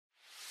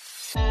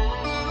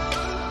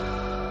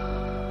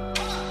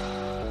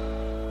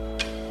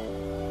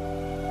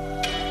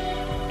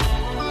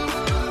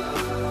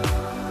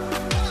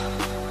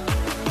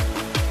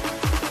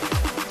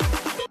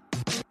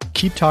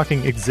Keep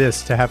Talking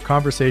exists to have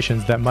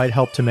conversations that might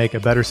help to make a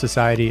better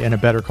society and a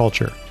better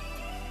culture.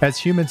 As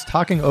humans,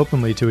 talking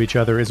openly to each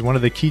other is one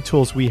of the key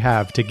tools we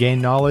have to gain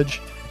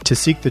knowledge, to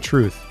seek the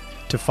truth,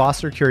 to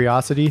foster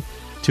curiosity,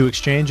 to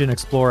exchange and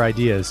explore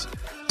ideas,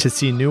 to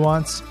see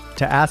nuance,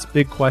 to ask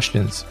big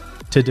questions,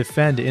 to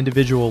defend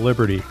individual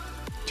liberty,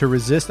 to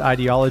resist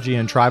ideology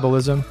and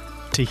tribalism,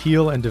 to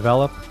heal and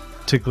develop,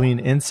 to glean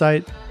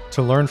insight,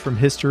 to learn from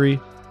history,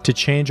 to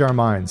change our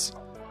minds.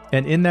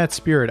 And in that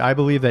spirit, I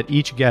believe that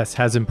each guest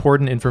has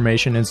important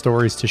information and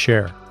stories to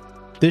share.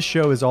 This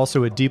show is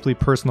also a deeply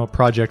personal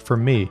project for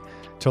me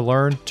to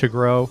learn, to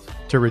grow,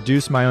 to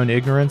reduce my own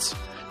ignorance,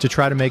 to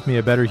try to make me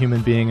a better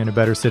human being and a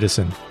better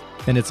citizen.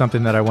 And it's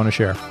something that I want to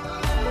share.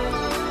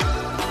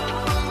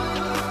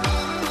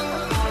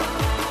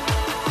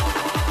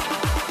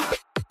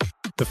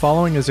 The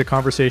following is a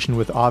conversation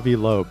with Avi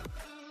Loeb.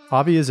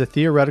 Avi is a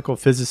theoretical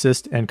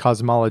physicist and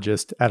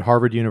cosmologist at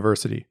Harvard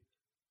University.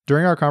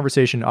 During our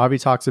conversation, Avi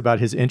talks about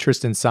his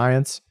interest in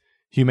science,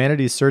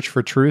 humanity's search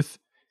for truth,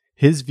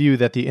 his view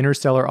that the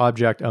interstellar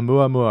object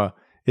Oumuamua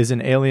is an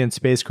alien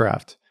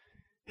spacecraft,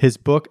 his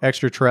book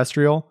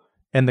Extraterrestrial,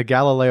 and the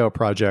Galileo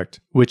Project,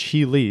 which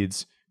he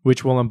leads,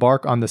 which will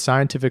embark on the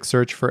scientific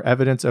search for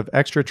evidence of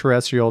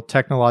extraterrestrial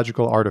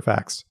technological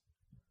artifacts.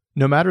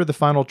 No matter the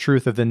final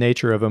truth of the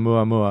nature of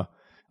Oumuamua,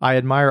 I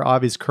admire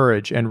Avi's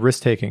courage and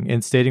risk-taking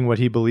in stating what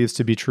he believes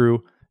to be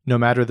true, no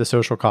matter the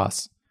social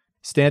costs.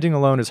 Standing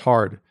alone is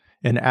hard,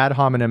 and ad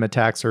hominem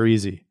attacks are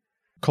easy.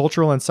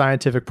 Cultural and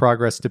scientific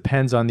progress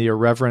depends on the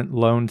irreverent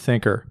lone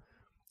thinker,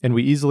 and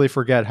we easily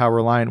forget how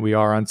reliant we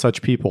are on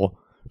such people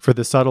for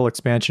the subtle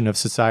expansion of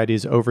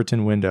society's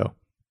Overton window.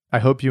 I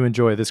hope you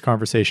enjoy this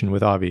conversation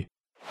with Avi.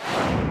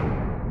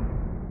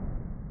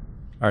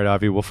 All right,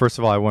 Avi. Well, first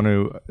of all, I want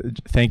to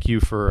thank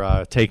you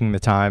for taking the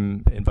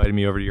time, inviting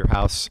me over to your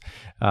house.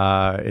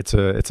 It's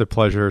a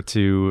pleasure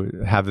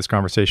to have this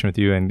conversation with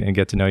you and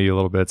get to know you a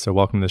little bit. So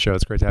welcome to the show.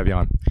 It's great to have you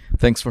on.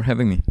 Thanks for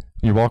having me.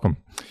 You're welcome.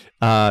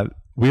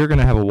 We are going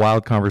to have a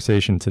wild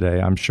conversation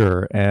today, I'm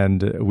sure.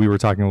 And we were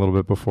talking a little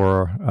bit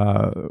before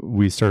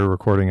we started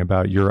recording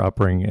about your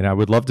upbringing. And I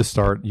would love to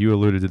start. You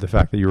alluded to the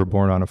fact that you were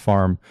born on a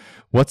farm.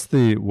 What's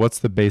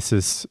the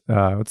basis?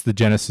 What's the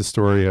genesis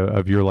story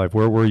of your life?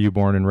 Where were you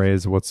born and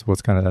raised?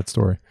 What's kind of that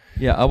story?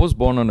 Yeah, I was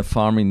born on a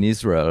farm in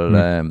Israel,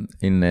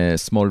 in a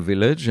small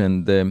village,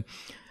 and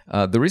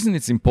the reason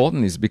it's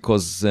important is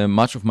because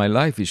much of my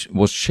life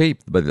was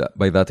shaped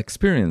by that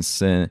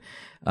experience.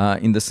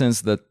 In the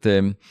sense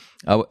that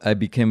I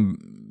became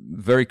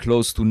very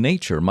close to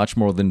nature, much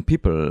more than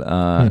people,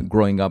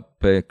 growing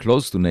up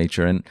close to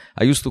nature. And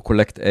I used to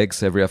collect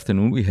eggs every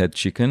afternoon. We had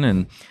chicken,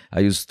 and I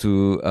used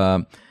to,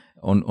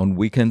 on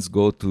weekends,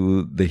 go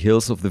to the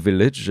hills of the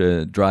village,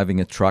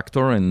 driving a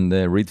tractor and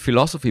read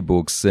philosophy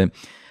books.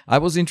 I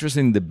was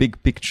interested in the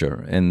big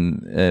picture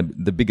and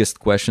the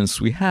biggest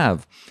questions we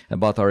have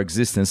about our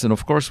existence. And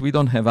of course, we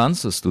don't have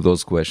answers to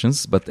those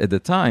questions. But at the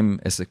time,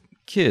 as a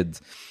kid,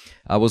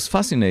 I was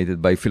fascinated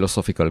by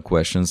philosophical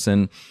questions,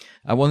 and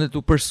I wanted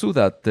to pursue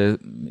that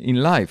in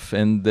life.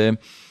 And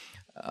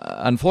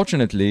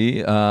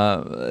unfortunately,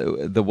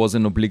 there was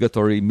an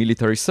obligatory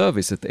military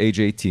service at age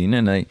 18,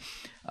 and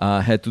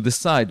I had to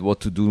decide what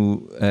to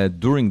do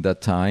during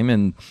that time.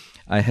 And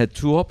I had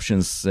two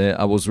options.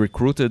 I was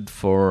recruited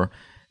for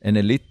an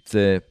elite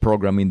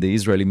program in the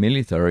Israeli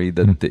military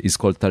that is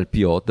called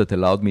Talpiot, that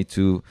allowed me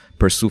to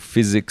pursue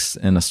physics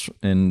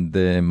and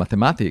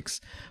mathematics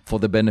for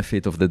the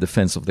benefit of the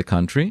defense of the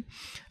country.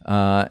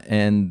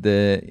 And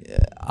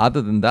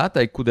other than that,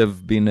 I could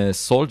have been a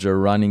soldier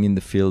running in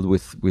the field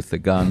with a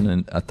gun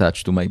and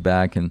attached to my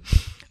back. And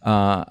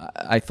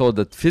I thought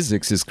that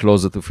physics is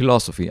closer to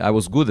philosophy. I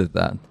was good at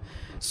that.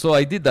 So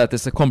I did that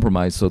as a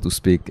compromise, so to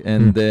speak.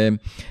 And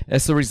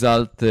as a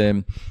result,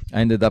 I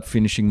ended up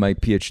finishing my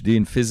PhD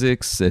in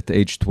physics at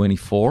age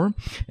 24.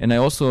 And I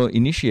also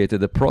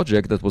initiated a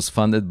project that was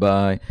funded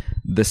by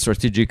the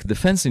Strategic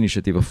Defense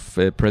Initiative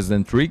of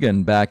President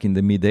Reagan back in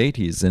the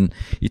mid-'80s. And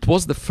it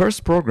was the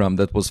first program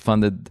that was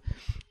funded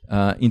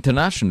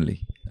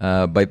internationally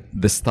by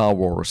the Star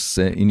Wars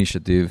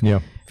initiative. Yeah.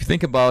 If you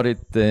think about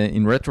it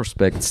in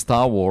retrospect,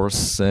 Star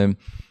Wars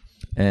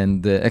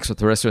and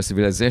extraterrestrial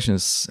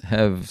civilizations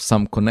have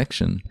some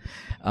connection,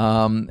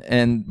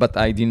 but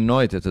I didn't know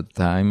it at the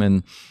time.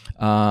 And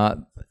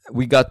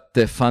we got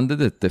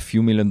funded at a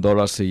few $1 million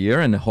a year,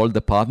 and a whole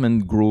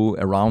department grew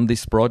around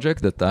this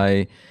project that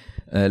I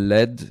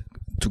led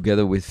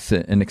together with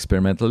an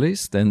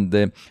experimentalist.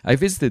 And I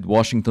visited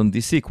Washington,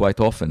 D.C.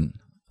 quite often.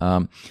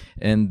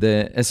 And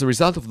as a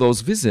result of those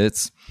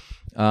visits,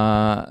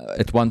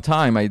 at one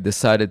time, I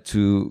decided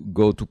to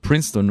go to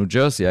Princeton, New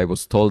Jersey. I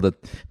was told that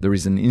there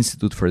is an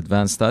Institute for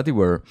Advanced Study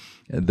where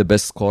the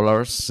best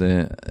scholars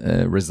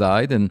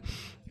reside. And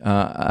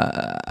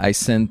I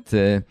sent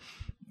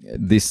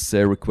this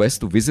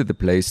request to visit the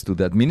place to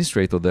the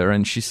administrator there.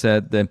 And she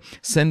said,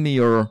 send me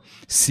your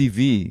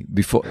CV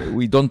before.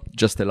 We don't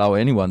just allow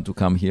anyone to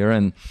come here.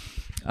 And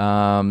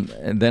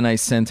And then I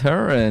sent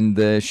her,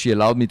 and she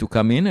allowed me to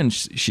come in. And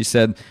she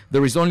said,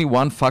 there is only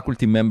one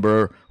faculty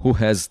member who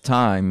has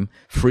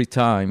free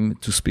time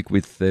to speak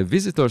with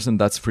visitors, and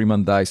that's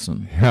Freeman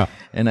Dyson. Yeah.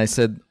 And I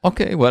said,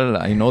 okay, well,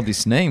 I know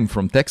this name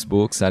from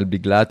textbooks. I'll be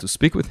glad to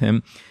speak with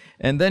him.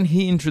 And then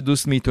he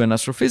introduced me to an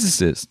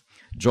astrophysicist,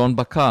 John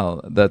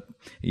Bacall, that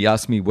he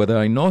asked me whether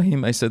I know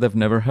him. I said, I've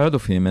never heard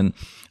of him. And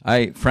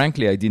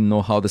frankly, I didn't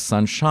know how the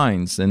sun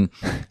shines, and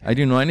I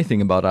didn't know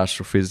anything about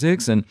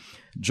astrophysics. And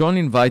John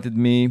invited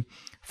me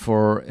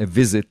for a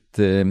visit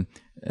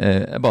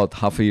about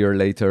half a year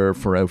later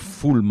for a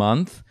full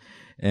month,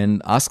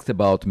 and asked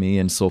about me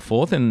and so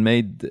forth, and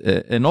made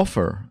an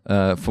offer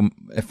for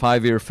a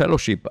 5-year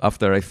fellowship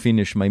after I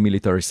finished my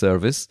military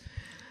service.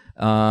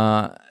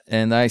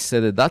 And I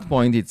said at that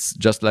point, it's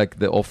just like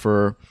the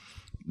offer,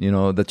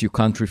 that you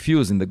can't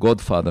refuse in The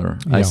Godfather.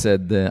 Yeah. I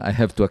said, I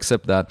have to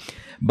accept that.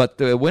 But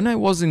when I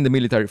was in the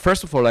military,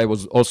 first of all, I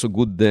was also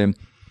good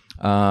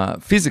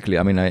physically.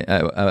 I mean,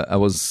 I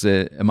was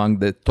among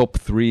the top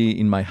 3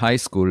 in my high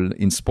school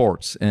in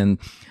sports. And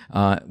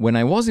when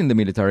I was in the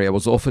military, I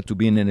was offered to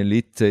be in an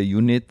elite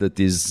unit that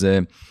is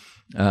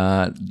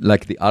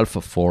like the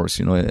Alpha Force,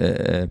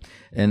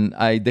 and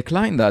I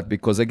declined that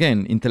because,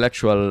 again,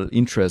 intellectual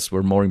interests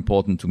were more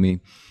important to me.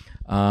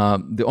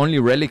 The only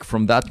relic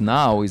from that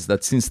now is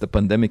that since the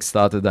pandemic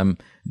started, I'm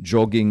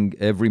jogging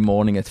every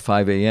morning at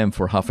 5 a.m.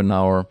 for half an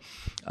hour,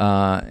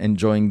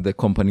 enjoying the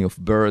company of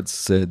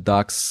birds,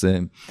 ducks,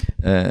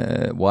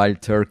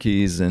 wild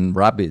turkeys, and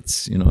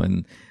rabbits,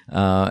 and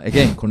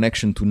again,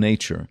 connection to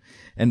nature.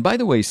 And by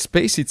the way,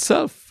 space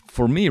itself,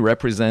 for me,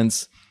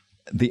 represents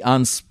the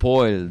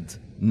unspoiled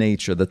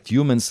nature that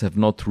humans have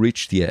not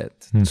reached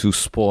yet to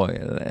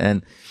spoil.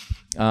 And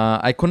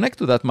I connect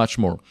to that much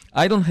more.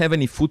 I don't have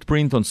any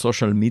footprint on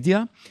social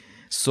media,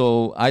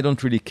 so I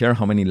don't really care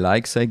how many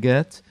likes I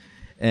get.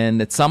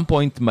 And at some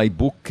point, my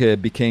book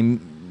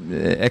became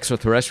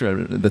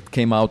Extraterrestrial, that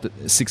came out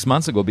 6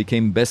 months ago,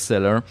 became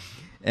bestseller.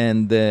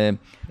 And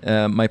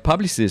my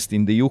publicist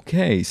in the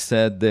UK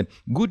said,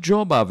 good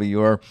job, Avi,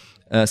 you are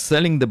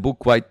selling the book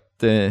quite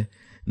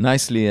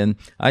nicely. And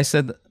I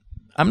said,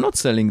 I'm not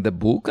selling the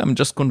book. I'm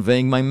just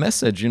conveying my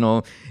message.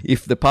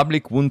 If the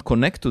public wouldn't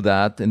connect to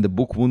that and the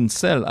book wouldn't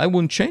sell, I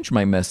wouldn't change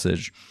my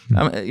message.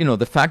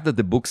 The fact that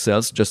the book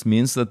sells just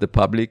means that the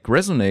public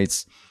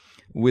resonates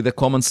with the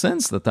common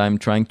sense that I'm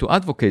trying to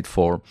advocate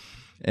for.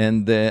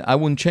 And I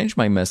wouldn't change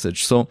my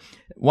message. So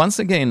once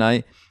again,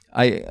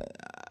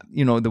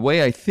 the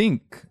way I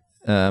think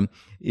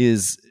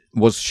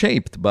was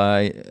shaped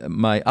by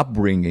my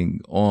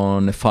upbringing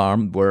on a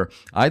farm where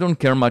I don't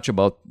care much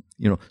about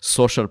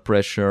social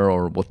pressure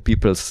or what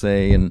people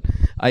say. And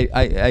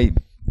I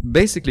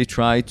basically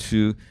try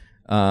to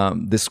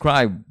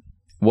describe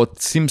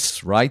what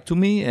seems right to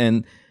me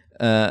and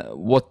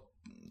what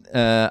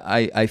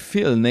I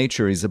feel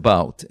nature is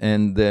about.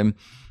 And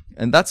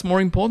that's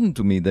more important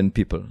to me than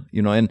people,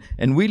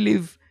 and we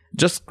live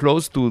just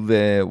close to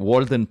the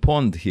Walden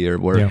Pond here,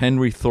 where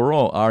Henry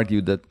Thoreau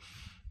argued that,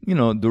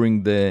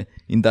 during the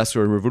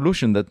Industrial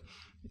Revolution, that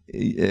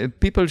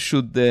people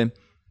should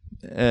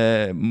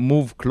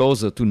move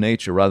closer to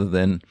nature rather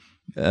than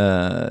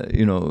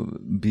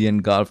be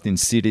engulfed in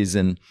cities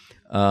and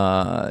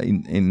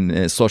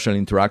in social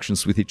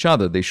interactions with each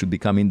other. They should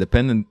become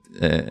independent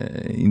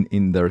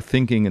in their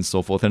thinking and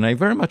so forth. And I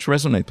very much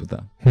resonate with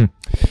that.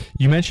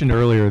 You mentioned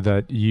earlier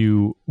that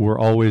you were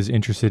always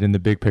interested in the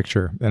big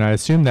picture, and I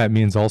assume that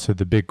means also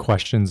the big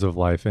questions of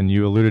life. And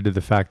you alluded to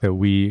the fact that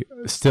we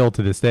still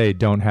to this day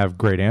don't have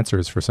great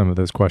answers for some of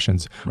those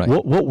questions. Right.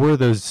 What were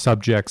those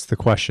subjects, the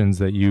questions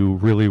that you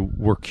really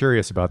were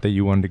curious about, that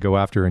you wanted to go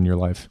after in your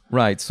life?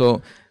 Right.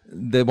 So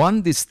the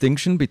one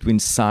distinction between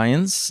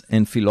science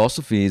and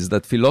philosophy is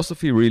that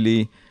philosophy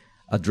really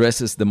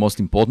addresses the most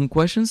important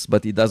questions,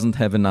 but it doesn't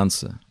have an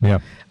answer. Yeah.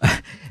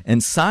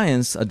 And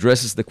science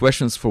addresses the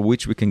questions for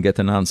which we can get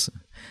an answer.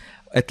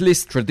 At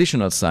least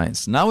traditional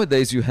science.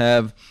 Nowadays, you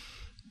have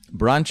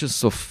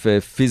branches of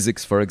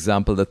physics, for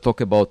example, that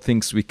talk about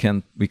things we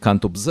can't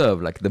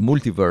observe, like the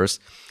multiverse.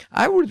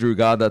 I would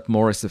regard that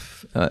more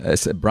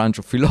as a branch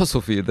of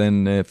philosophy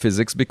than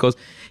physics, because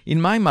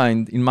in my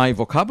mind, in my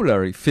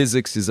vocabulary,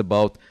 physics is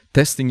about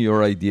testing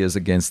your ideas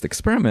against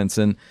experiments.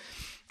 And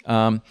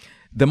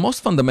the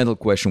most fundamental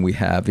question we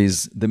have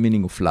is the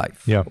meaning of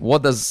life. Yeah.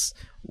 What does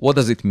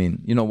it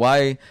mean?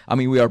 Why? I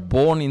mean, we are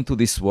born into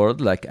this world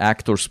like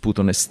actors put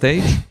on a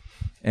stage,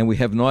 and we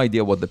have no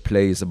idea what the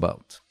play is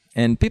about.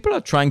 And people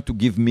are trying to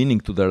give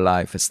meaning to their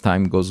life as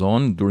time goes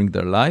on during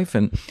their life,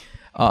 and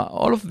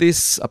all of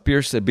this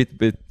appears a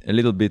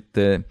little bit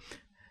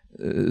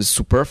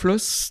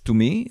superfluous to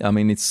me. I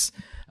mean, it's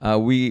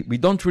we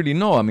don't really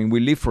know. I mean, we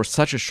live for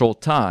such a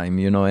short time,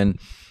 and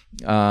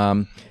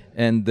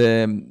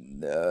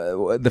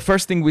the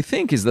first thing we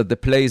think is that the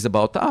play is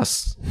about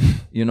us,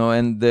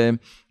 and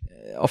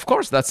of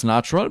course that's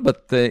natural,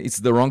 but it's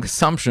the wrong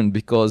assumption,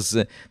 because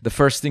the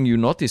first thing you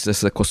notice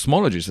as a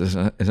cosmologist,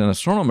 as an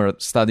astronomer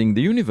studying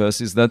the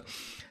universe, is that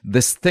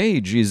the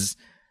stage is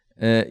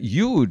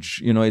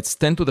huge. It's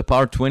 10 to the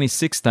power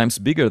 26 times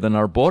bigger than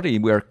our body.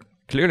 We are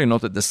clearly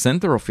not at the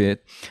center of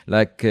it,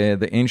 like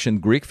the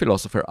ancient Greek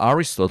philosopher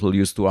Aristotle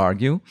used to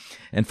argue.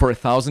 And for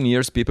 1,000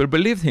 years, people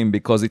believed him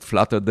because it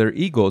flattered their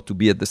ego to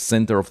be at the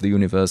center of the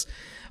universe.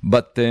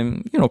 But,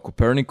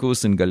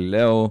 Copernicus and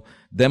Galileo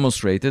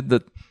demonstrated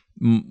that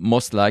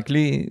most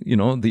likely,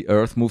 the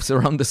Earth moves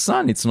around the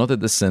sun. It's not at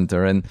the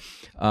center.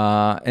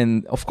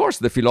 And of course,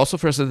 the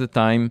philosophers at the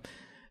time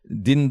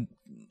didn't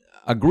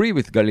agree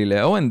with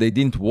Galileo, and they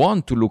didn't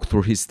want to look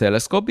through his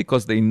telescope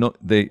because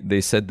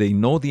they said they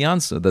know the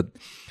answer, that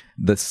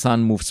the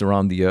sun moves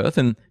around the Earth,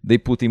 and they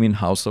put him in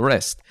house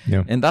arrest.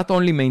 Yeah. And that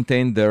only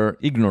maintained their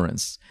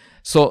ignorance.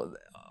 So,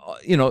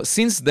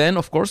 since then,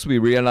 of course, we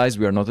realize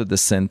we are not at the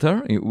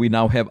center. We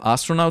now have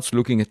astronauts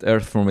looking at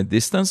Earth from a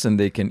distance, and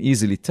they can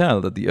easily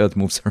tell that the Earth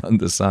moves around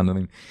the sun. I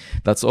mean,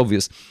 that's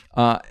obvious.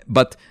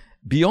 But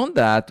beyond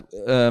that,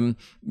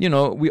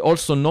 we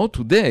also know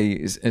today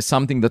is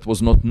something that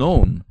was not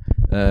known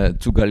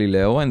to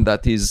Galileo, and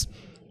that is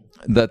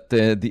that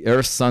the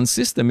Earth-Sun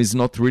system is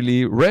not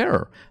really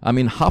rare. I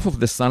mean, half of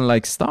the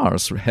sun-like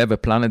stars have a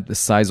planet the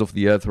size of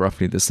the Earth,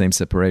 roughly the same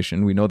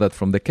separation. We know that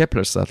from the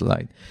Kepler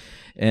satellite.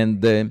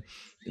 And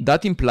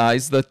that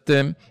implies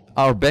that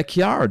our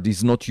backyard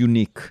is not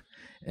unique.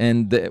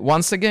 And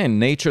once again,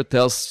 nature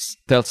tells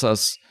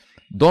us,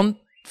 don't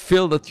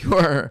feel that you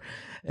are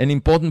an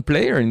important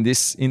player in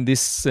this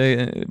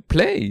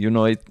play.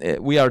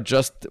 We are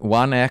just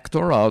one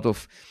actor out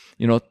of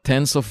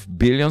tens of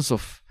billions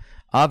of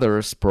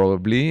others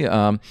probably.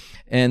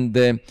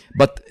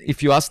 But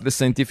if you ask the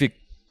scientific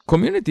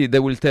community, they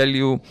will tell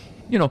you,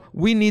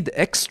 we need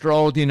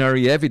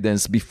extraordinary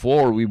evidence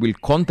before we will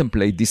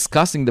contemplate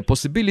discussing the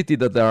possibility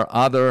that there are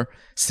other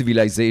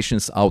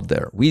civilizations out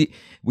there. We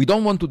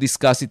don't want to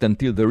discuss it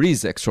until there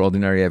is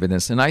extraordinary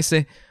evidence. And I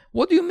say,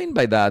 what do you mean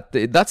by that?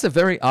 That's a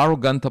very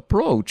arrogant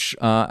approach.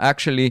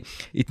 Actually,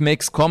 it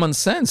makes common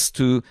sense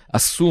to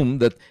assume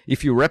that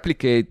if you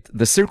replicate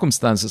the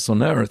circumstances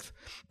on Earth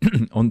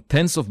on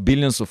tens of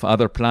billions of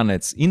other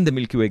planets in the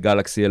Milky Way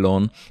galaxy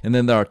alone, and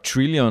then there are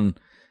trillion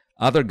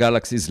other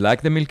galaxies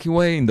like the Milky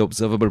Way in the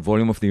observable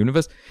volume of the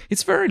universe,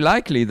 it's very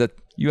likely that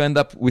you end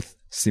up with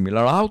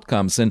similar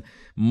outcomes. And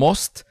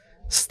most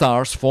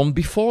stars formed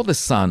before the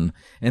sun,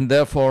 and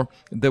therefore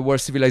there were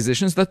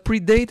civilizations that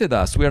predated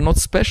us. We are not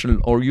special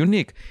or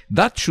unique.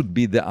 That should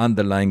be the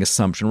underlying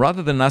assumption,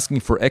 rather than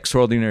asking for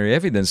extraordinary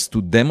evidence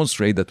to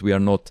demonstrate that we are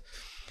not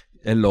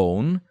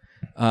alone.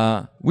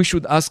 We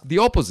should ask the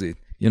opposite,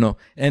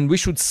 and we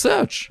should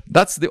search.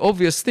 That's the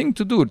obvious thing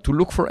to do, to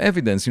look for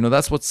evidence.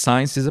 That's what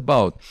science is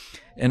about.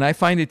 And I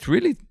find it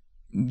really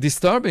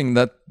disturbing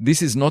that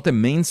this is not a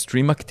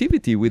mainstream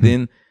activity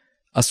within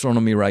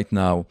astronomy right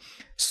now.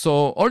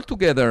 So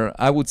altogether,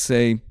 I would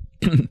say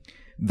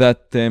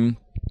that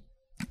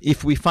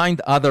if we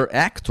find other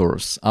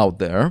actors out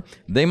there,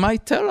 they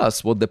might tell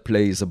us what the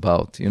play is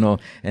about,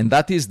 and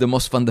that is the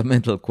most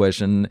fundamental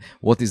question.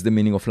 What is the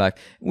meaning of life?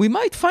 We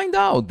might find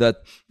out that,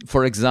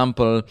 for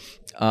example,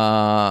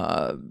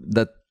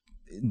 that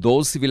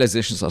those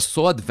civilizations are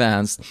so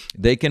advanced,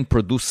 they can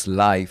produce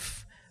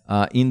life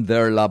in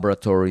their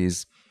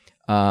laboratories.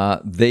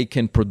 They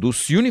can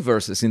produce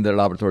universes in their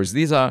laboratories.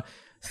 These are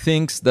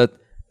things that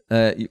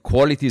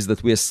qualities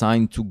that we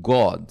assign to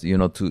God,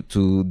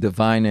 to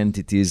divine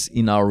entities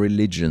in our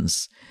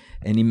religions.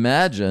 And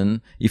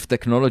imagine if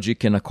technology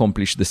can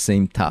accomplish the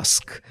same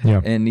task,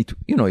 and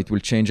it will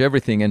change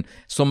everything. And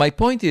so my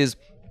point is,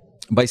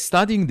 by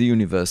studying the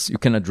universe, you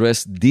can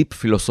address deep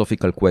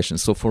philosophical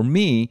questions. So for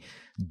me,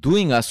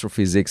 doing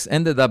astrophysics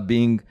ended up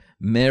being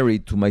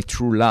married to my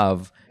true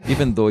love,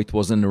 even though it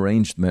was an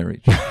arranged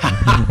marriage.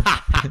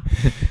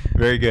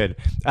 Very good.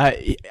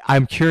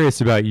 I'm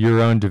curious about your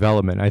own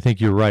development. I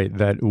think you're right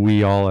that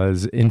we all,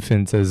 as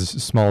infants, as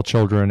small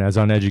children, as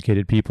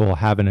uneducated people,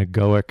 have an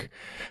egoic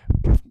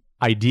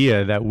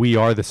idea that we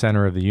are the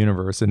center of the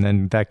universe, and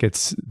then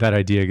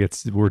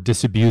we're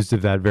disabused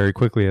of that very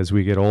quickly as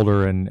we get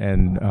older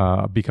and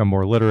become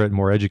more literate,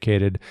 more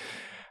educated.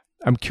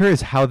 I'm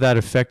curious how that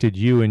affected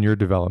you in your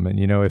development.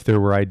 If there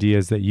were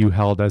ideas that you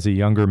held as a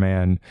younger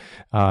man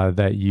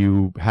that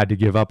you had to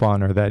give up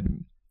on, or that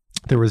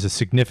there was a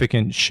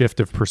significant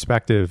shift of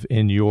perspective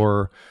in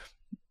your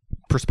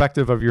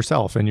perspective of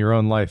yourself and your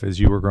own life as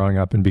you were growing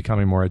up and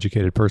becoming more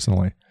educated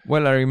personally.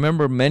 Well, I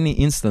remember many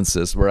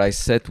instances where I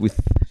sat with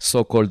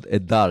so-called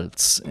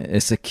adults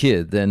as a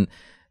kid, and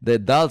the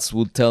adults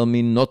would tell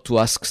me not to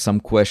ask some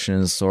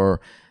questions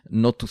or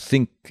not to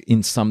think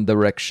in some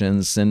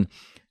directions. And,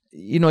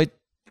 it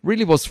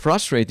really was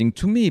frustrating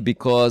to me,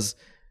 because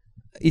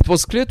it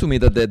was clear to me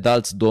that the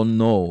adults don't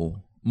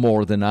know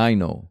more than I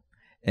know.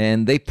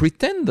 And they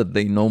pretend that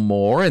they know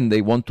more, and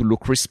they want to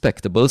look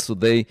respectable, so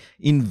they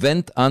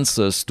invent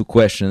answers to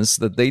questions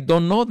that they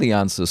don't know the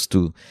answers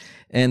to.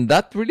 And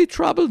that really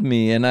troubled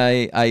me, and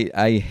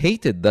I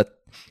hated that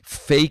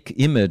fake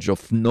image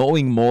of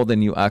knowing more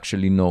than you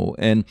actually know.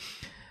 And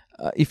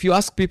if you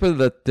ask people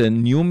that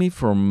knew me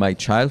from my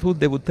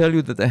childhood, they would tell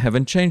you that I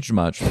haven't changed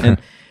much.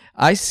 And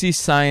I see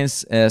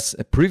science as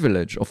a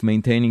privilege of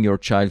maintaining your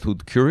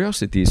childhood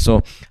curiosity.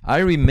 So I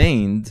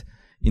remained,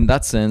 in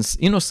that sense,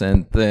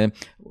 innocent,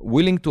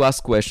 willing to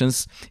ask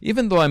questions,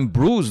 even though I'm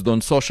bruised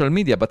on social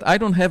media, but I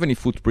don't have any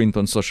footprint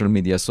on social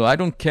media. So I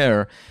don't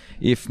care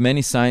if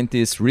many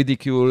scientists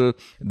ridicule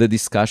the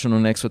discussion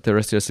on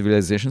extraterrestrial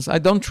civilizations. I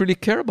don't really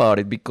care about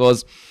it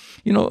because,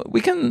 we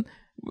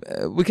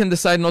can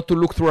decide not to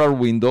look through our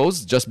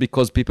windows just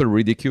because people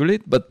ridicule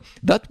it, but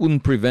that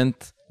wouldn't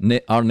prevent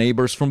our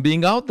neighbors from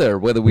being out there,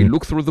 whether we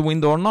look through the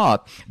window or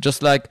not.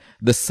 Just like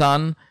the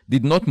sun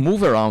did not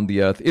move around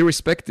the earth,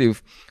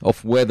 irrespective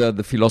of whether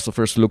the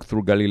philosophers looked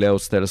through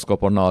Galileo's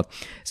telescope or not.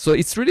 So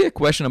it's really a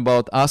question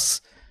about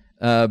us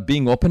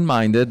being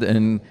open-minded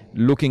and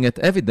looking at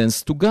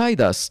evidence to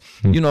guide us.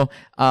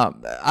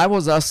 I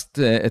was asked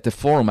at a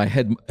forum, I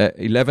had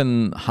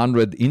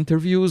 1,100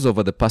 interviews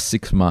over the past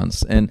 6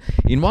 months. And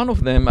in one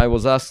of them, I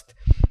was asked,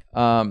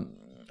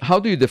 how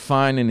do you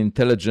define an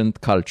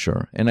intelligent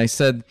culture? And I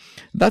said,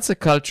 that's a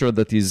culture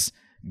that is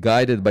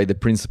guided by the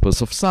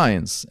principles of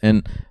science.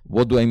 And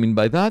what do I mean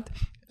by that?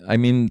 I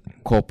mean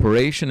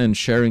cooperation and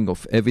sharing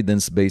of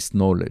evidence-based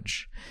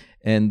knowledge.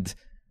 And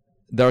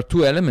there are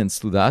two elements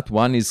to that.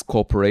 One is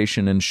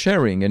cooperation and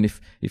sharing. And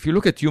if you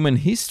look at human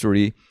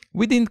history,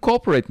 we didn't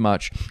cooperate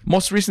much.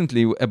 Most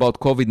recently, about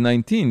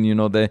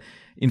COVID-19, the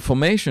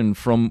information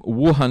from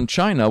Wuhan,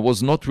 China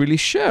was not really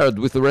shared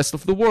with the rest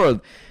of the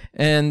world.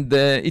 And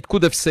it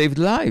could have saved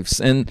lives.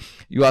 And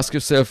you ask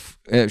yourself,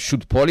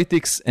 should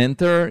politics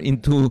enter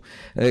into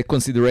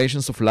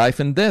considerations of life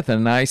and death?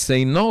 And I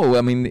say no.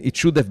 I mean, it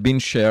should have been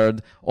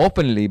shared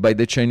openly by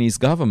the Chinese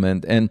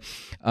government. And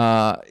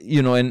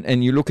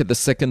and you look at the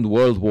Second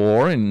World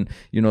War, and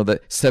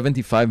the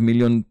 75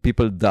 million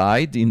people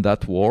died in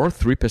that war,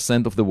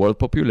 3% of the world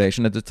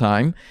population at the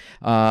time.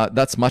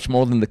 That's much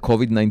more than the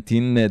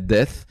COVID-19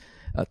 death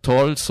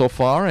toll so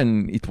far,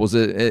 and it was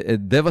a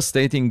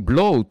devastating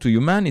blow to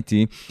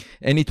humanity,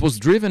 and it was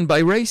driven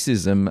by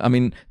racism. I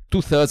mean,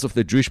 2/3 of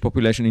the Jewish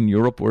population in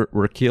Europe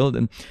were killed,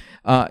 and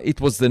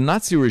it was the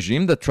Nazi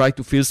regime that tried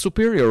to feel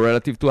superior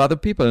relative to other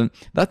people. And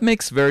that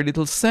makes very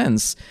little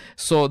sense.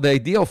 So the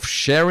idea of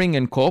sharing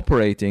and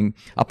cooperating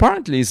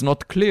apparently is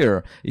not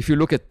clear. If you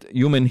look at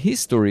human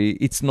history,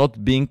 it's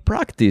not being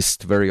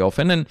practiced very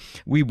often, and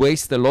we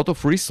waste a lot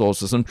of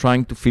resources on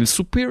trying to feel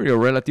superior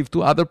relative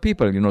to other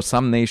people,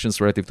 some nations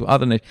relative to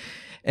other nations.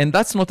 And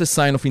that's not a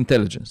sign of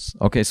intelligence.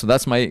 Okay, so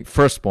that's my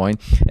first point.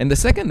 And the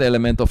second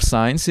element of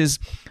science is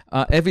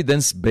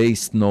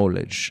evidence-based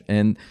knowledge.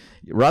 And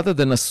rather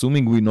than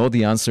assuming we know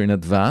the answer in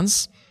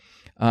advance,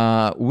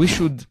 we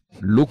should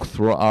look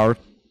through our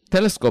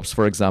telescopes,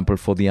 for example,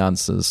 for the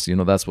answers.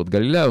 That's what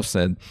Galileo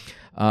said.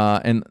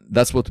 And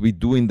that's what we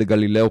do in the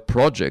Galileo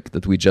project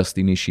that we just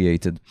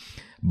initiated.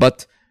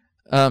 But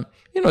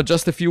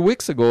just a few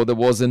weeks ago, there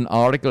was an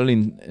article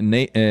in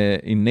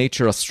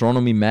Nature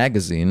Astronomy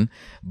magazine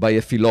by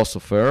a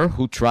philosopher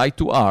who tried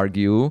to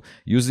argue,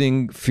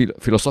 using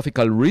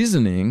philosophical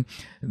reasoning,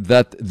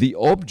 that the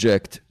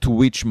object to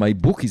which my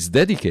book is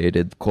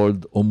dedicated,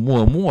 called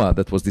Oumuamua,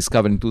 that was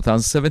discovered in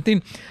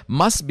 2017,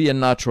 must be a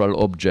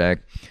natural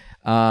object.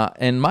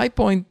 And my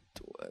point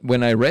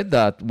when I read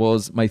that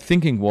was, my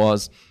thinking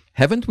was,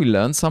 haven't we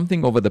learned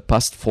something over the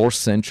past 4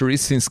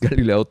 centuries since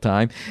Galileo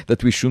time,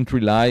 that we shouldn't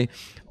rely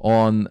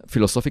on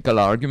philosophical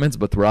arguments,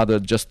 but rather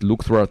just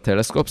look through our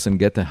telescopes and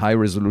get a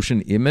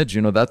high-resolution image?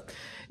 That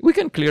we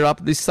can clear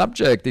up this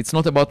subject. It's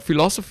not about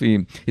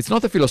philosophy. It's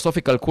not a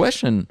philosophical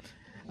question.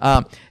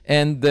 I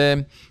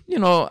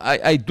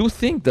do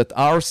think that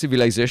our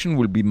civilization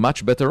will be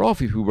much better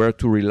off if we were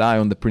to rely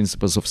on the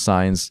principles of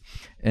science,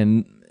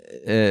 and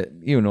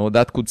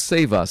that could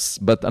save us.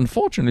 But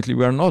unfortunately,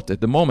 we are not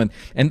at the moment.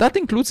 And that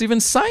includes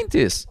even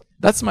scientists.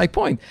 That's my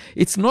point.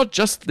 It's not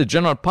just the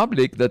general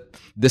public that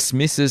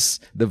dismisses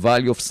the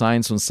value of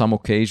science on some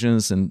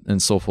occasions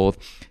and so forth.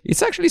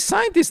 It's actually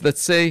scientists that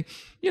say,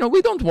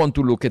 we don't want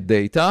to look at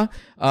data.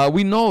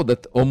 We know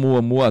that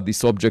Oumuamua,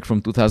 this object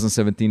from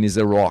 2017, is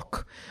a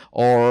rock.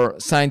 Or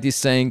scientists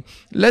saying,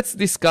 let's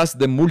discuss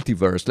the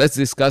multiverse. Let's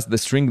discuss the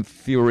string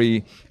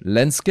theory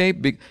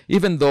landscape,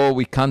 even though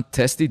we can't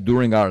test it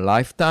during our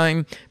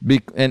lifetime.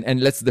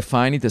 And let's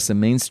define it as a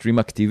mainstream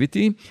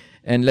activity.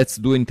 And let's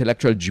do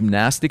intellectual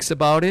gymnastics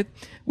about it,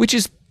 which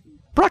is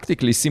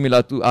practically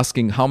similar to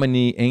asking how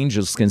many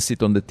angels can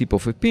sit on the tip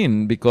of a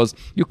pin, because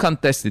you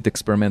can't test it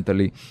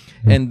experimentally.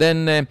 And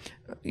then,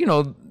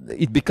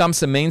 it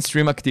becomes a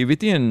mainstream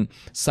activity, and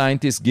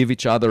scientists give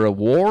each other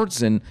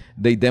awards, and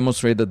they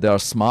demonstrate that they are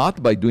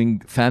smart by doing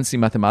fancy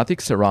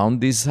mathematics around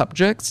these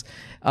subjects.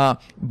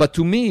 But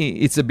to me,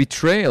 it's a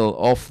betrayal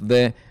of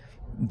the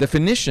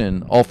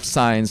definition of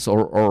science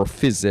or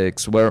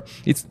physics, where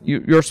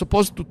you're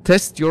supposed to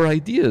test your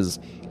ideas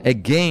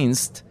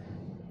against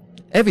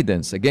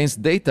evidence,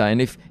 against data.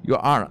 And if you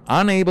are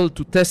unable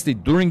to test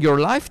it during your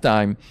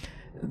lifetime,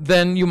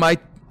 then you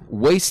might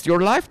waste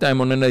your lifetime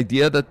on an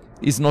idea that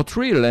is not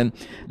real. And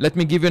let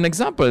me give you an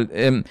example.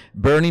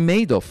 Bernie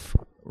Madoff,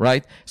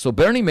 right? So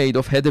Bernie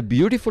Madoff had a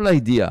beautiful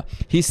idea.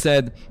 He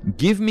said,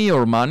 give me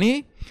your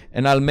money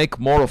and I'll make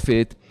more of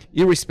it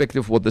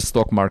irrespective of what the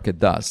stock market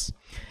does.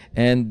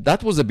 And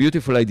that was a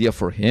beautiful idea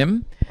for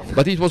him,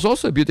 but it was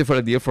also a beautiful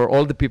idea for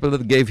all the people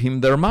that gave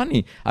him their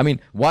money. I mean,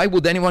 why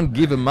would anyone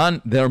give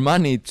their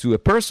money to a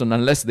person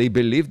unless they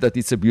believe that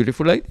it's a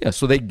beautiful idea?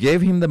 So they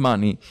gave him the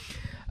money.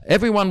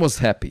 Everyone was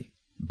happy.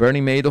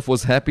 Bernie Madoff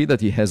was happy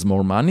that he has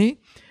more money.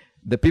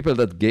 The people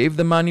that gave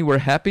the money were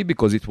happy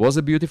because it was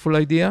a beautiful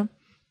idea.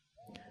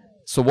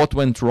 So what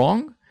went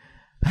wrong?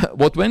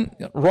 What went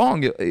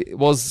wrong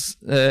was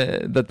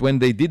that when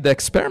they did the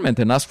experiment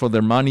and asked for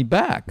their money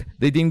back,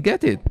 they didn't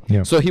get it.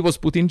 Yeah. So he was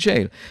put in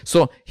jail.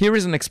 So here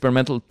is an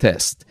experimental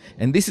test.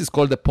 And this is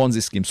called a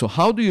Ponzi scheme. So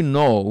how do you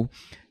know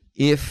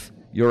if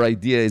your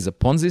idea is a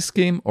Ponzi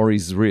scheme or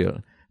is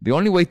real? The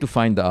only way to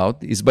find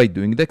out is by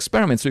doing the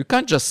experiment. So you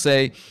can't just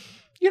say,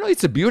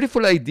 it's a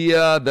beautiful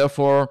idea,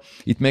 therefore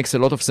it makes a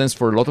lot of sense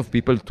for a lot of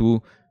people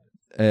to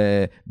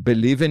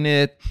believe in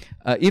it,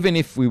 even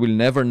if we will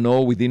never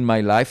know within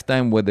my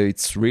lifetime whether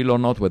it's real or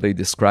not, whether it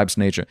describes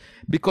nature,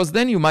 because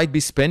then you might be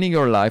spending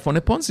your life on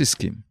a Ponzi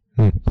scheme.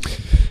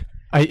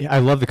 I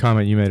love the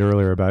comment you made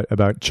earlier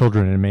about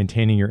children and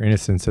maintaining your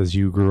innocence as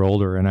you grew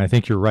older. And I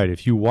think you're right.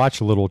 If you watch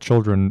little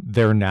children,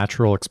 they're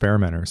natural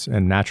experimenters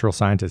and natural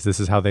scientists. This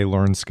is how they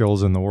learn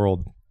skills in the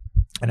world.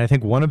 And I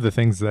think one of the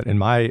things that in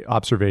my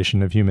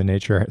observation of human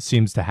nature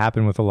seems to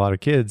happen with a lot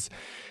of kids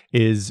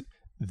is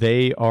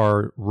they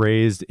are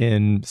raised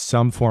in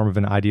some form of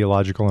an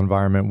ideological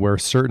environment where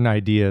certain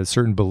ideas,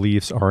 certain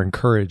beliefs are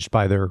encouraged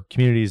by their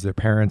communities, their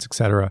parents,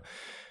 etc.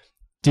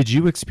 Did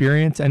you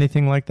experience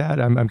anything like that?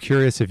 I'm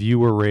curious if you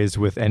were raised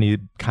with any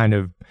kind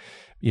of,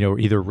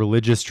 either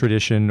religious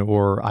tradition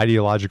or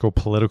ideological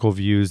political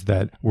views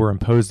that were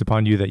imposed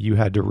upon you that you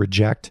had to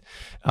reject,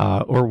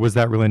 or was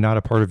that really not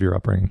a part of your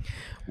upbringing?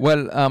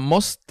 Well,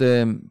 most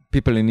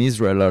people in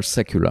Israel are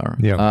secular,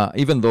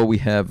 even though we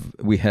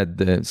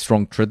had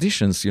strong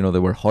traditions.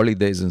 There were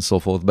holidays and so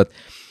forth. But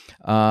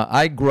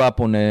I grew up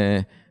on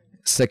a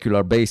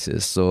secular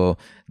basis, so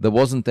there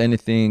wasn't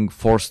anything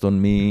forced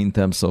on me in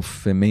terms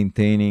of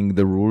maintaining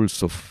the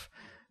rules of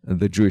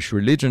the Jewish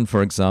religion,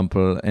 for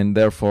example, and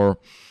therefore,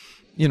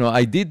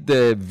 I did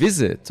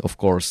visit, of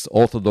course,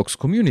 Orthodox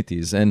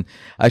communities. And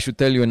I should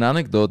tell you an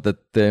anecdote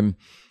that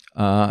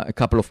a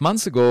couple of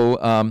months ago,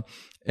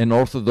 an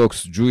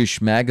Orthodox Jewish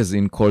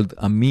magazine called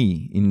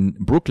Ami in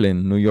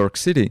Brooklyn, New York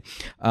City,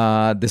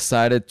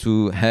 decided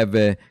to have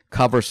a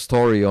cover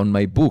story on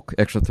my book,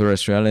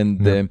 Extraterrestrial,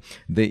 and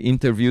they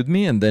interviewed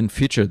me and then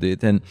featured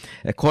it. And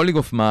a colleague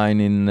of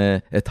mine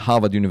at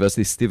Harvard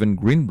University, Stephen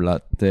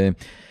Greenblatt,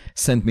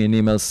 sent me an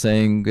email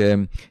saying,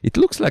 it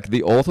looks like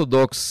the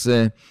Orthodox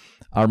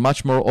are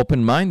much more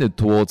open-minded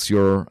towards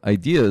your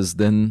ideas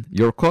than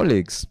your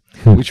colleagues,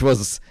 which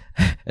was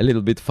a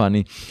little bit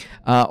funny.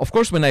 Of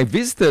course, when I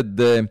visited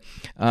the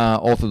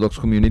Orthodox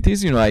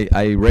communities,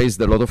 I raised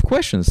a lot of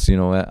questions,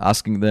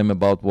 asking them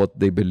about what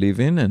they believe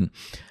in,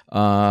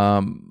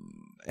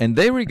 and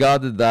they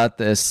regarded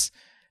that as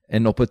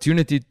an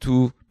opportunity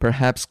to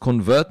perhaps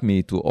convert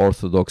me to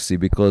Orthodoxy,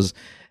 because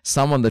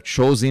someone that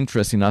shows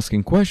interest in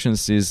asking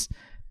questions is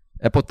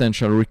a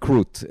potential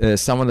recruit.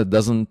 Someone that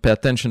doesn't pay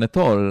attention at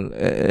all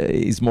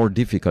is more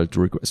difficult to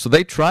recruit. So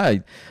they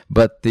tried,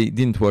 but they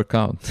didn't work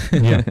out.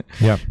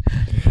 Yeah.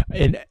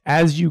 And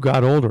as you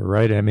got older,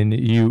 right? I mean,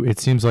 it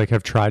seems like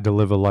have tried to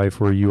live a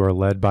life where you are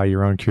led by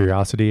your own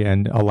curiosity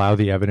and allow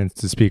the evidence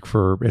to speak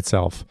for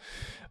itself.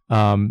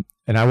 And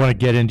I want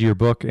to get into your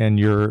book and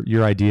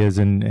your ideas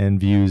and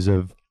views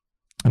of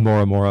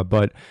Oumuamua,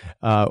 but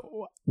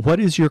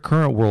what is your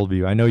current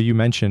worldview? I know you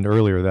mentioned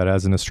earlier that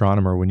as an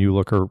astronomer, when you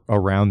look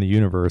around the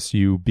universe,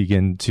 you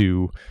begin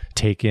to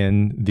take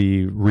in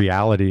the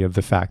reality of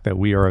the fact that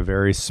we are a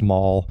very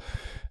small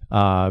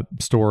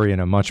story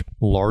in a much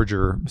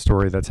larger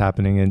story that's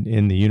happening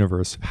in the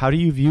universe. How do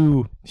you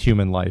view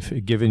human life,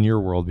 given your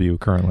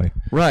worldview currently?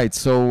 Right.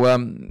 So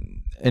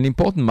an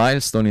important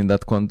milestone in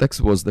that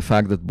context was the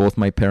fact that both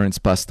my parents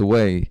passed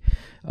away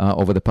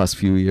over the past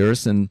few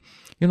years. And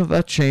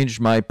that changed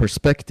my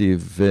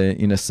perspective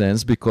in a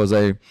sense, because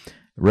I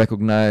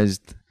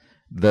recognized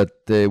that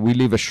we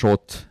live a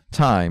short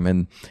time,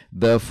 and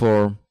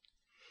therefore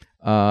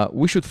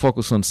we should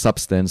focus on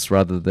substance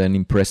rather than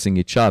impressing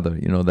each other.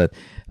 That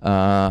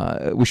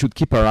we should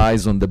keep our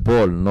eyes on the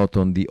ball, not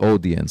on the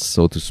audience,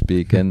 so to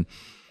speak. And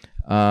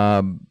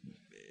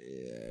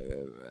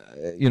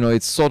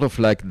it's sort of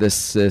like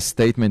this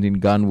statement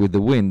in Gone with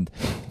the Wind.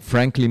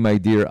 Frankly, my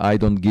dear, I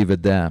don't give a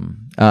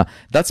damn.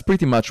 That's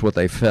pretty much what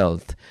I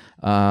felt.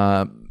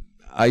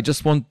 I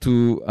just want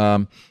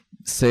to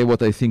say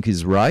what I think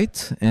is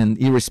right, and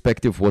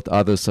irrespective of what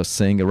others are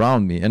saying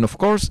around me. And of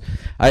course,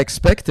 I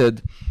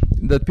expected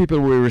that people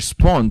will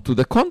respond to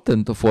the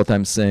content of what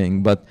I'm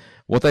saying. But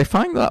what I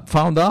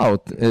found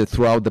out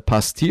throughout the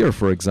past year,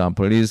 for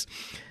example, is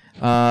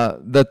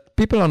that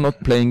people are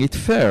not playing it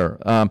fair.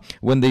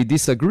 When they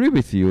disagree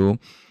with you,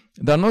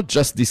 they're not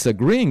just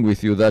disagreeing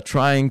with you, they're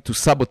trying to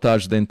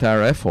sabotage the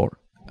entire effort,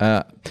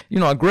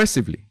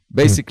 aggressively.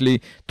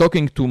 Basically,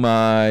 talking to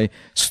my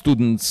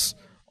students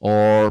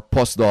or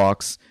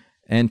postdocs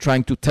and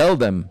trying to tell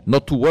them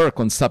not to work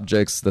on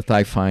subjects that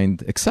I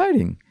find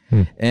exciting.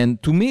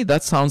 And to me,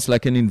 that sounds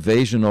like an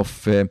invasion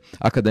of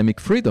academic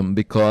freedom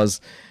because,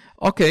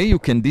 okay, you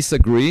can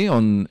disagree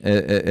on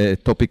a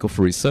topic of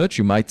research.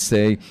 You might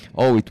say,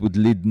 oh, it would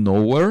lead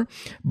nowhere.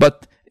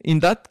 But in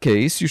that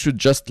case, you should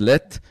just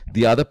let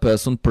the other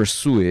person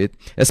pursue it,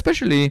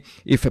 especially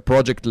if a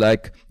project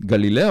like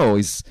Galileo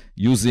is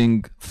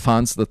using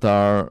funds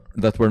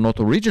that were not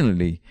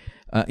originally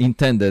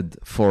intended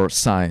for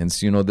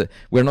science.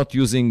 We're not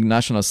using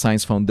National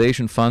Science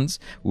Foundation funds.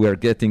 We're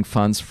getting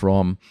funds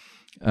from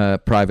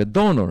private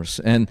donors.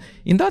 And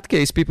in that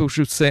case, people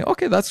should say,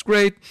 okay, that's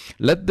great.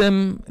 Let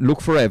them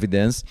look for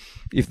evidence.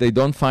 If they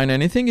don't find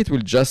anything, it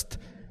will just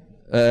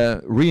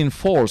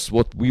reinforce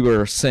what we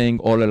were saying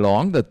all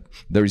along, that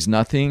there is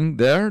nothing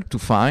there to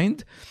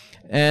find,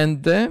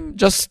 and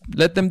just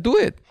let them do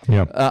it.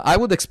 Yeah. I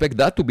would expect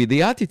that to be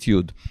the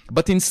attitude.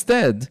 But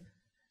instead,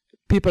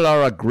 people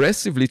are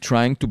aggressively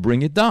trying to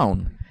bring it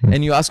down.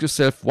 And you ask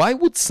yourself, why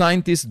would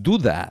scientists do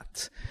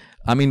that?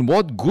 I mean,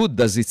 what good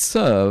does it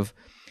serve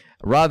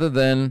rather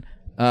than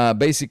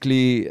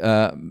basically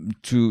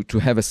to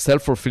have a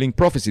self-fulfilling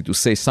prophecy, to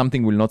say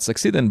something will not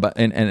succeed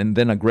and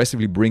then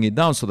aggressively bring it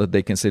down so that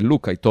they can say,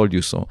 look, I told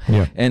you so.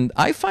 Yeah. And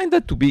I find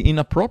that to be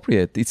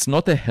inappropriate. It's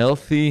not a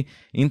healthy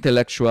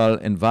intellectual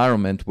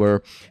environment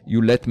where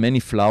you let many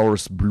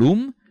flowers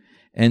bloom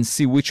and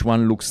see which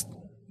one looks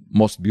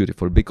most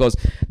beautiful. Because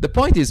the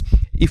point is,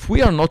 if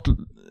we are not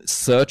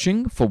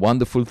searching for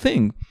wonderful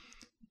things,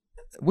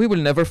 we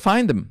will never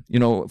find them,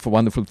 for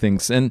wonderful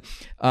things. And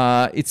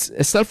it's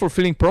a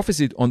self-fulfilling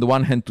prophecy on the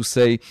one hand to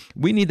say,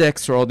 we need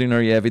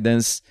extraordinary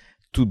evidence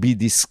to be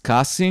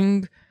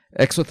discussing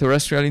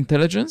extraterrestrial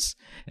intelligence,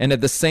 and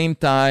at the same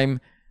time,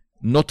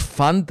 not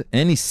fund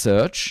any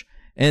search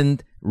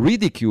and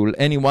ridicule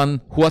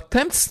anyone who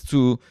attempts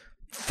to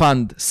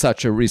fund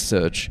such a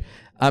research.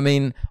 I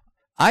mean,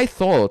 I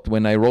thought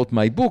when I wrote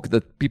my book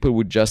that people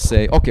would just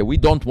say, okay, we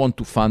don't want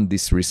to fund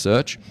this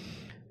research,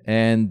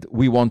 and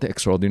we want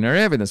extraordinary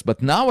evidence.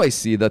 But now I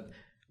see that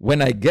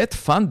when I get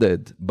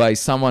funded by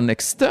someone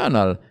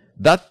external,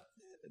 that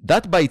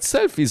by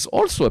itself is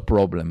also a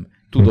problem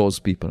to those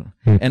people.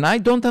 And I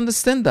don't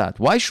understand that.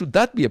 Why should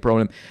that be a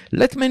problem?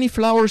 Let many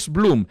flowers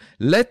bloom.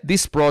 Let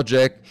this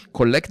project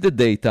collect the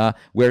data.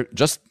 We're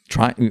just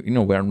trying,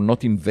 we're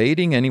not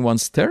invading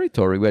anyone's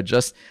territory. We're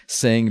just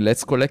saying,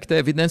 let's collect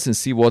evidence and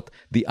see what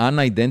the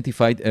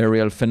unidentified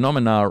aerial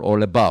phenomena are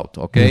all about,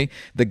 okay?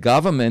 The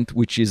government,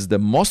 which is the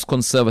most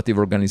conservative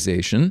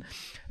organization,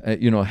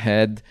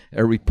 had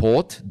a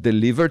report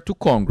delivered to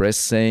Congress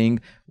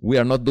saying, we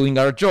are not doing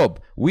our job.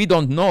 We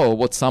don't know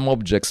what some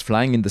objects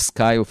flying in the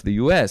sky of the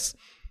US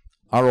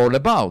are all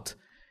about.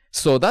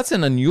 So that's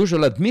an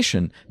unusual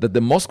admission that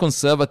the most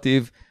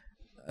conservative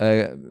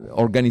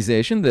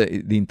organization,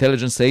 the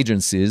intelligence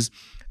agencies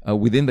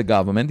within the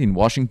government in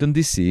Washington,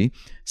 D.C.,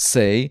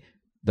 say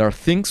there are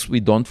things we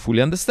don't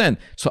fully understand.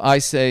 So I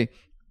say,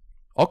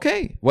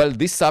 okay, well,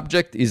 this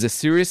subject is a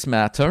serious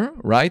matter,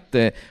 right?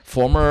 The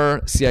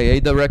former CIA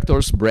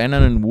directors,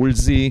 Brennan and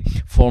Woolsey,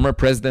 former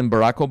President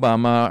Barack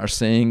Obama are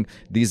saying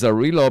these are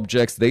real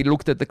objects. They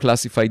looked at the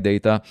classified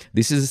data.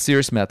 This is a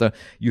serious matter.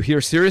 You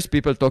hear serious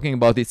people talking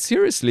about it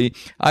seriously.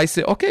 I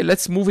say, okay,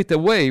 let's move it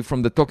away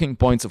from the talking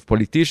points of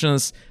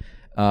politicians,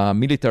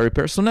 military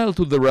personnel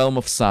to the realm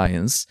of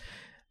science.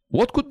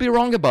 What could be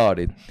wrong about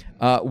it?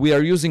 We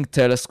are using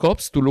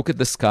telescopes to look at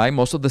the sky.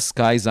 Most of the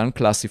sky is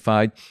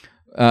unclassified.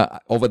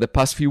 Over the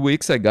past few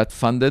weeks, I got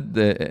funded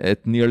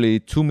at nearly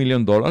 $2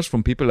 million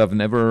from people I've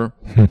never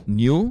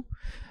knew.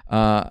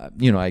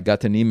 I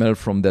got an email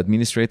from the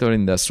administrator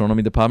in the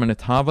astronomy department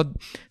at Harvard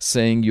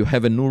saying, you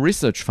have a new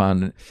research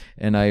fund.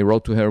 And I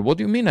wrote to her, what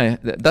do you mean?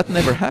 That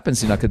never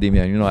happens in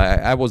academia.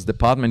 I was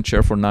department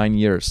chair for 9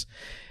 years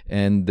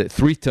and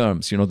 3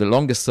 terms, the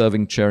longest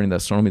serving chair in the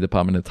astronomy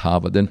department at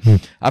Harvard.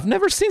 And I've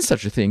never seen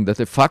such a thing, that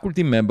a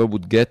faculty member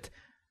would get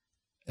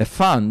a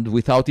fund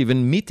without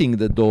even meeting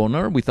the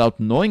donor, without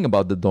knowing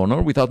about the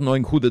donor, without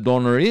knowing who the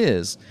donor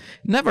is.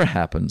 It never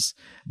happens.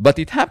 But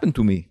it happened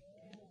to me.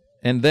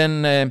 And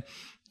then,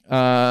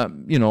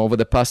 over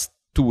the past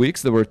 2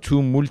 weeks, there were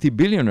 2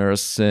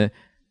 multi-billionaires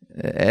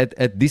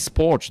at this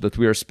porch that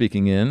we are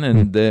speaking in.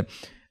 And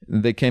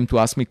they came to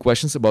ask me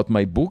questions about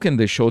my book, and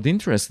they showed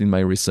interest in my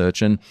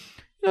research. And,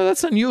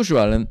 that's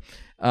unusual.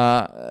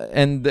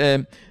 And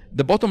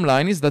the bottom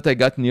line is that I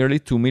got nearly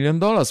 $2 million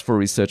for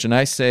research. And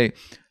I say,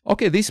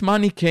 okay, this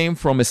money came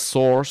from a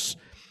source,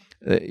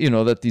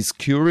 that is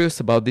curious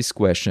about this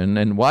question.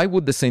 And why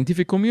would the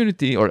scientific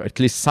community, or at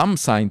least some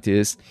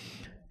scientists,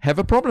 have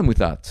a problem with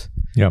that?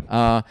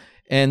 Yeah.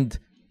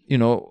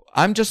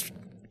 I'm just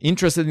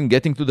interested in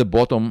getting to the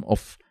bottom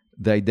of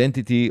the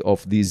identity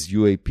of these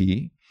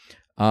UAP.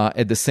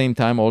 At the same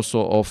time,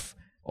 also of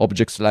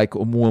objects like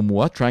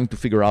Oumuamua, trying to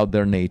figure out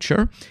their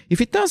nature. If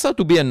it turns out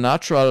to be a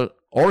natural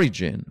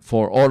origin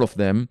for all of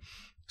them,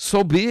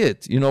 so be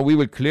it. We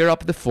will clear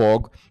up the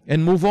fog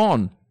and move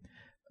on.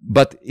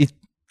 But it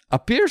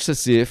appears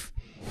as if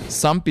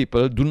some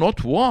people do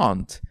not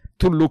want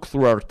to look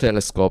through our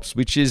telescopes,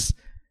 which is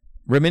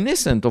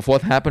reminiscent of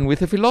what happened with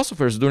the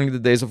philosophers during the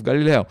days of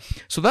Galileo.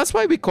 So that's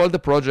why we call the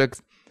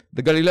project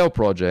the Galileo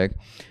Project.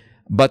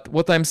 But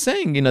what I'm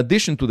saying, in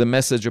addition to the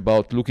message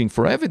about looking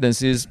for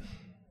evidence, is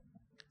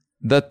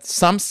that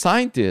some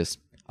scientists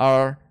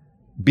are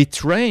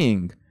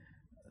betraying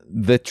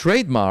the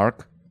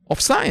trademark of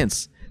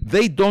science.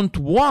 They don't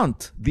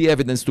want the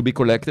evidence to be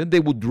collected. They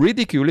would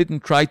ridicule it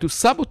and try to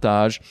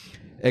sabotage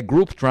a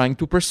group trying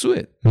to pursue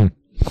it.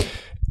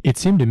 It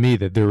seemed to me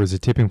that there was a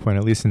tipping point,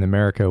 at least in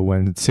America,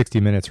 when 60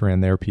 Minutes ran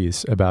their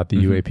piece about the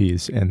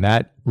UAPs, and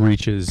that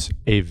reaches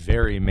a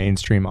very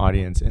mainstream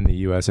audience in the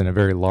U.S. and a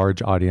very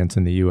large audience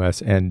in the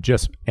U.S. And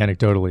just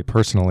anecdotally,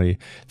 personally,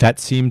 that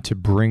seemed to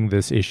bring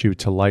this issue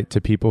to light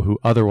to people who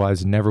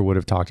otherwise never would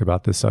have talked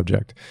about this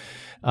subject.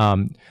 I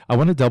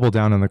want to double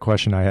down on the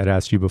question I had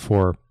asked you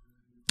before.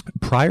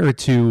 Prior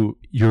to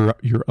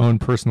your own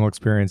personal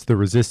experience, the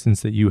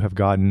resistance that you have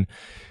gotten,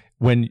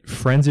 when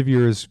friends of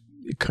yours,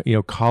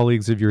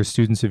 colleagues of yours,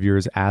 students of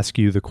yours ask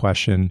you the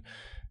question,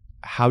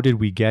 how did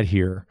we get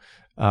here?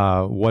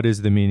 What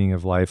is the meaning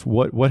of life?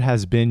 What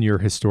has been your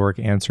historic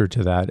answer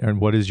to that?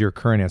 And what is your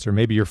current answer?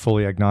 Maybe you're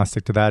fully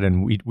agnostic to that,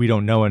 and we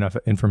don't know enough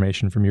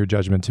information from your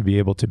judgment to be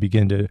able to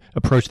begin to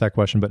approach that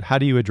question. But how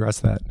do you address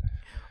that?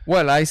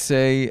 Well, I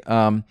say,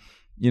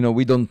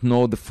 we don't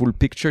know the full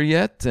picture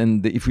yet.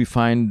 And if we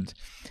find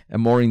a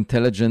more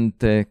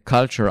intelligent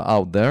culture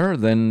out there,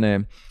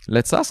 then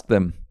let's ask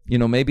them.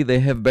 Maybe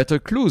they have better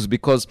clues,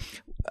 because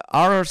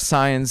our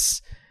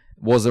science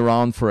was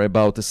around for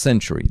about a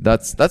century.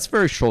 That's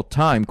very short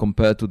time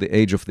compared to the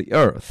age of the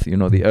Earth.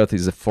 The Earth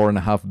is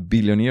 4.5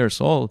 billion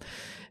years old.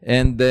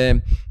 And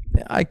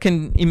I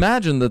can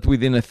imagine that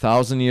within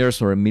 1,000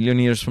 years or 1,000,000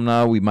 years from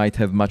now, we might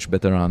have much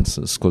better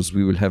answers, because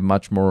we will have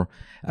much more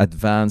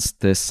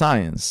advanced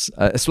science,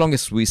 as long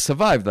as we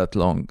survive that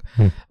long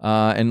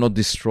and not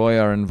destroy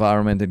our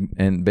environment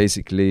and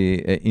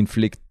basically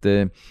inflict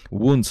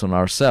wounds on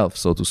ourselves,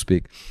 so to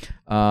speak.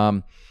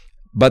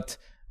 But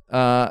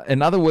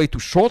another way to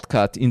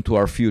shortcut into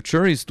our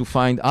future is to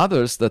find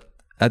others that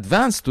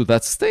advance to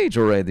that stage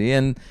already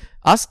and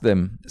ask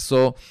them.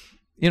 So,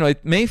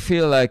 it may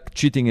feel like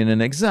cheating in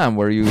an exam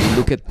where you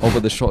look at over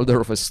the shoulder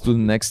of a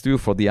student next to you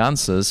for the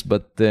answers,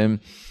 but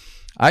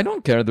I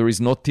don't care. There is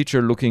no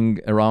teacher looking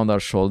around our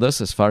shoulders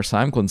as far as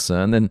I'm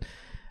concerned, and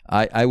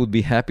I would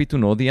be happy to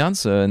know the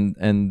answer.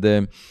 And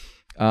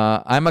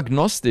I'm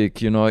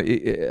agnostic.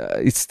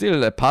 It's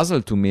still a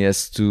puzzle to me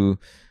as to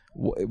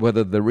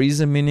whether there is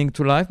a meaning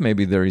to life.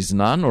 Maybe there is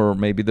none, or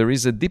maybe there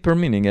is a deeper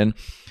meaning. And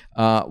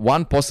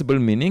one possible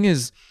meaning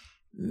is,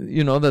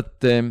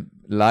 that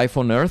life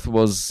on Earth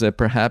was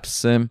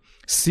perhaps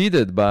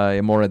seeded by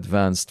a more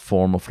advanced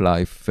form of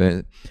life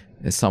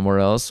somewhere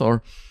else,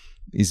 or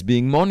is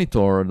being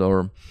monitored,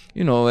 or,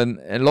 and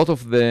a lot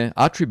of the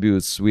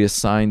attributes we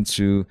assign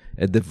to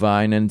a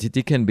divine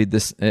entity can be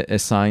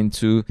assigned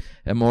to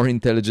a more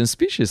intelligent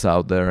species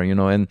out there,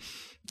 and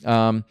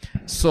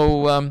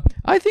so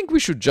I think we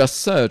should just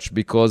search,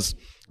 because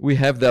we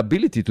have the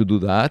ability to do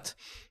that,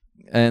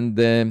 and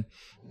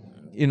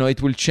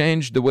it will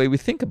change the way we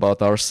think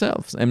about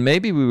ourselves, and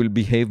maybe we will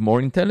behave more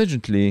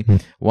intelligently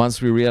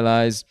once we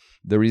realize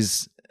there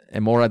is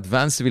a more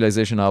advanced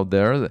civilization out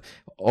there.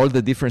 All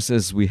the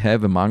differences we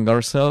have among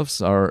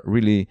ourselves are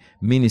really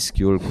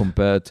minuscule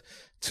compared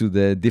to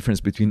the difference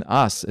between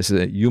us as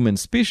a human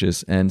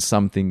species and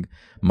something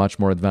much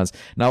more advanced.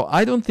 Now,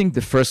 I don't think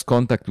the first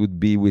contact would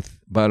be with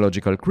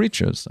biological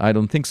creatures. I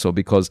don't think so,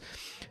 because,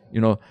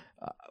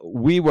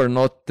 we were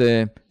not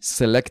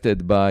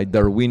selected by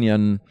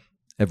Darwinian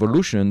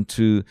evolution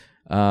to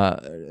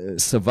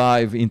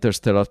survive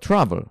interstellar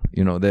travel.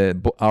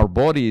 Our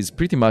body is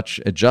pretty much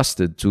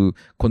adjusted to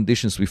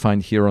conditions we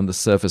find here on the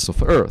surface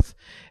of Earth.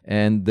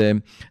 And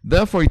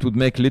therefore, it would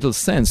make little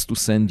sense to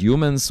send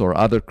humans or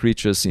other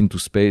creatures into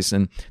space,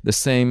 and the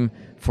same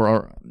for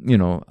our,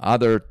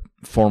 other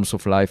forms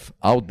of life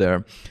out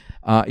there.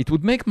 It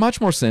would make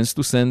much more sense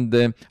to send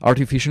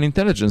artificial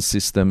intelligence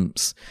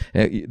systems.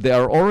 They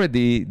are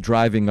already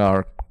driving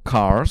our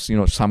cars,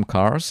 some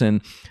cars,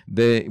 and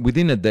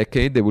within a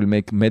decade they will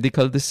make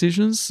medical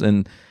decisions,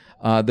 and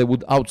they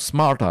would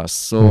outsmart us.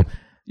 So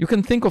you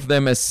can think of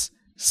them as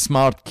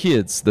smart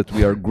kids that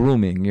we are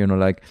grooming.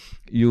 Like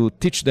you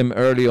teach them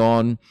early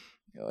on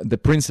the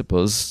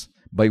principles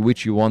by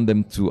which you want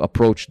them to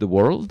approach the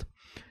world,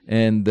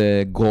 and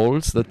the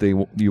goals that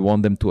you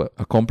want them to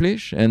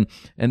accomplish, and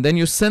then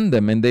you send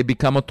them, and they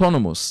become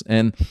autonomous.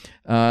 And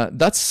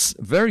that's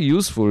very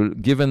useful,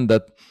 given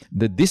that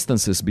the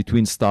distances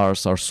between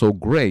stars are so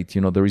great.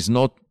 There is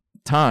no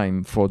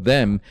time for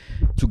them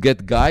to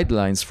get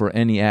guidelines for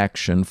any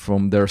action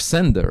from their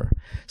sender.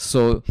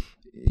 So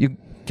you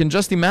can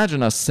just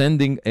imagine us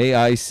sending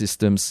AI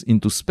systems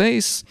into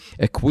space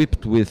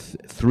equipped with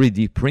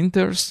 3D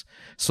printers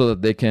so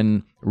that they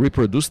can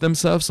reproduce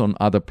themselves on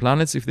other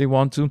planets if they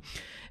want to.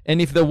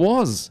 And if there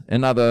was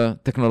another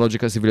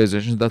technological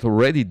civilization that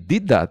already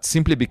did that,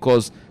 simply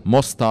because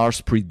most stars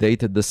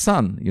predated the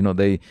sun,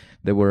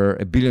 they were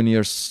 1 billion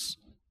years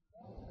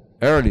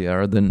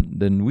earlier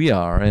than we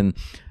are, and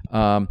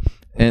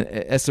and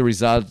as a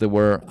result, there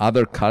were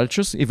other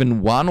cultures,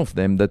 even one of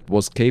them that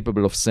was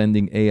capable of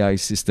sending AI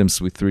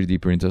systems with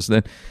 3D printers,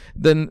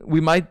 then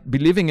we might be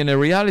living in a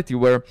reality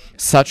where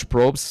such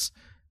probes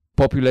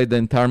populate the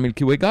entire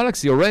Milky Way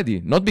galaxy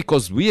already. Not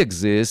because we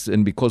exist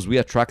and because we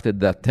attracted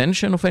the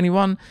attention of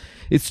anyone.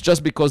 It's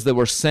just because they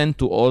were sent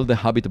to all the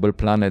habitable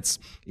planets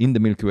in the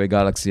Milky Way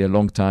galaxy a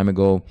long time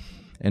ago,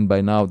 and by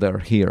now they're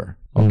here,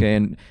 okay,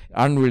 and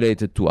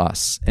unrelated to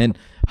us. And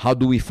how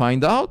do we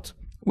find out?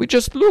 We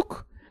just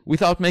look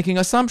without making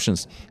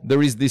assumptions.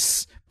 There is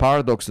this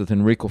paradox that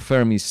Enrico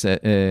Fermi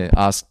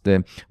asked,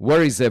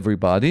 where is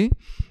everybody?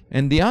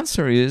 And the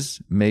answer is,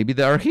 maybe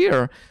they are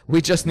here.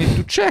 We just need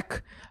to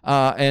check.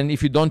 And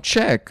if you don't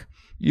check,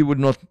 you would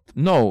not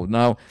know.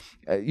 Now,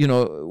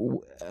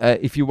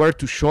 if you were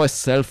to show a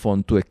cell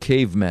phone to a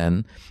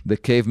caveman, the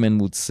caveman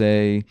would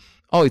say,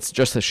 oh, it's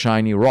just a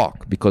shiny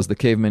rock, because the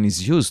caveman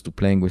is used to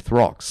playing with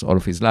rocks all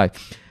of his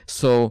life.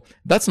 So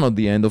that's not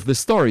the end of the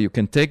story. You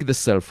can take the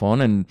cell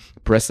phone and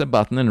press a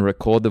button and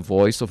record the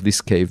voice of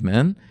this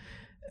caveman.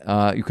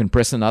 You can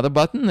press another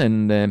button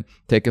and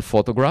take a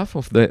photograph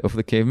of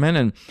the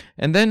caveman,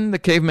 and then the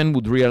caveman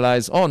would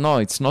realize, oh no,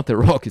 it's not a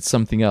rock, it's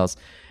something else.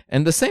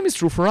 And the same is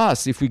true for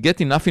us. If we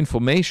get enough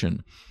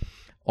information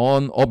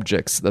on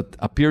objects that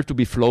appear to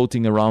be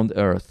floating around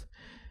Earth,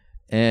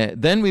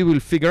 then we will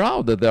figure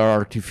out that they are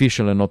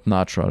artificial and not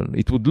natural.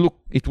 It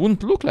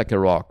wouldn't look like a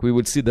rock. We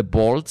would see the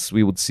bolts,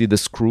 we would see the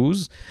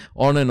screws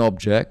on an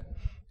object.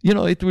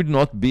 It would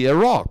not be a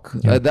rock.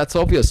 Yeah. That's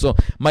obvious. So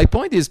my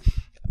point is,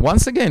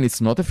 once again,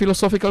 it's not a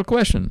philosophical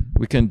question.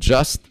 We can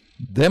just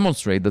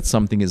demonstrate that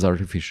something is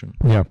artificial.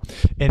 Yeah.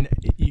 And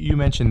you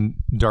mentioned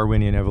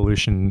Darwinian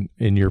evolution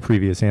in your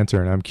previous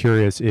answer, and I'm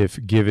curious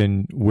if,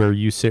 given where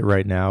you sit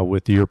right now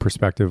with your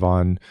perspective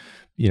on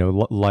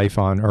life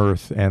on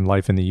Earth and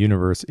life in the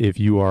universe, if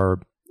you are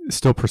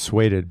still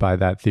persuaded by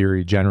that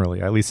theory generally,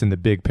 at least in the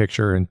big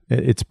picture and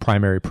its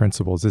primary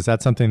principles. Is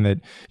that something that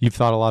you've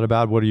thought a lot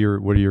about? What are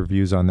your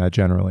views on that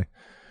generally?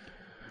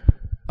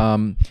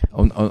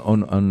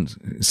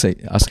 Say,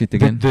 ask it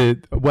again.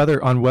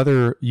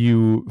 Whether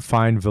you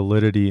find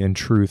validity and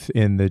truth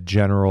in the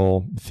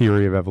general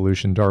theory of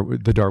evolution,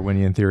 the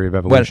Darwinian theory of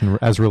evolution,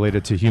 as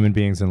related to human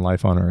beings and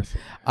life on Earth.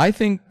 I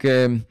think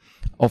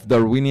of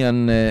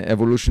Darwinian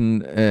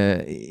evolution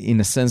in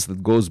a sense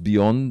that goes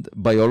beyond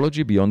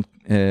biology, beyond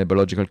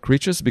biological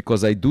creatures,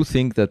 because I do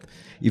think that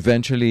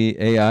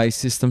eventually AI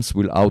systems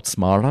will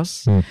outsmart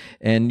us,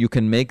 and you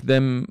can make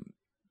them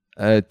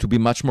to be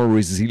much more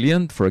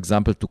resilient, for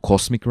example, to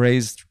cosmic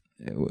rays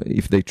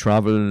if they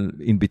travel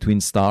in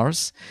between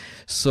stars.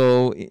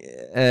 So,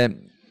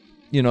 in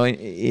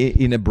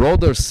a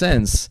broader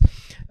sense,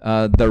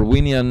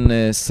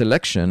 Darwinian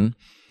selection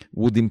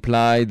would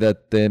imply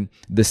that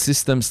the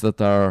systems that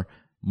are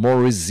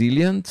more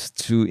resilient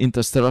to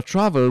interstellar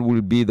travel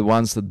will be the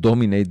ones that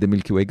dominate the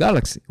Milky Way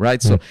galaxy,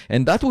 right? So,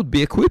 and that would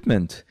be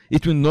equipment.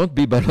 It will not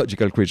be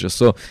biological creatures.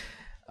 So,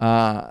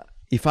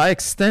 if I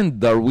extend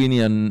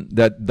Darwinian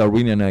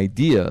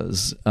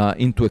ideas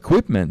into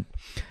equipment,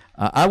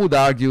 I would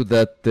argue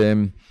that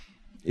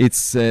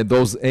it's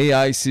those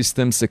AI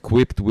systems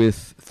equipped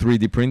with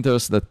 3D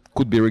printers that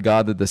could be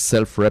regarded as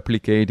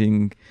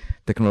self-replicating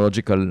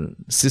technological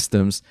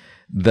systems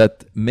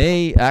that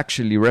may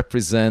actually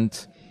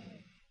represent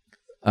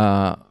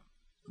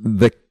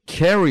the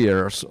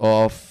carriers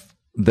of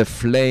the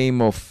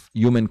flame of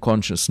human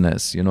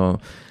consciousness,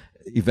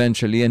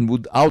 eventually, and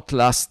would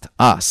outlast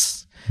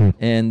us.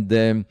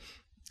 And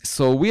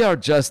so we are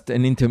just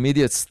an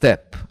intermediate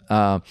step,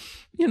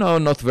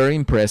 not very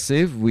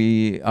impressive.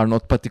 We are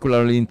not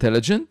particularly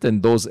intelligent,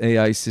 and those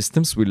AI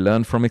systems will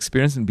learn from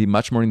experience and be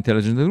much more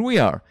intelligent than we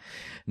are.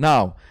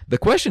 Now, the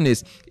question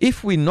is,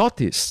 if we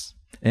notice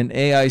an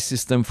AI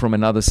system from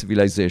another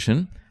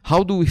civilization,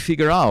 how do we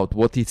figure out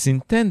what its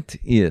intent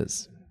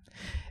is?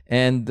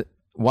 And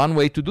one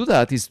way to do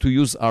that is to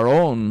use our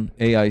own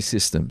AI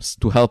systems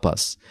to help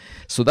us.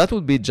 So that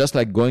would be just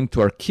like going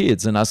to our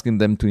kids and asking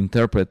them to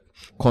interpret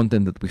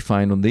content that we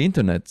find on the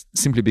internet,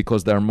 simply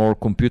because they're more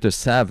computer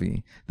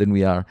savvy than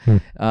we are.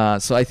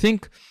 So I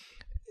think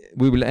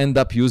we will end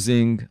up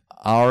using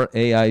our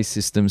AI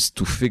systems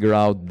to figure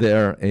out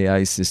their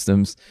AI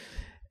systems.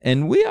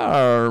 And we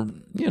are,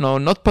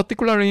 not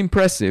particularly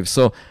impressive.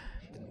 So,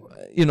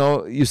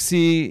 you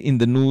see in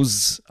the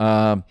news,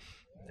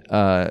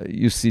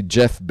 you see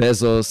Jeff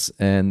Bezos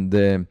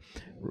and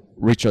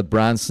Richard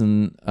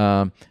Branson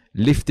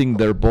lifting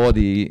their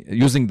body,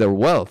 using their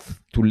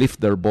wealth to lift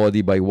their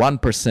body by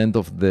 1%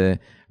 of the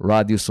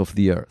radius of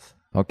the Earth.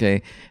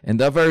 Okay? And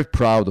they're very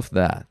proud of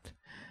that.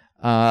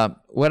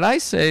 Well, I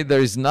say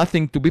there is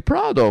nothing to be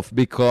proud of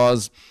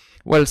because,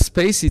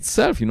 space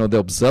itself, the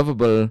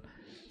observable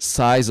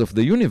size of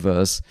the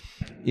universe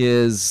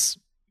is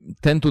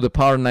 10 to the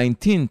power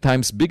 19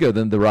 times bigger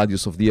than the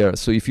radius of the Earth.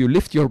 So if you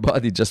lift your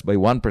body just by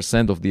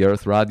 1% of the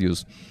Earth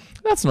radius,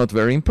 that's not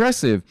very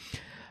impressive.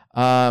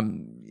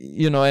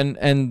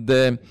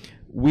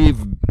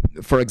 We've,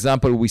 for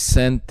example, we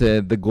sent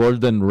the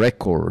Golden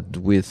Record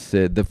with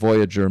the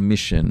Voyager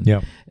mission.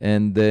 Yeah.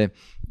 And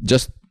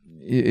just,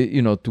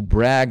 to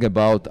brag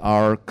about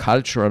our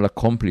cultural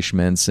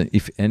accomplishments,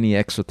 if any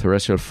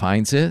extraterrestrial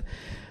finds it,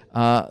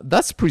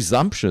 that's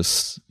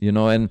presumptuous,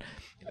 and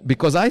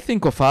because I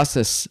think of us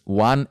as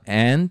one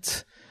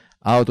ant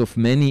out of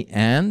many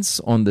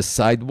ants on the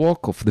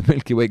sidewalk of the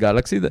Milky Way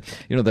galaxy.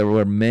 There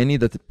were many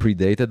that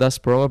predated us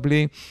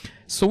probably.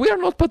 So we are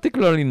not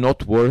particularly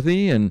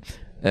noteworthy, and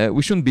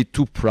we shouldn't be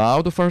too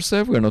proud of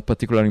ourselves. We are not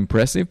particularly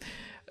impressive.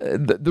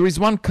 There is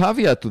one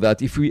caveat to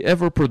that. If we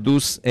ever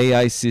produce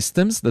AI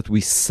systems that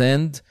we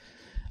send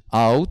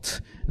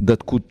out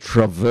that could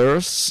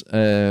traverse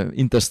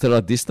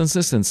interstellar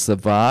distances and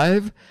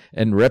survive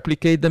and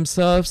replicate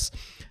themselves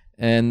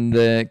and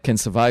can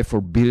survive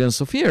for billions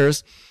of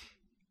years,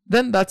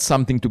 then that's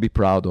something to be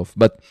proud of.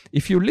 But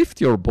if you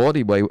lift your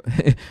body by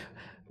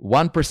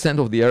 1%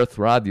 of the Earth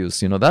radius,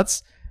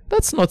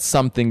 that's not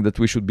something that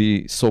we should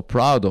be so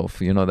proud of.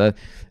 That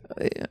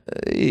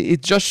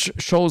it just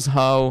shows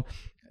how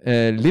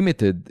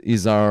limited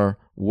is our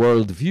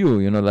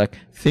worldview, like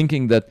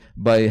thinking that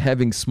by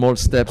having small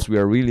steps we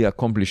are really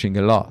accomplishing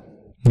a lot.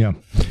 Yeah.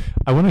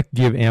 I want to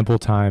give ample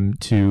time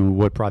to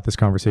what brought this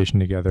conversation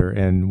together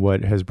and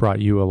what has brought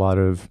you a lot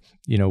of,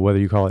 whether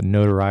you call it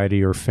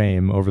notoriety or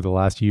fame over the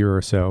last year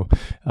or so,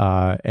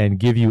 and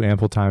give you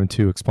ample time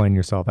to explain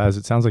yourself, as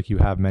it sounds like you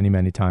have many,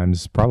 many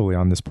times, probably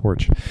on this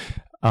porch.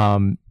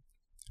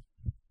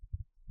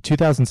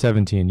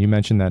 2017, you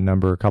mentioned that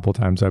number a couple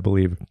times, I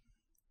believe.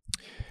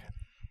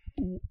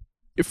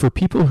 For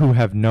people who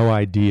have no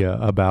idea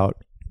about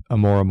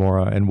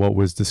Oumuamua and what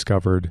was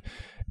discovered,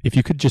 if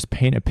you could just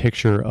paint a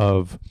picture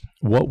of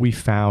what we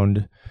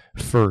found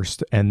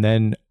first, and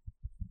then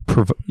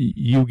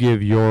you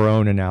give your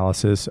own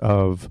analysis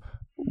of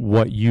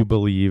what you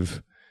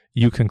believe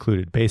you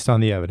concluded based on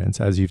the evidence,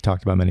 as you've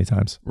talked about many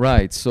times.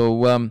 Right.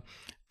 So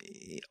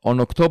on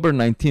October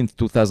 19th,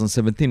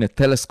 2017, a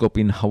telescope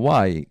in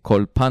Hawaii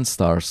called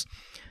Pan-STARRS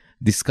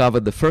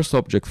discovered the first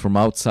object from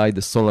outside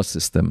the solar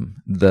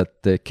system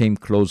that came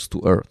close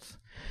to Earth.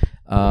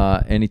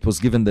 And it was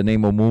given the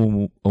name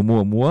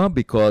Oumuamua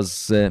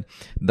because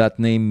that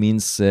name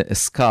means a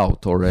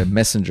scout or a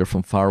messenger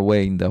from far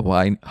away in the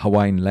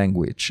Hawaiian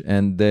language.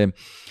 And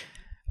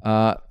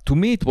to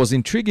me, it was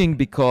intriguing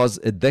because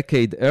a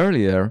decade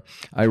earlier,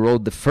 I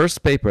wrote the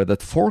first paper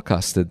that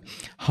forecasted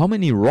how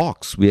many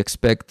rocks we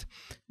expect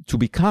to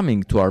be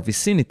coming to our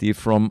vicinity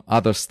from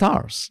other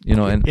stars,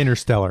 and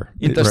interstellar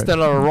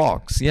right.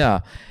 Rocks. Yeah.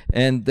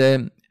 And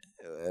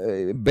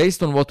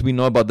based on what we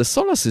know about the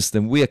solar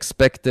system, we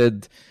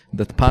expected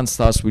that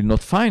Pan-STARRS will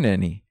not find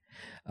any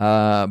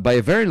by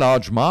a very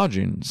large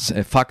margin,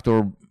 a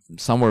factor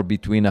somewhere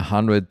between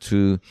 100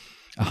 to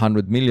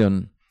 100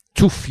 million,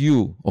 too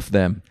few of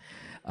them.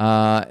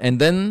 And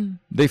then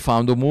they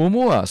found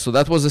Oumuamua. So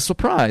that was a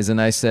surprise.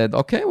 And I said,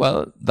 okay,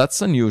 well,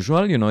 that's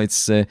unusual.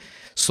 It's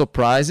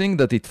surprising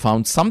that it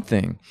found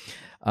something.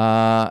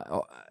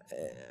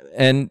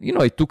 And,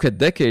 it took a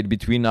decade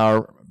between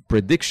our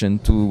prediction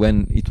to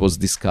when it was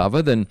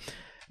discovered. And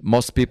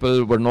most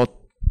people were not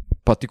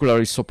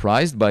particularly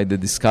surprised by the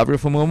discovery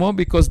of Oumuamua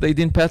because they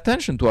didn't pay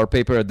attention to our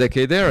paper a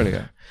decade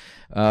earlier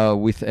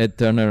with Ed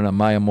Turner and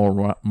Amaya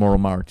Morrow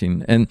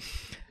Martin. And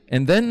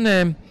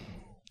then...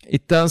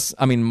 it does,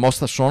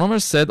 most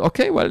astronomers said,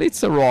 okay, well,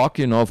 it's a rock,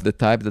 of the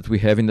type that we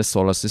have in the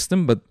solar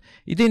system, but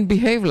it didn't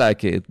behave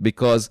like it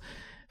because,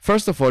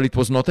 first of all, it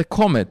was not a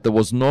comet. There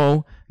was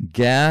no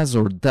gas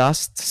or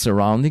dust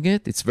surrounding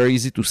it. It's very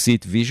easy to see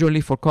it visually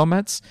for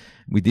comets.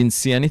 We didn't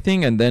see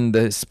anything. And then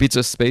the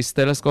Spitzer Space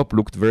Telescope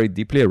looked very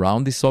deeply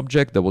around this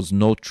object. There was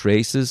no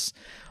traces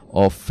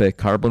of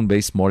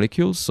carbon-based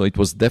molecules. So it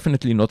was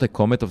definitely not a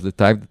comet of the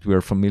type that we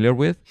are familiar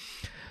with.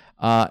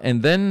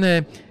 And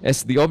then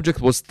as the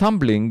object was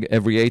tumbling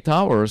every 8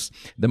 hours,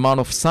 the amount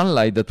of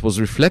sunlight that was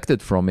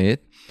reflected from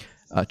it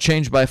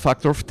changed by a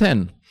factor of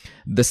 10.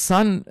 The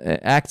sun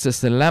acts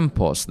as a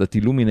lamppost that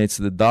illuminates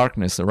the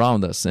darkness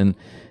around us. And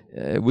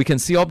we can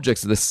see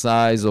objects the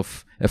size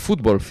of a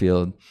football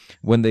field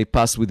when they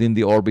pass within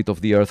the orbit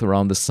of the Earth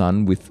around the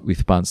sun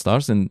with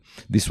Pan-STARRS. And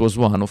this was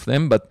one of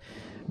them. But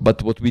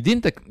what we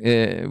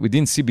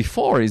didn't see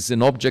before is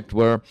an object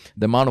where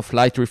the amount of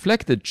light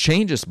reflected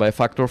changes by a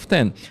factor of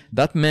 10.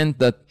 That meant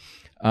that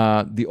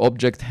the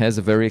object has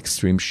a very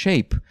extreme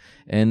shape.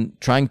 And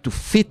trying to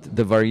fit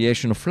the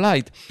variation of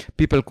light,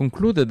 people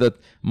concluded that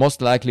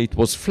most likely it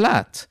was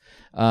flat,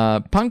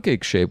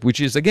 pancake shape, which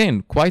is,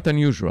 again, quite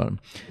unusual.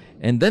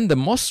 And then the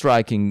most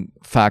striking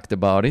fact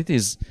about it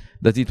is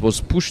that it was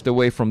pushed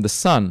away from the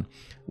sun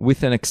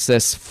with an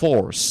excess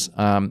force,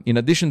 in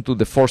addition to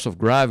the force of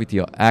gravity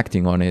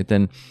acting on it.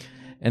 And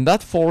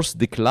that force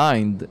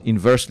declined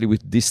inversely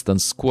with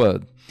distance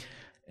squared.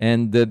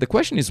 And the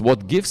question is,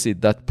 what gives it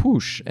that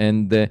push?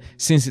 And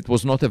since it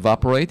was not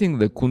evaporating,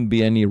 there couldn't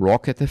be any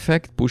rocket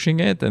effect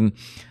pushing it. And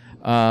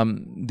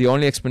the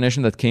only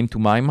explanation that came to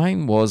my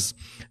mind was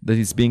that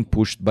it's being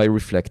pushed by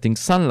reflecting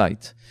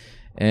sunlight.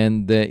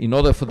 And in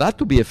order for that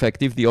to be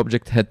effective, the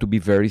object had to be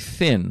very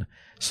thin.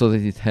 so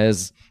that it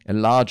has a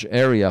large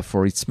area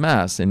for its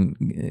mass and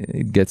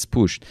it gets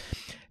pushed.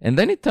 And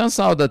then it turns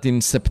out that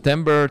in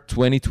September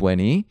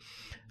 2020,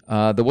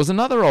 there was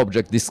another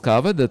object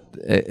discovered that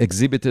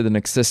exhibited an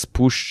excess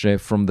push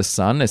from the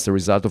sun as a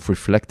result of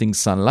reflecting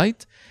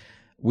sunlight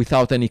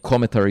without any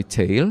cometary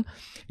tail.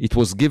 It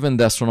was given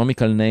the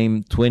astronomical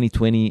name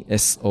 2020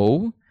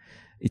 SO.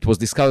 It was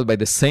discovered by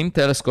the same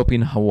telescope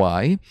in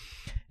Hawaii.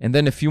 And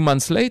then a few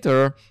months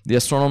later, the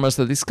astronomers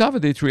that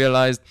discovered it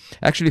realized,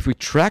 actually, if we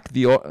track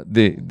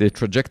the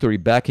trajectory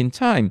back in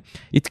time,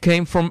 it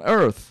came from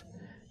Earth.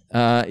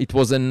 It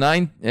was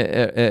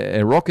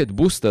a rocket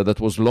booster that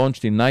was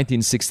launched in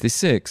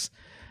 1966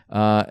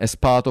 as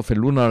part of a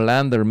lunar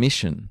lander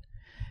mission.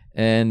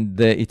 And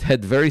it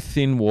had very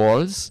thin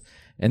walls,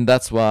 and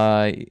that's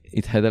why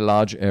it had a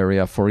large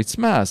area for its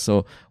mass.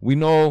 So we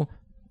know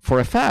for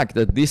a fact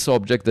that this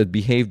object that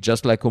behaved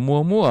just like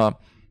Oumuamua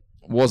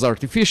was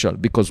artificial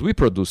because we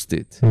produced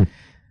it.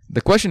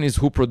 The question is,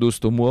 who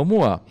produced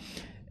Oumuamua?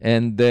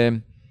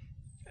 And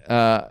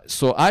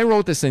so I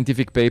wrote a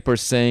scientific paper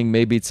saying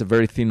maybe it's a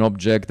very thin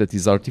object that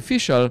is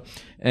artificial,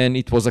 and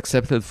it was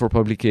accepted for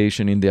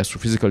publication in the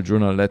Astrophysical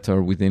Journal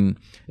letter within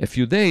a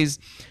few days.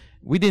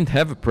 We didn't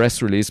have a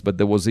press release, but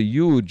there was a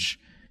huge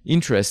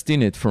interest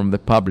in it from the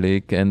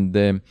public and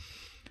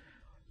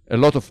a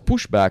lot of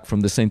pushback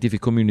from the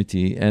scientific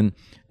community. And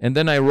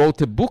then I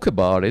wrote a book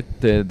about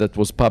it that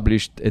was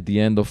published at the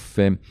end of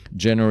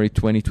January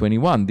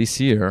 2021, this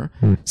year,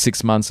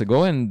 6 months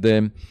ago. And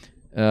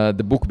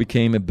the book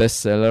became a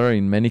bestseller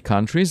in many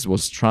countries,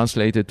 was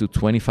translated to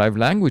 25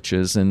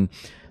 languages, and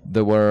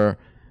there were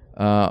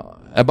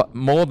about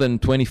more than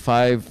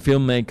 25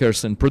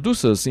 filmmakers and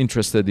producers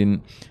interested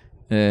in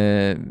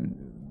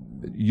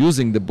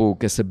using the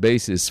book as a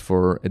basis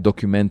for a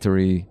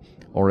documentary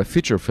or a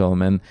feature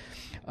film. And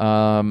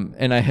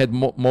I had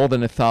more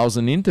than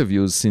 1,000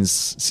 interviews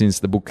since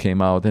the book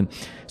came out. And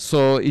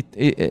so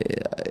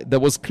there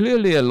was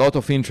clearly a lot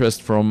of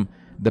interest from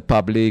the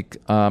public,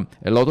 a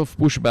lot of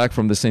pushback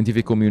from the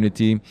scientific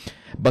community.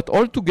 But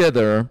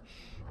altogether,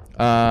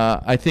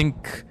 I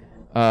think,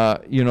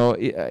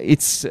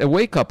 it's a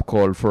wake-up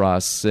call for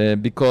us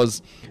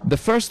because the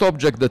first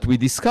object that we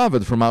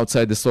discovered from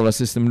outside the solar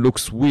system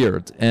looks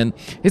weird. And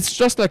it's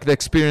just like the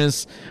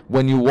experience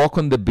when you walk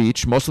on the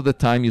beach. Most of the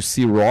time you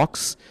see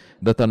rocks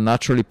that are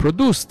naturally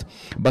produced.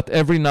 But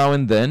every now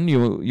and then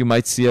you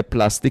might see a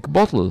plastic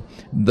bottle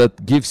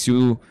that gives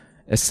you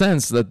a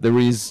sense that there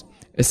is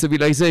a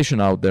civilization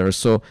out there.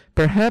 So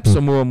perhaps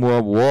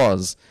Oumuamua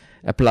was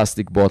a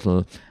plastic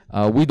bottle.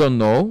 We don't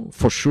know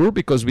for sure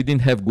because we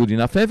didn't have good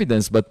enough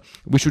evidence, but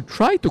we should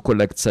try to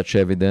collect such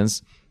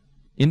evidence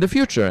in the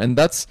future. And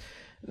that's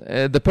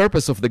the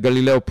purpose of the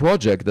Galileo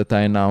project that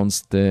I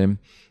announced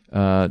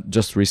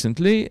just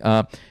recently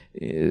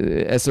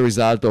as a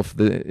result of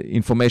the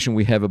information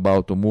we have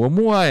about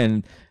Oumuamua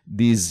and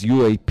these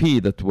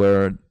UAP that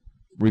were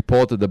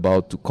reported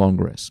about to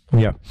Congress.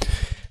 Yeah.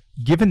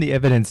 Given the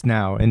evidence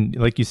now, and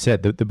like you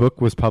said, the book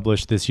was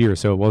published this year,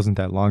 so it wasn't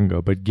that long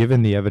ago, but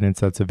given the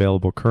evidence that's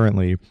available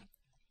currently,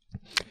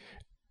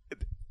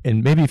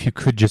 and maybe if you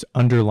could just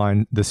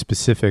underline the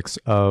specifics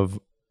of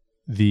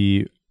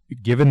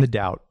given the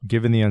doubt,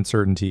 given the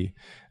uncertainty,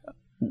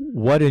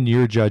 what in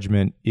your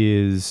judgment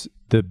is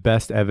the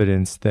best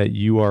evidence that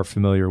you are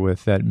familiar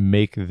with that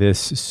make this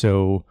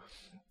so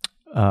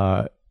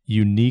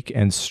unique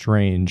and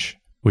strange,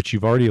 which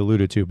you've already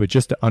alluded to, but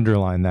just to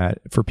underline that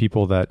for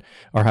people that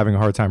are having a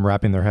hard time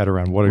wrapping their head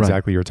around what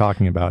exactly you're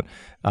talking about.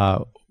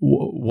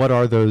 What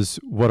are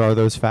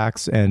those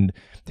facts, and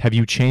have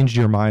you changed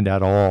your mind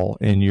at all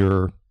in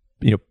your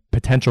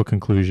potential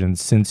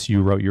conclusions since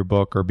you wrote your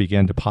book or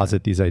began to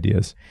posit these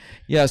ideas?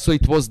 Yeah, so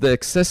it was the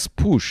excess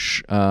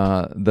push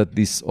that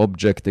this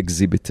object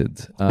exhibited.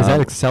 Is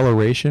that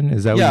acceleration?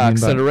 Is that what you mean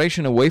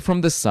acceleration away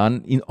from the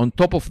sun, on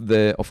top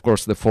of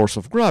course, the force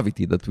of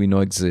gravity that we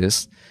know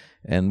exists,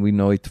 and we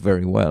know it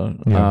very well.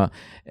 Yeah.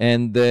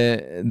 And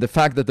the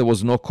fact that there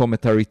was no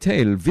cometary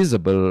tail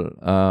visible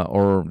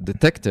or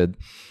detected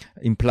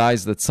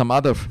implies that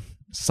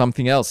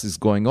something else is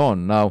going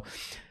on. Now,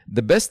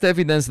 the best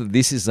evidence that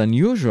this is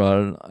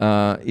unusual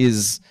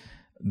is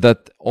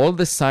that all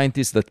the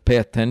scientists that pay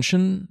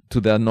attention to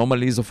the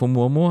anomalies of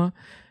Oumuamua,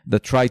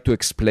 that try to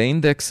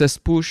explain the excess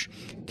push,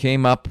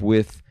 came up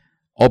with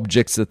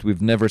objects that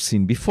we've never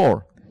seen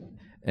before.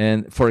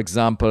 And for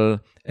example,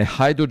 a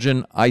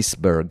hydrogen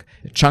iceberg,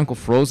 a chunk of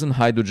frozen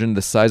hydrogen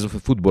the size of a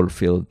football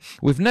field.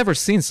 We've never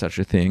seen such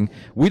a thing.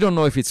 We don't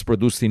know if it's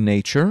produced in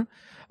nature.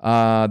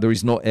 There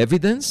is no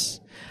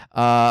evidence.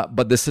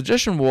 But the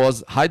suggestion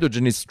was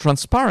hydrogen is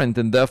transparent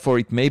and therefore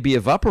it may be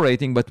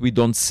evaporating, but we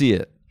don't see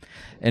it.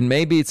 And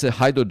maybe it's a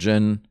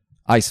hydrogen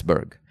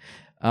iceberg.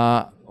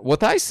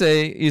 What I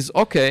say is,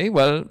 okay,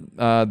 well,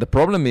 the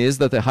problem is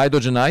that a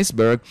hydrogen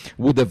iceberg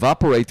would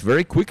evaporate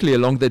very quickly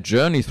along the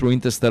journey through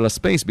interstellar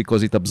space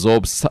because it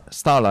absorbs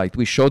starlight.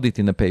 We showed it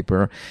in a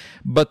paper.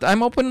 But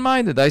I'm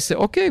open-minded. I say,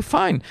 okay,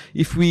 fine.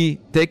 If we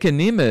take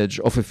an image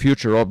of a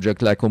future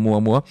object like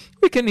Oumuamua,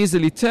 we can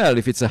easily tell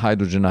if it's a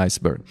hydrogen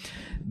iceberg.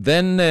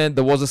 Then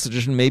there was a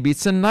suggestion maybe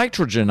it's a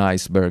nitrogen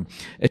iceberg,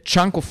 a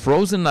chunk of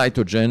frozen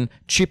nitrogen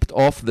chipped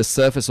off the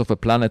surface of a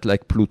planet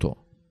like Pluto.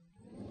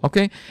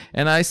 Okay?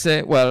 And I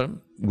say, well,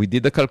 we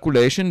did the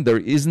calculation. There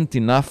isn't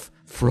enough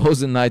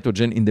frozen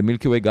nitrogen in the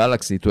Milky Way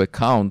galaxy to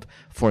account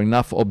for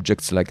enough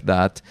objects like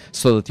that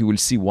so that you will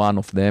see one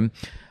of them.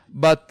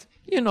 But,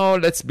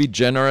 let's be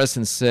generous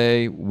and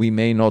say we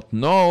may not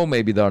know.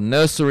 Maybe there are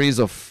nurseries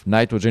of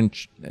nitrogen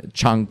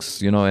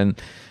chunks,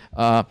 and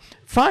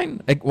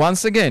fine.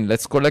 Once again,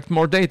 let's collect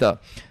more data.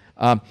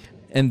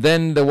 And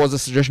then there was a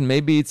suggestion,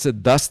 maybe it's a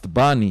dust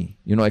bunny,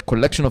 a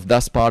collection of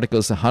dust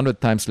particles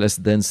 100 times less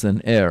dense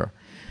than air.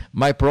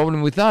 My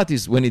problem with that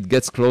is when it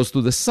gets close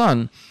to the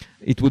sun,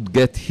 it would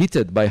get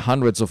heated by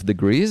hundreds of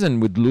degrees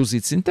and would lose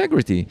its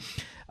integrity.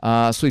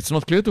 So it's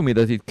not clear to me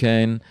that it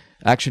can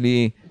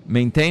actually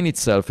maintain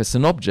itself as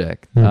an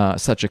object,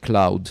 such a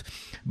cloud.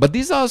 But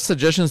these are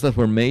suggestions that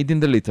were made in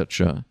the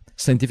literature,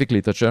 scientific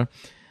literature,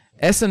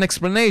 as an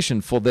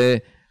explanation for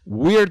the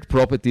weird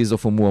properties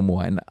of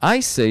Oumuamua. And I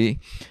say,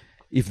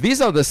 if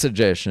these are the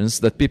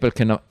suggestions that people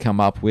can come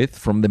up with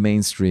from the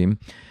mainstream,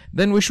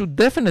 then we should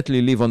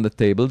definitely leave on the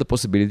table the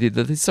possibility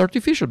that it's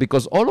artificial,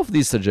 because all of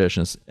these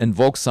suggestions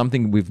invoke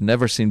something we've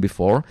never seen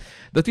before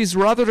that is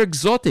rather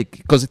exotic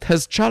because it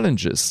has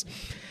challenges.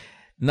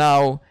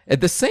 Now,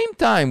 at the same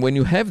time, when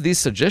you have these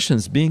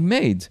suggestions being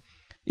made,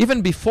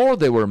 even before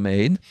they were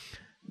made,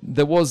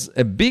 there was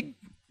a big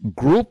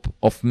group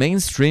of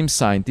mainstream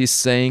scientists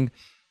saying,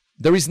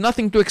 there is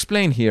nothing to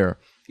explain here.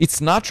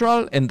 It's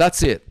natural and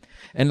that's it.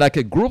 And like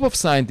a group of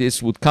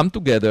scientists would come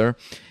together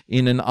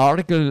in an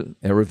article,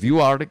 a review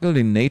article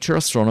in Nature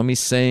Astronomy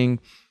saying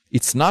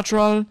it's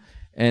natural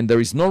and there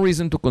is no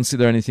reason to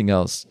consider anything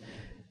else.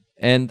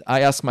 And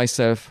I ask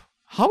myself,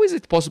 how is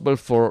it possible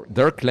for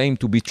their claim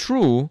to be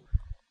true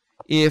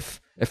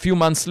if a few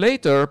months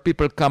later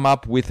people come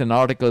up with an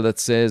article that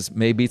says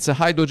maybe it's a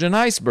hydrogen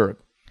iceberg?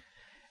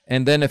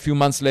 And then a few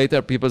months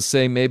later people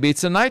say maybe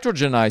it's a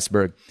nitrogen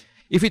iceberg.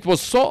 If it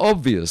was so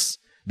obvious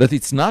that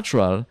it's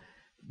natural,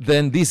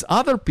 then these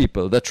other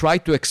people that try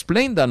to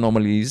explain the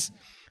anomalies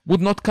would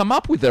not come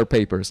up with their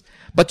papers.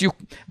 But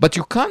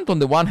you can't, on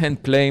the one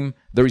hand, claim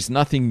there is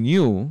nothing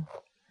new,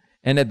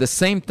 and at the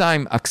same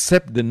time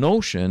accept the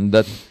notion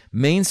that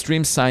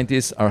mainstream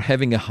scientists are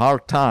having a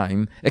hard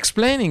time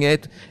explaining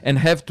it and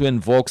have to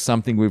invoke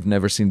something we've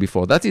never seen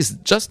before. That is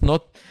just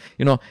not,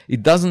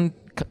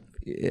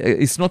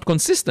 it's not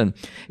consistent.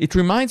 It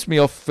reminds me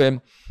of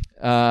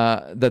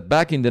that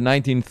back in the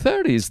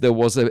 1930s, there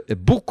was a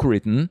book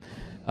written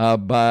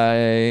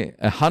by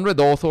 100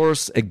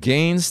 authors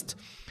against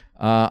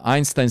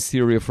Einstein's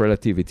theory of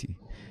relativity.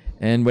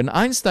 And when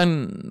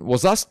Einstein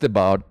was asked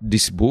about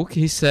this book,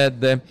 he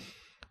said,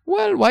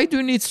 well, why do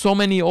you need so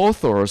many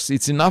authors?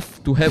 It's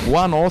enough to have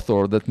one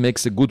author that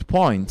makes a good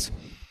point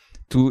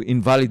to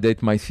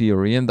invalidate my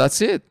theory, and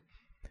that's it.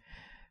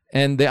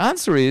 And the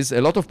answer is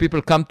a lot of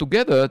people come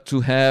together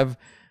to have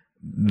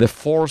the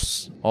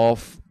force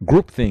of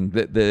groupthink,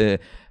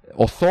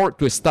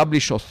 to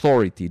establish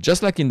authority.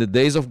 Just like in the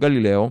days of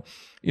Galileo,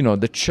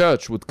 the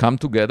church would come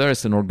together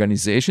as an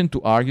organization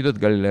to argue that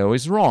Galileo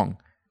is wrong,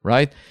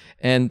 right?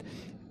 And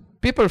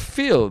people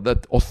feel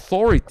that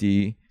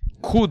authority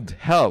could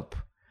help,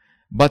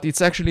 but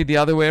it's actually the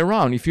other way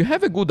around. If you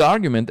have a good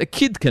argument, a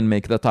kid can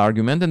make that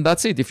argument, and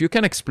that's it. If you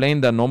can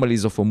explain the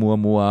anomalies of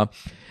Oumuamua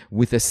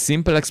with a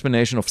simple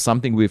explanation of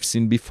something we've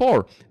seen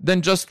before,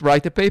 then just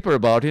write a paper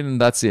about it and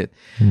that's it.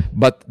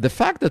 But the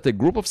fact that a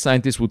group of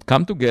scientists would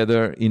come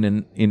together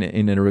in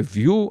a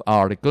review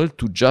article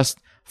to just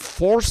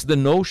force the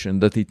notion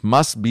that it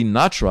must be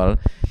natural,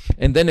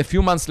 and then a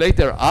few months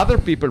later other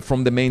people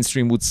from the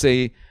mainstream would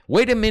say,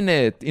 wait a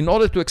minute, in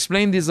order to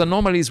explain these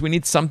anomalies we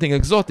need something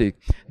exotic.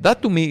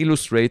 That to me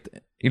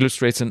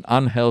illustrates an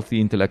unhealthy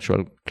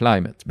intellectual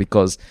climate,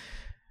 because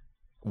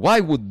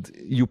why would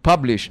you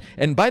publish?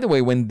 And by the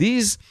way, when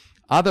these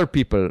other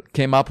people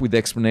came up with the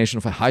explanation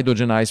of a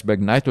hydrogen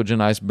iceberg,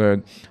 nitrogen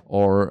iceberg,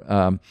 or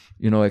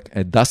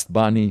a dust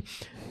bunny,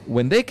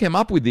 when they came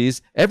up with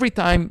these, every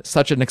time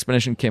such an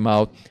explanation came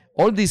out,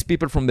 all these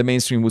people from the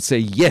mainstream would say,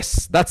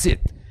 yes, that's it.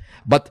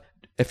 But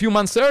a few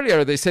months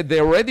earlier, they said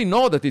they already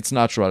know that it's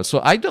natural. So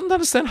I don't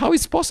understand how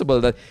it's possible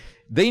that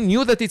they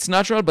knew that it's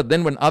natural, but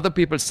then when other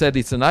people said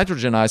it's a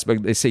nitrogen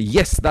iceberg, they say,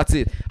 yes, that's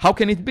it. How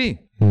can it be?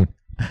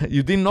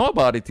 You didn't know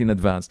about it in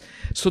advance.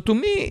 So to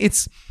me,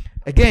 it's,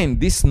 again,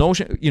 this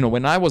notion,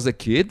 when I was a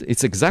kid,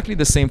 it's exactly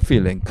the same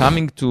feeling,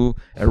 coming to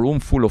a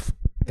room full of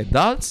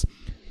adults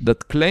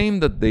that claim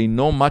that they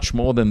know much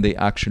more than they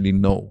actually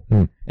know.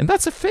 And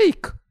that's a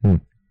fake.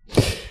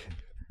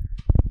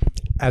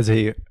 As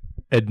a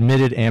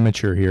admitted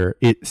amateur here,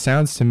 it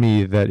sounds to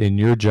me that in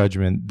your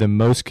judgment, the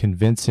most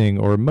convincing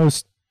or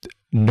most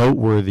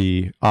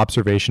noteworthy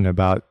observation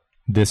about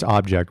this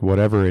object,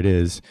 whatever it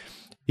is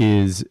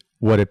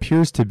what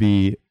appears to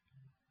be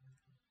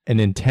an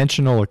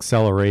intentional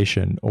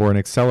acceleration or an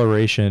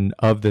acceleration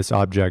of this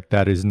object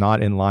that is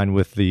not in line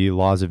with the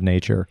laws of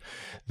nature,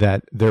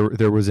 that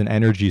there was an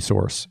energy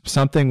source.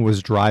 Something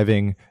was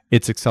driving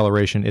its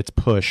acceleration, its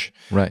push,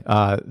 right?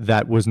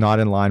 That was not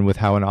in line with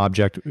how an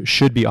object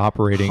should be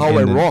operating. How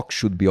a rock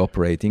should be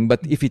operating.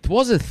 But if it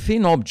was a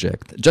thin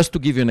object, just to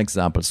give you an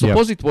example,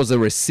 suppose it was a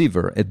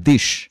receiver, a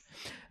dish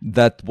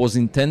that was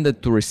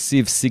intended to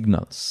receive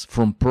signals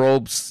from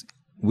probes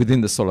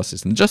within the solar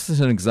system, just as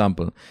an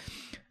example,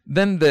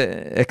 then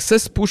the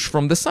excess push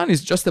from the sun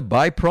is just a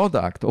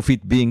byproduct of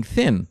it being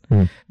thin.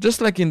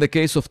 Just like in the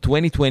case of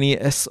 2020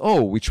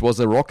 SO, which was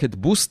a rocket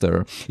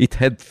booster, it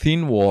had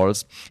thin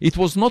walls. It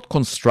was not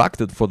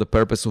constructed for the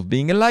purpose of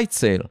being a light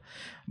sail,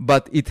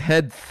 but it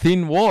had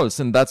thin walls,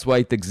 and that's why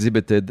it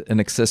exhibited an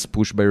excess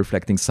push by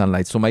reflecting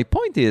sunlight. So my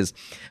point is,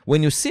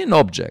 when you see an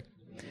object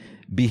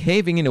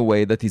behaving in a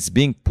way that is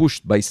being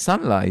pushed by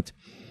sunlight,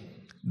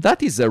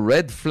 that is a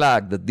red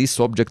flag that this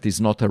object is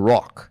not a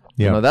rock.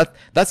 Yeah. You know,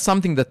 that's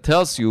something that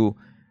tells you,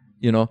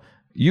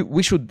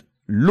 we should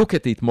look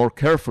at it more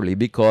carefully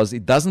because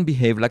it doesn't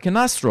behave like an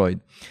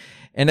asteroid.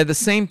 And at the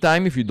same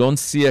time, if you don't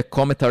see a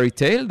cometary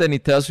tail, then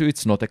it tells you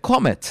it's not a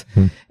comet.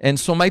 And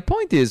so my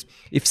point is,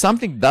 if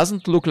something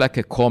doesn't look like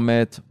a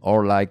comet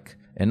or like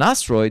an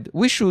asteroid,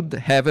 we should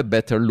have a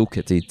better look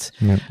at it.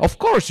 Of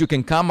course, you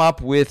can come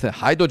up with a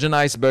hydrogen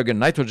iceberg, a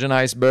nitrogen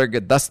iceberg,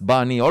 a dust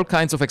bunny, all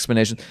kinds of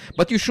explanations,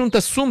 but you shouldn't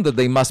assume that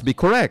they must be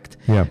correct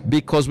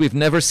because we've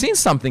never seen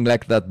something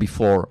like that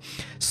before.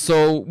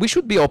 So we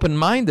should be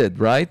open-minded,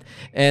 right?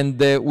 And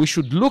we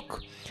should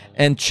look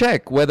and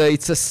check whether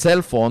it's a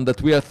cell phone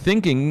that we are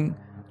thinking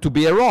to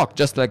be a rock,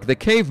 just like the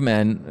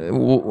caveman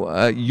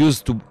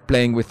used to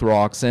playing with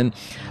rocks. And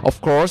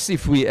of course,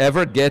 if we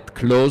ever get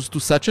close to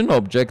such an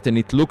object and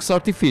it looks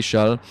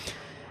artificial,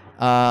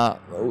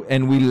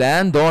 and we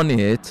land on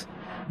it,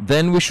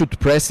 then we should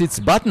press its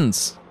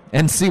buttons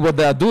and see what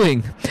they are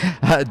doing.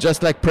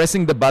 Just like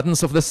pressing the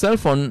buttons of the cell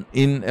phone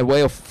in a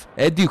way of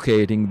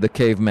educating the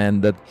caveman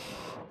that,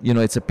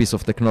 it's a piece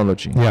of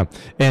technology. Yeah.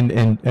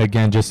 And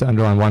again, just to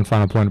underline one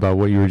final point about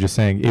what you were just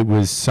saying, it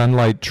was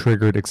sunlight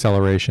triggered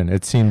acceleration.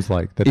 It seems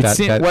like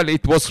well,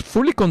 it was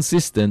fully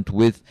consistent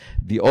with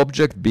the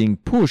object being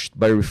pushed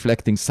by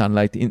reflecting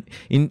sunlight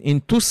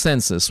in two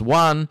senses.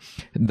 One,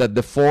 that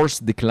the force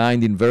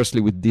declined inversely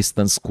with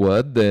distance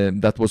squared.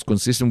 That was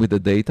consistent with the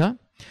data.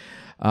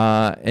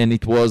 And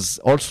it was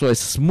also a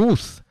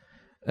smooth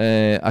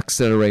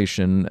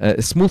acceleration,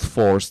 a smooth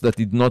force that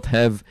did not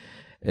have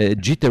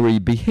jittery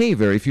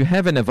behavior. If you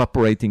have an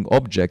evaporating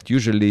object,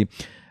 usually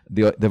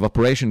the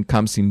evaporation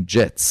comes in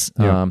jets.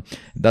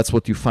 That's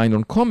what you find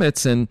on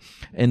comets, and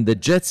the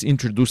jets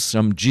introduce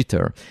some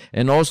jitter.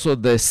 And also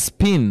the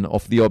spin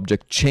of the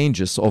object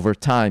changes over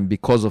time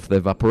because of the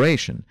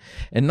evaporation.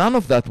 And none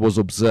of that was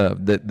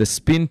observed. The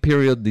spin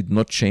period did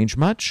not change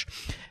much.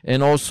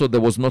 And also there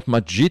was not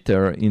much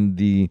jitter in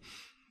the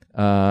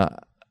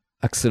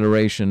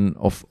acceleration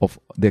of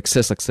the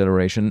excess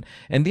acceleration.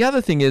 And the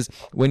other thing is,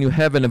 when you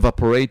have an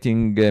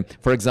evaporating,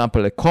 for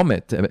example, a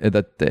comet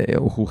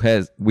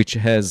which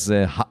has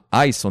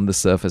ice on the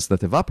surface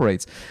that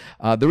evaporates,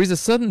 there is a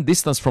certain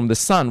distance from the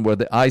sun where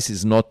the ice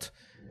is not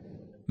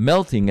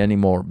melting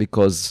anymore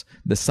because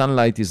the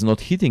sunlight is not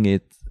hitting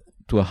it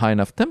to a high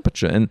enough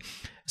temperature. And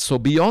so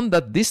beyond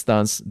that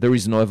distance, there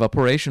is no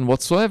evaporation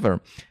whatsoever.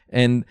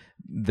 And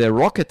the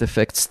rocket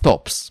effect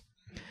stops.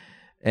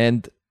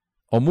 And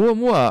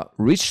Oumuamua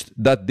reached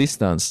that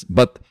distance,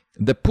 but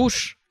the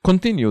push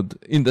continued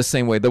in the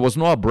same way. There was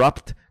no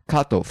abrupt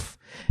cutoff.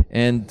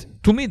 And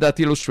to me, that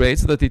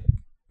illustrates that it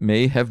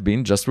may have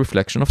been just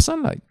reflection of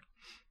sunlight.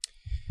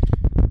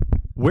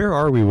 Where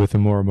are we with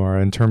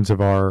Oumuamua in terms of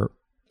our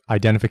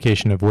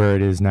identification of where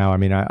it is now? I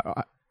mean,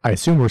 I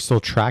assume we're still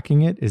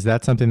tracking it. Is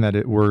that something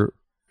that we're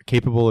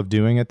capable of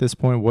doing at this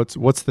point?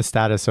 What's the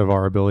status of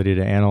our ability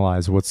to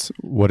analyze what's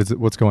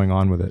going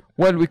on with it?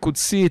 Well, we could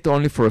see it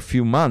only for a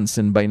few months,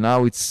 and by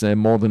now it's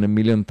more than 1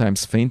 million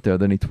times fainter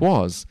than it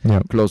was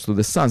close to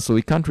the sun. So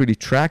we can't really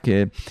track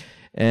it,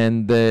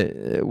 and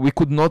we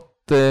could not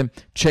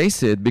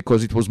chase it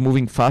because it was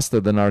moving faster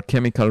than our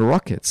chemical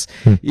rockets.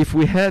 If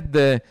we had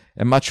a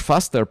much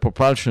faster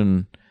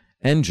propulsion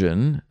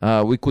engine,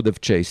 we could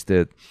have chased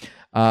it.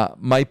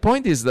 My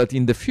point is that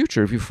in the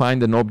future, if you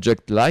find an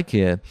object like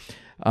it,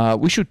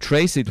 we should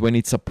trace it when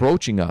it's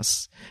approaching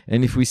us.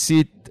 And if we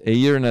see it a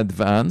year in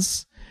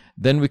advance,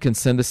 then we can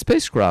send a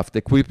spacecraft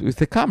equipped with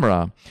a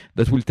camera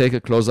that will take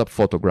a close-up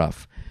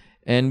photograph.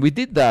 And we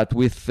did that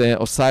with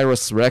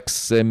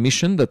OSIRIS-REx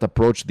mission that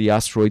approached the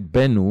asteroid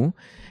Bennu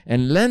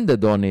and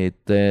landed on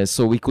it.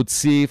 So we could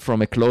see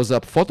from a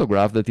close-up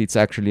photograph that it's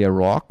actually a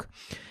rock.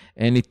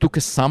 And it took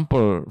a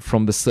sample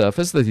from the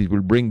surface that it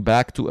will bring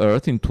back to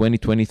Earth in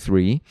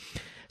 2023.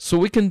 So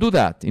we can do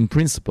that in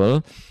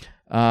principle.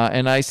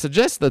 And I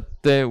suggest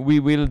that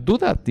we will do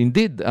that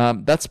indeed.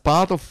 That's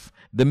part of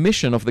the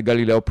mission of the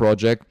Galileo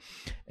project.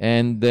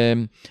 And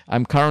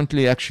I'm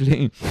currently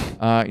actually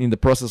in the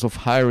process of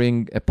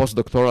hiring a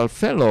postdoctoral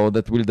fellow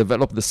that will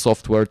develop the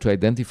software to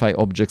identify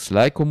objects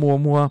like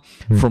Oumuamua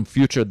from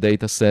future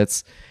data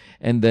sets,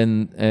 and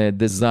then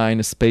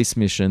design a space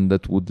mission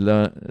that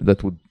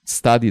would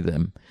study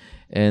them.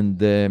 And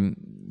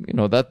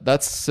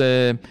that's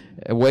a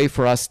way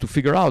for us to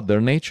figure out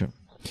their nature.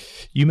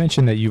 You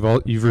mentioned that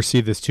you've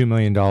received this $2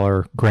 million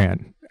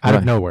grant out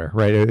of nowhere,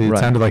 right? It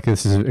sounded like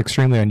this is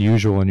extremely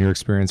unusual in your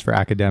experience for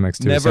academics.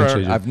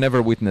 I've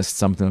never witnessed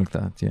something like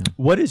that. Yeah.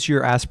 What is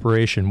your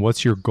aspiration?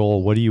 What's your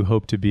goal? What do you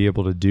hope to be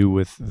able to do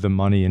with the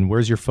money, and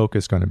where's your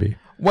focus going to be?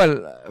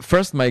 Well,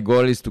 first, my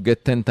goal is to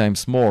get 10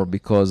 times more,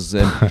 because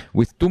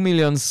with 2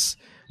 millions,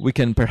 we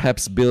can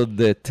perhaps build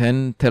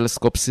 10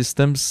 telescope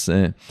systems.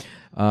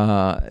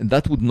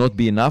 That would not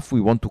be enough.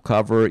 We want to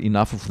cover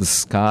enough of the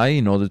sky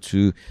in order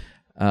to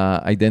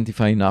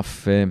identify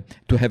enough to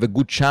have a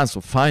good chance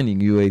of finding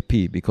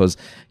UAP, because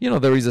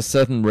there is a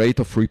certain rate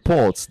of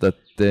reports that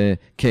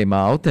came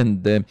out,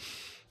 and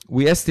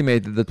we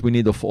estimated that we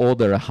need of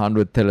order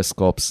 100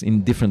 telescopes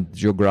in different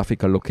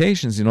geographical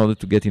locations in order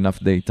to get enough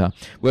data.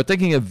 We're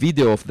taking a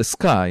video of the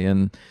sky,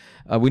 and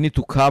we need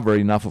to cover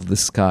enough of the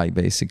sky,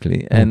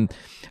 basically. And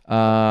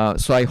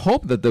so I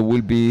hope that there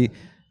will be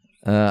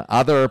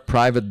other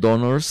private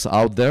donors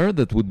out there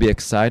that would be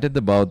excited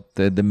about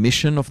the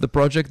mission of the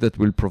project that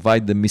will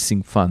provide the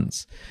missing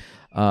funds.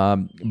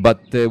 But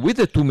with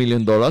the $2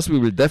 million, we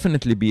will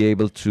definitely be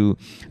able to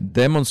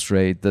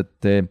demonstrate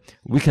that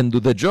we can do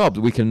the job.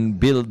 We can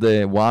build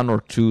one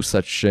or two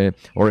such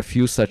or a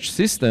few such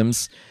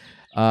systems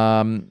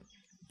and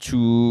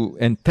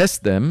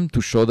test them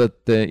to show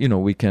that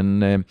we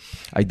can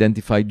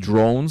identify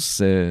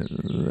drones,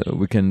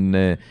 we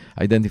can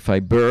identify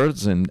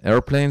birds and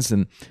airplanes,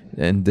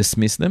 and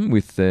dismiss them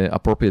with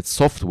appropriate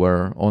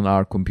software on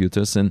our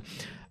computers, and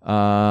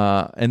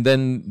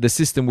then the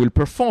system will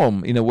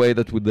perform in a way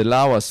that would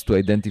allow us to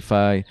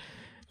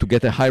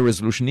get a high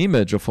resolution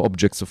image of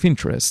objects of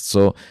interest.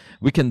 So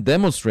we can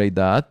demonstrate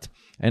that,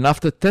 and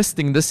after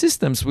testing the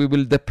systems, we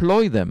will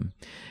deploy them.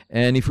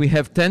 And if we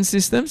have 10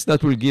 systems,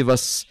 that will give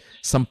us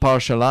some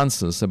partial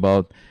answers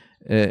about,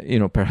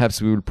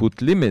 perhaps we will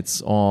put limits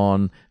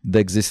on the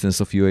existence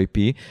of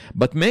UAP.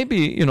 But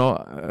maybe,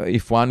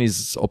 if one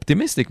is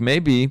optimistic,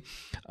 maybe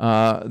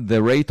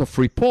the rate of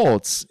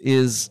reports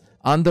is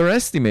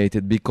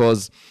underestimated,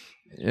 because,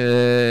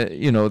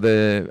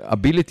 the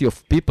ability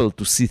of people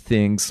to see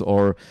things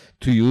or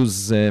to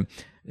use a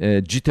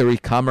jittery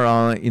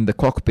camera in the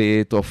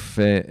cockpit of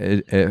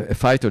a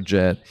fighter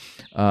jet,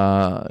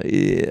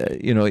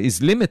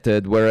 is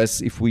limited.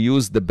 Whereas if we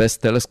use the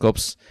best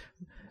telescopes,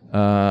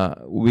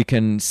 we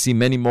can see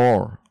many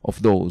more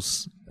of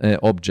those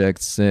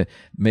objects.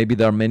 Maybe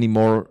there are many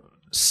more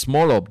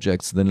small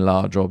objects than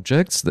large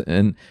objects,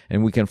 and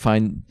we can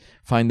find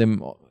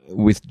them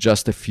with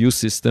just a few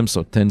systems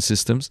or 10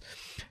 systems.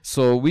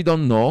 So we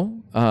don't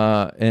know,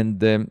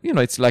 and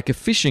it's like a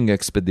fishing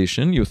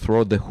expedition. You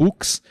throw the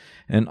hooks,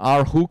 and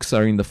our hooks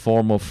are in the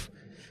form of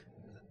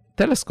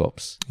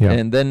telescopes. Yeah.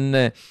 And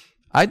then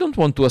I don't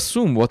want to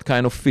assume what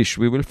kind of fish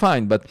we will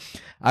find, but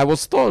I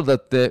was told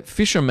that the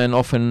fisherman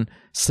often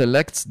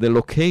selects the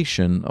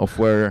location of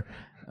where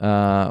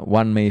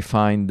one may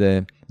find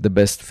the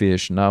best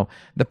fish. Now,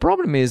 the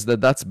problem is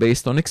that that's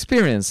based on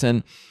experience,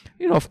 and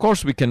of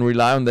course, we can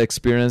rely on the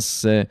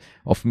experience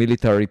of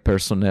military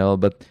personnel,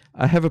 but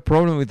I have a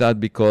problem with that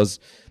because,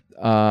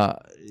 the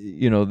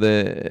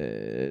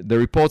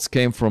reports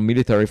came from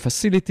military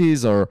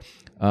facilities or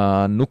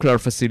nuclear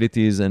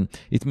facilities, and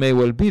it may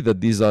well be that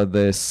these are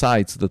the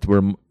sites that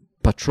were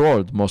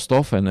patrolled most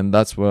often, and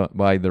that's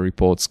why the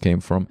reports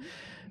came from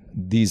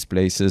these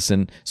places.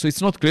 And so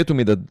it's not clear to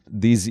me that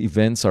these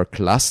events are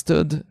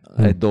clustered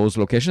at those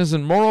locations,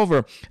 and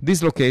moreover,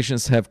 these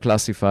locations have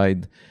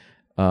classified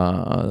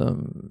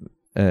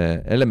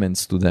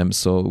elements to them,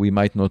 so we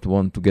might not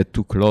want to get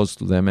too close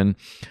to them. And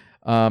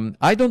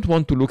I don't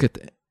want to look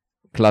at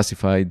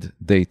classified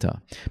data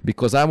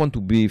because I want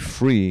to be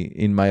free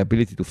in my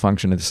ability to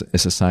function as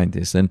a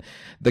scientist. And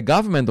the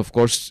government, of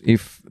course,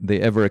 if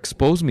they ever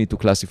expose me to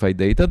classified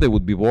data, they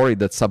would be worried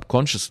that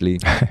subconsciously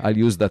I'll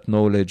use that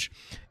knowledge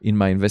in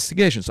my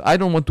investigation. So I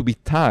don't want to be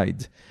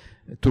tied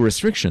to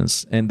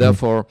restrictions, and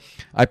therefore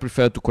I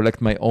prefer to collect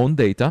my own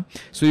data.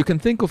 So you can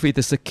think of it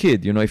as a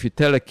kid. If you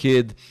tell a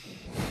kid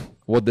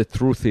what the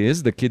truth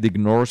is, the kid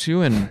ignores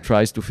you and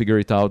tries to figure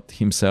it out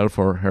himself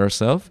or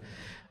herself.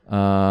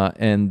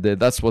 And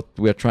that's what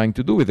we're trying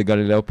to do with the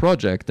Galileo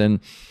project. And,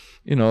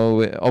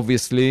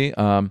 obviously,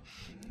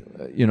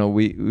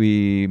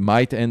 we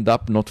might end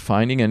up not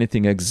finding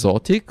anything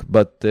exotic,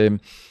 but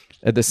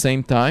at the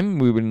same time,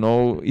 we will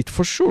know it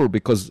for sure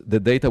because the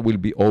data will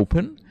be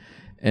open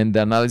and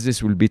the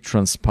analysis will be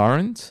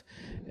transparent.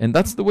 And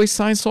that's the way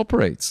science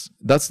operates.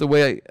 That's the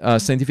way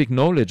scientific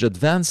knowledge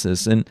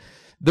advances. And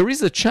there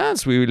is a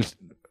chance we will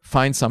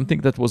find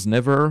something that was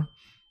never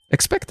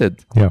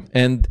expected. Yeah.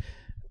 And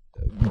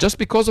just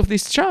because of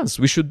this chance,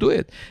 we should do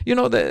it.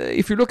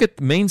 If you look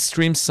at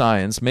mainstream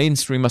science,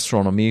 mainstream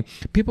astronomy,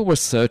 people were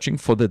searching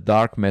for the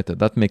dark matter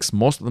that makes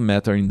most of the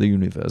matter in the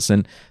universe.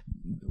 And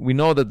we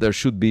know that there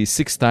should be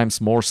 6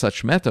 times more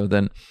such matter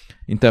than,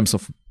 in terms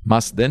of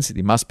mass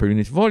density, mass per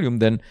unit volume,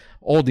 than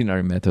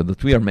ordinary matter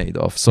that we are made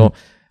of. So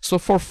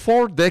for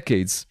 4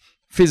 decades,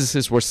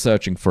 physicists were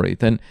searching for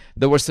it. And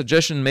there were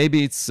suggestions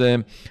maybe it's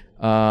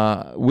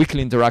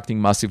weakly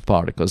interacting massive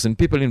particles. And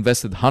people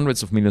invested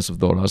hundreds of millions of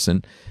dollars.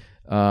 And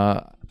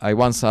I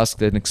once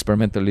asked an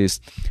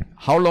experimentalist,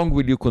 how long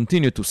will you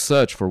continue to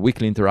search for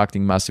weakly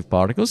interacting massive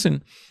particles?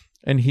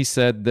 And he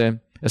said,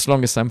 as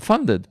long as I'm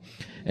funded.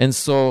 And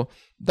so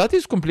that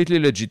is completely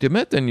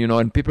legitimate.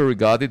 And people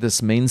regard it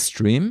as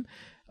mainstream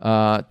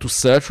to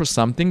search for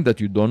something that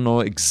you don't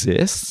know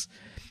exists.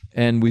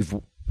 And we've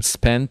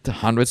spent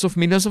hundreds of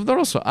millions of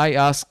dollars. So I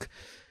ask,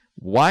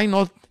 why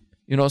not,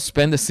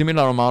 spend a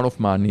similar amount of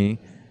money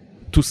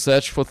to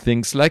search for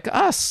things like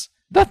us?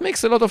 That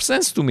makes a lot of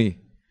sense to me.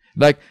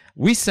 Like,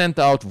 we sent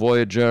out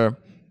Voyager,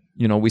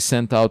 we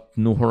sent out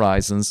New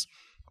Horizons.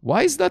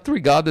 Why is that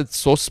regarded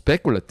so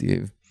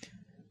speculative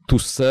to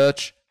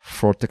search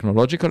for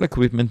technological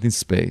equipment in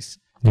space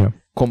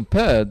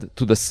compared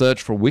to the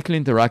search for weakly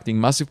interacting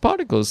massive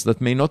particles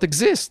that may not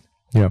exist?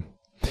 Yeah.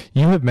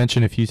 You have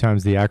mentioned a few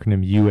times the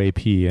acronym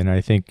UAP, and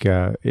I think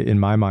in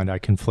my mind, I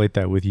conflate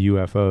that with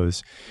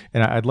UFOs.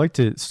 And I'd like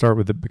to start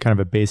with kind of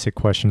a basic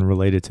question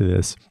related to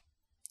this.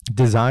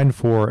 Designed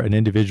for an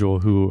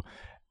individual who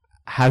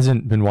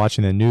hasn't been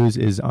watching the news,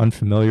 is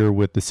unfamiliar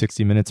with the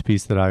 60 Minutes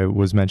piece that I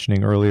was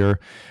mentioning earlier,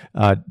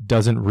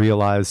 doesn't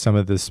realize some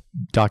of this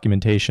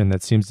documentation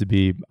that seems to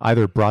be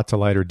either brought to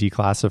light or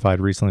declassified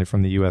recently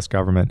from the U.S.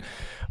 government.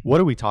 What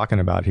are we talking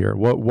about here?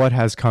 What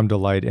has come to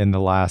light in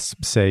the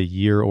last, say,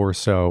 year or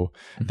so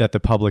that the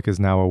public is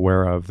now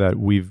aware of that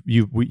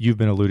you've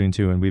been alluding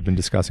to and we've been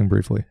discussing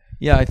briefly?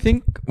 Yeah, I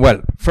think,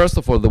 well, first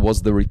of all, there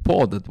was the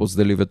report that was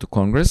delivered to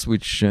Congress,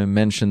 which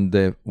mentioned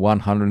the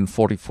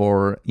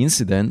 144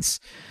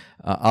 incidents,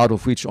 out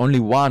of which only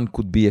one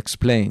could be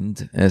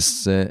explained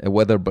as a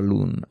weather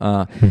balloon.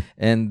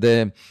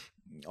 And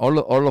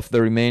all of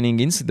the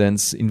remaining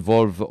incidents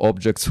involve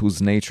objects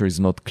whose nature is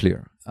not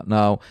clear.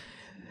 Now,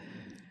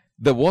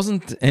 there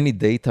wasn't any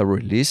data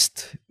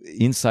released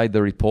inside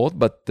the report,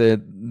 but there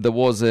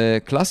was a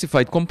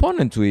classified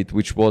component to it,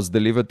 which was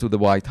delivered to the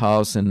White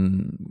House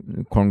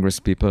and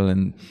Congress people,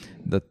 and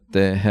that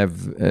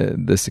have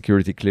the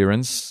security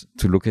clearance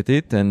to look at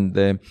it.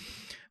 And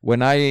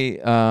when I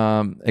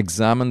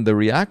examined the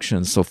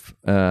reactions of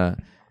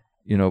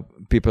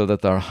people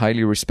that are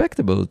highly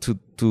respectable to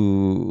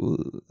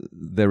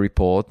the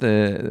report,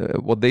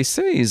 what they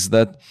say is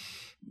that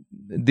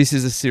this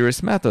is a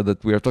serious matter,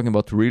 that we are talking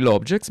about real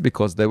objects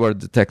because they were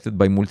detected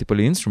by multiple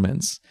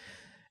instruments.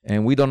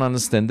 And we don't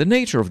understand the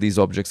nature of these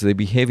objects. They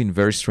behave in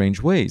very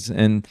strange ways.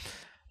 And,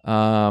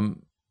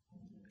 and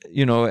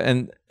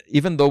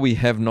even though we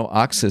have no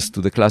access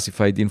to the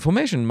classified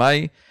information,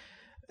 my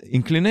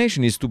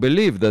inclination is to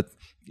believe that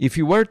if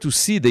you were to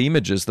see the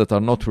images that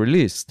are not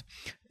released,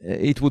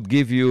 it would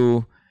give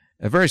you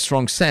a very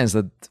strong sense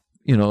that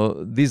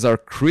these are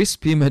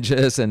crisp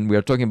images and we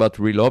are talking about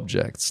real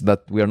objects,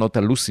 that we are not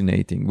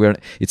hallucinating.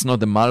 It's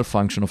not a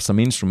malfunction of some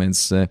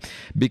instruments,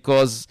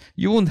 because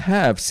you wouldn't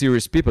have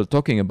serious people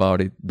talking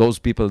about it, those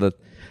people that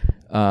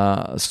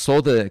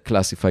saw the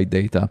classified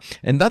data.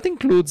 And that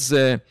includes,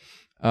 the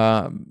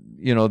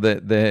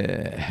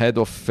head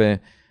of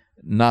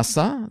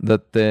NASA,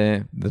 that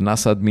the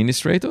NASA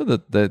administrator,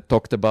 that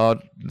talked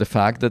about the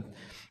fact that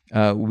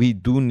we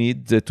do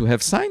need to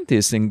have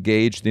scientists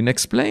engaged in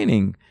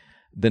explaining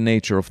the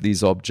nature of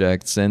these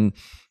objects. And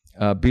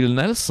Bill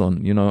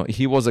Nelson,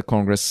 he was a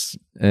congressman,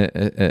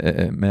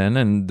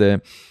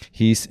 and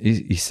he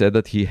said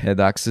that he had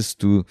access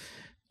to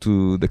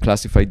the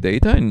classified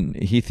data, and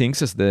he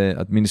thinks, as the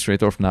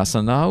administrator of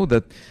NASA now,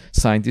 that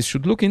scientists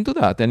should look into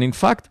that. And in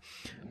fact,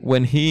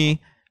 when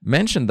he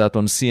mentioned that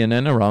on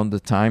CNN around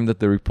the time that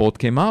the report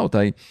came out,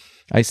 I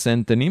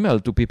sent an email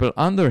to people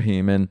under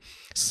him and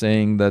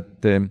saying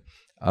that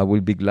I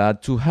will be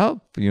glad to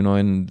help,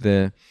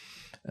 and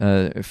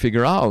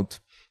figure out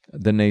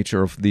the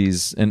nature of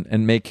these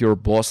and make your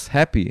boss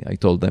happy, I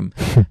told them.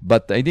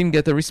 But I didn't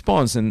get a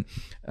response. And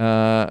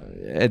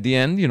at the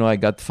end, I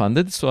got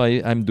funded, so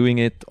I'm doing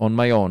it on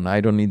my own.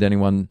 I don't need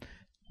anyone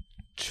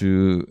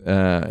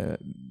to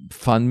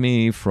fund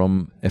me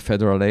from a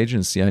federal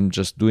agency. I'm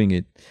just doing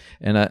it.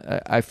 And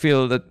I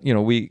feel that,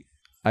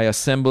 I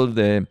assembled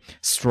a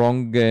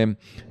strong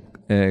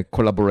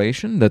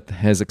collaboration that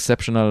has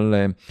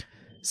exceptional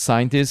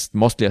scientists,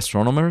 mostly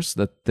astronomers,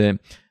 that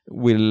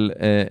will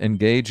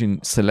engage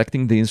in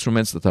selecting the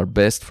instruments that are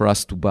best for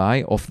us to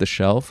buy off the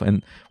shelf.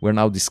 And we're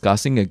now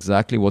discussing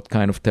exactly what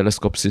kind of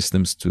telescope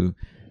systems to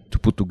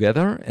put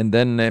together. And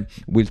then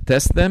we'll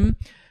test them,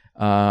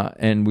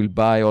 and we'll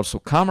buy also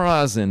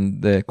cameras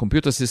and the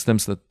computer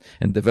systems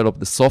and develop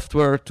the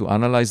software to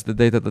analyze the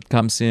data that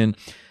comes in.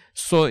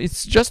 So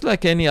it's just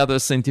like any other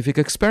scientific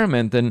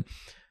experiment. And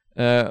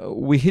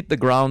we hit the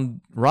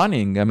ground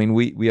running. I mean,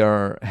 we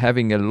are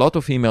having a lot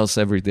of emails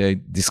every day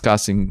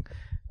discussing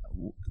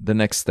the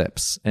next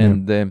steps.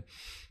 And,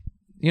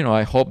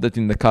 I hope that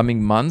in the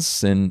coming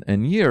months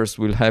and years,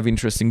 we'll have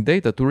interesting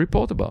data to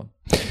report about.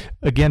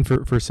 Again,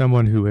 for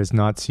someone who has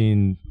not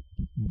seen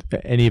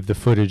any of the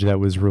footage that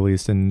was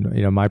released, and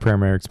my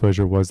primary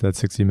exposure was that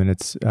 60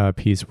 Minutes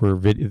piece where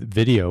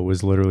video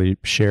was literally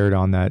shared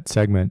on that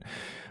segment.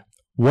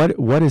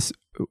 What is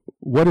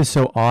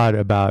so odd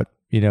about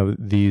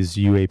these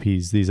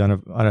UAPs, these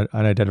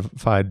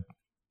unidentified?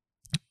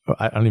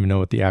 I don't even know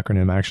what the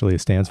acronym actually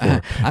stands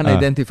for.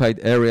 Unidentified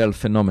aerial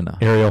phenomena.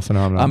 Aerial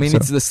phenomena. I mean,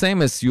 it's the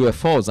same as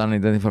UFOs,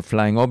 unidentified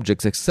flying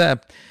objects,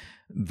 except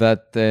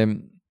that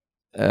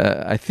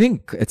I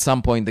think at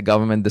some point the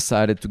government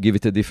decided to give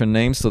it a different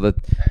name, so that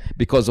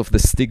because of the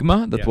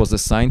stigma that was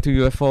assigned to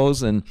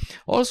UFOs, and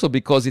also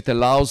because it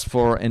allows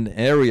for an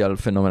aerial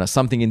phenomena,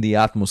 something in the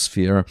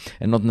atmosphere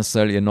and not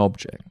necessarily an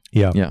object.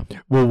 Yeah.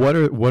 Well,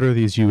 what are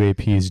these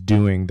UAPs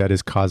doing that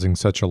is causing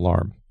such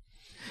alarm?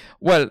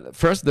 Well,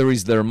 first there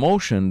is their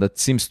motion that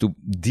seems to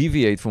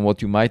deviate from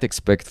what you might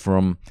expect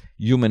from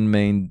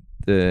human-made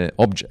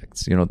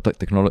objects.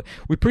 Technology.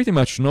 We pretty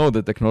much know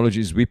the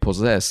technologies we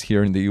possess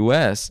here in the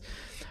U.S.,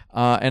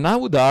 and I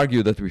would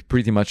argue that we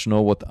pretty much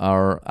know what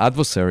our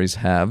adversaries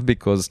have,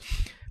 because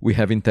we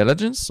have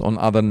intelligence on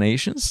other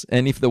nations.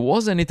 And if there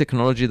was any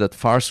technology that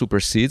far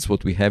supersedes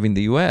what we have in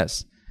the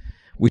U.S.,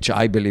 which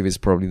I believe is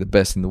probably the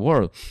best in the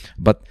world,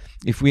 but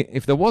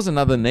if there was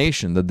another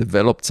nation that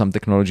developed some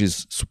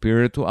technologies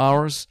superior to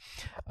ours,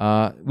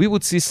 we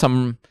would see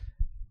some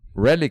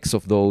relics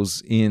of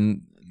those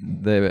in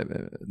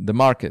the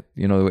market.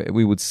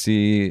 We would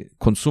see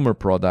consumer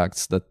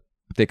products that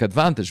take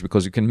advantage,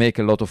 because you can make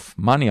a lot of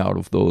money out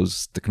of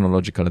those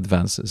technological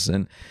advances.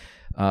 And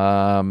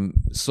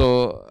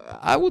so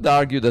I would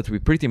argue that we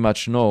pretty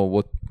much know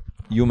what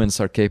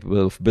humans are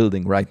capable of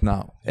building right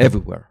now,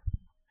 everywhere.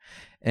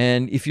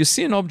 And if you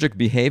see an object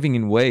behaving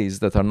in ways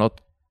that are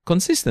not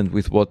consistent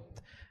with what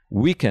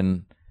we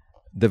can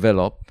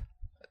develop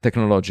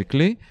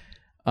technologically,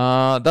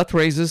 that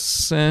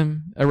raises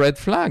a red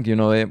flag.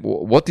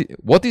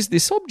 What is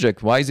this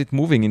object? Why is it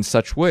moving in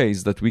such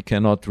ways that we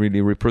cannot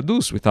really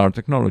reproduce with our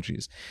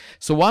technologies?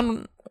 So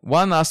one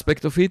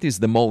aspect of it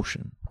is the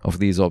motion of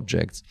these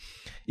objects.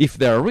 If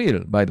they are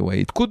real, by the way,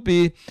 it could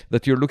be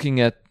that you're looking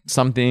at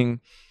something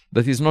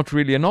that is not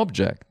really an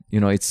object.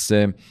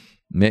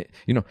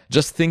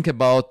 Just think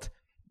about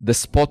the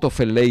spot of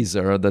a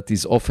laser that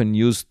is often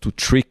used to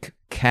trick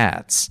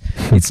cats.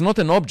 It's not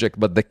an object,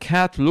 but the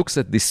cat looks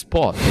at this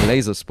spot, the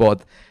laser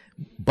spot,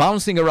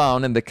 bouncing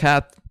around, and the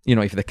cat,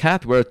 if the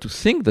cat were to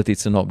think that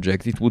it's an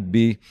object, it would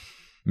be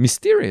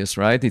mysterious,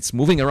 right? It's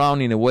moving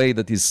around in a way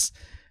that is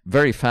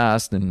very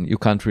fast, and you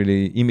can't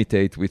really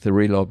imitate with a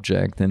real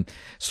object. And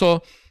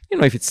so,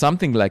 if it's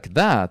something like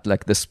that,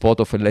 like the spot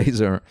of a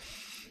laser,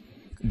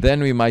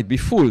 then we might be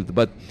fooled.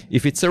 But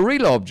if it's a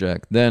real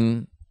object,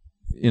 then,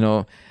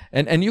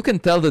 and you can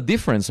tell the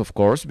difference, of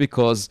course,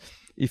 because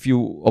if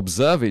you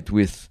observe it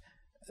with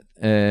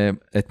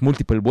at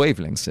multiple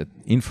wavelengths, at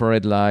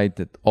infrared light,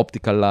 at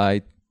optical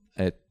light,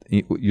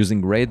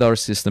 using radar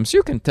systems,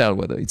 you can tell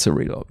whether it's a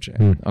real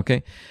object.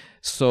 Okay,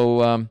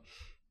 so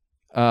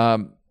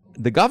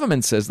the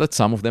government says that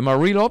some of them are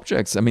real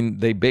objects. I mean,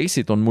 they base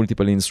it on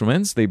multiple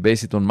instruments. They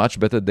base it on much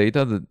better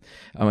data.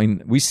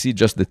 We see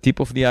just the tip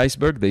of the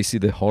iceberg. They see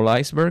the whole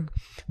iceberg,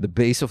 the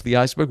base of the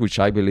iceberg, which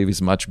I believe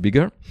is much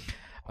bigger.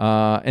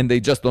 And they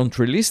just don't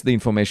release the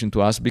information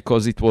to us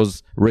because it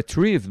was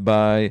retrieved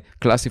by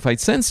classified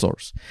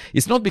sensors.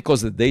 It's not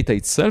because the data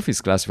itself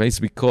is classified. It's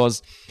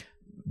because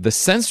the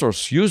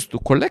sensors used to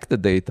collect the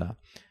data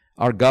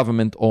are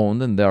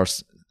government-owned, and they are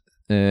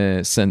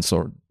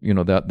censored.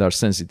 They're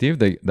sensitive.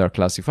 They're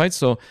classified.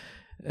 So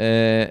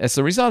as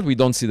a result, we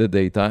don't see the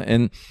data.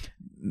 And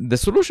the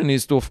solution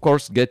is to, of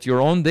course, get your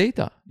own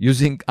data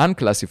using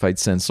unclassified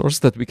sensors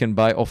that we can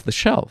buy off the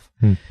shelf.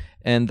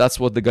 And that's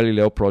what the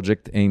Galileo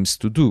project aims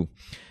to do.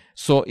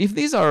 So if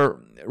these are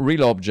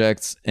real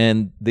objects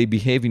and they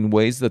behave in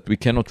ways that we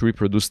cannot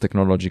reproduce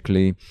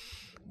technologically,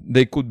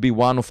 they could be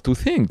one of two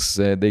things.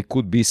 They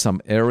could be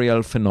some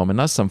aerial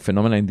phenomena, some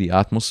phenomena in the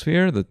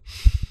atmosphere that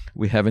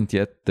we haven't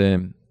yet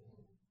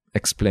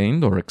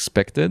explained or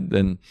expected.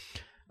 And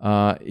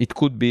it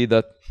could be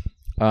that,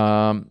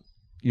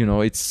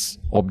 it's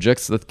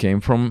objects that came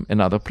from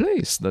another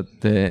place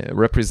that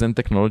represent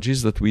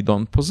technologies that we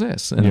don't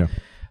possess. And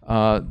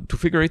to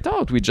figure it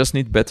out, we just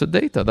need better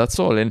data. That's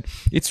all. And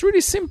it's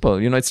really simple.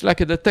 It's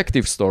like a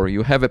detective story.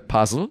 You have a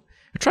puzzle.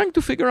 You're trying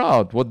to figure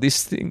out what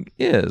this thing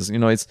is.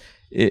 And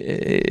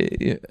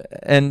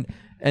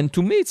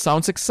to me, it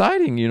sounds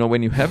exciting.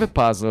 When you have a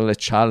puzzle, a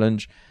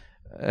challenge,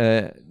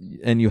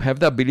 and you have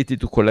the ability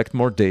to collect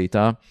more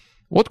data,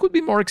 what could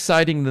be more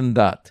exciting than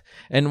that?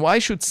 And why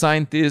should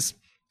scientists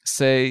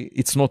say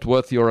it's not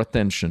worth your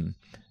attention?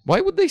 Why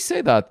would they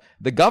say that?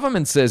 The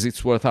government says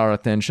it's worth our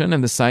attention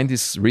and the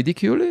scientists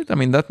ridicule it? I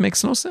mean, that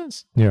makes no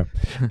sense. Yeah.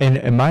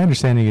 And my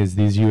understanding is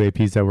these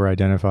UAPs that were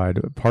identified,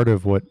 part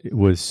of what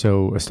was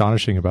so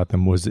astonishing about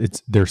them was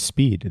their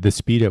speed, the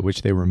speed at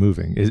which they were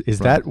moving. Is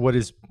that what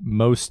is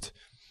most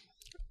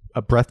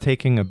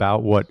breathtaking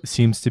about what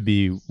seems to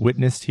be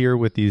witnessed here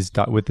with this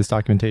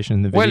documentation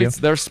in the video? Well, it's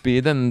their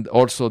speed and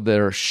also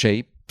their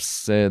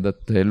shapes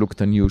that looked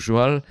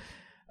unusual.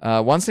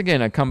 Once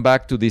again, I come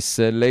back to this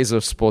laser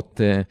spot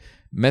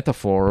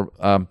metaphor.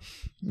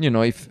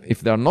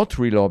 If they're not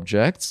real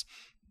objects,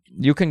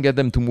 you can get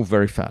them to move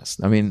very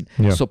fast. I mean,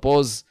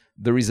 suppose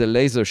there is a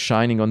laser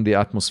shining on the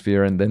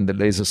atmosphere and then the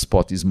laser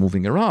spot is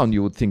moving around.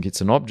 You would think it's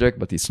an object,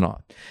 but it's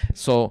not.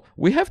 So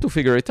we have to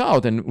figure it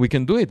out, and we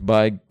can do it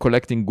by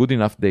collecting good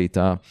enough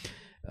data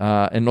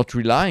and not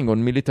relying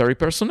on military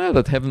personnel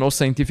that have no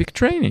scientific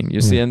training, you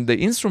see. And the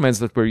instruments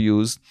that were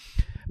used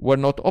were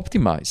not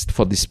optimized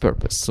for this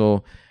purpose.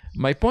 So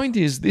my point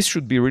is, this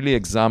should be really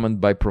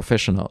examined by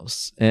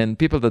professionals and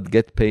people that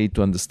get paid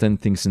to understand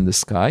things in the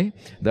sky.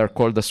 They're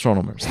called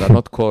astronomers. They're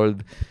not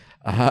called,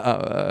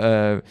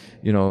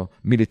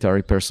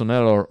 military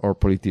personnel or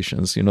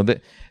politicians.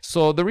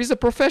 So there is a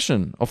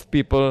profession of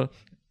people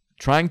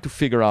trying to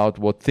figure out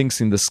what things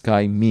in the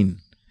sky mean,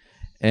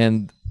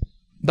 and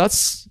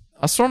that's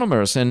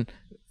astronomers. And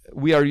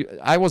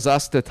I was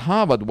asked at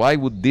Harvard, why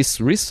would this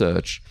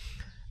research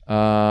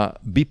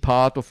be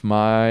part of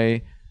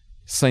my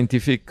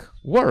scientific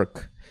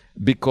work?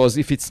 Because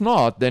if it's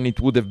not, then it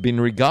would have been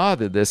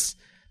regarded as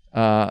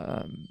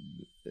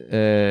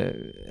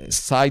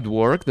side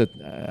work that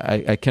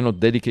I cannot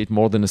dedicate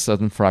more than a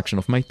certain fraction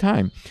of my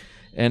time.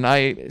 And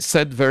I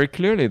said very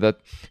clearly that,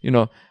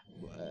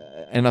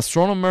 an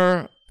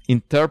astronomer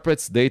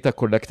interprets data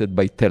collected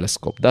by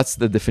telescope. That's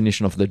the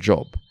definition of the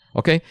job.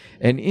 Okay?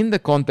 And in the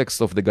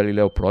context of the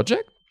Galileo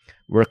project,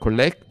 we're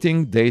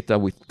collecting data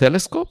with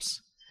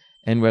telescopes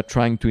and we're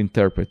trying to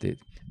interpret it.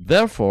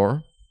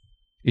 Therefore,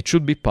 it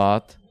should be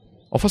part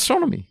of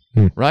astronomy,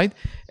 right?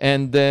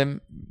 And the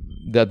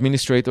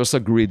administrators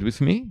agreed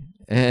with me,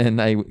 and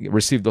I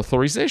received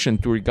authorization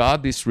to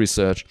regard this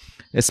research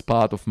as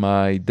part of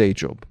my day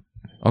job.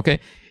 Okay?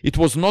 It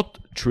was not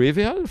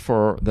trivial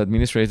for the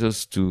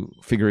administrators to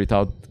figure it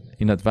out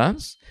in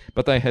advance,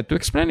 but I had to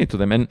explain it to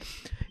them. And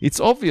it's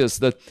obvious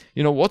that,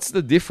 what's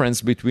the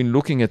difference between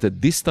looking at a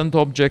distant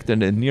object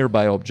and a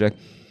nearby object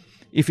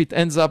if it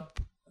ends up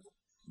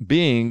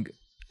being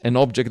an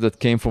object that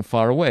came from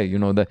far away?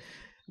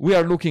 We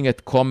are looking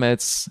at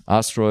comets,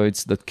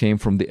 asteroids that came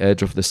from the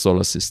edge of the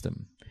solar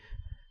system.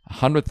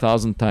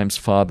 100,000 times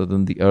farther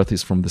than the Earth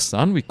is from the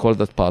sun. We call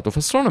that part of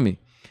astronomy.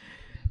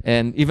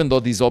 And even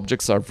though these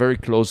objects are very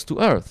close to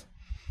Earth.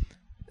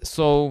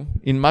 So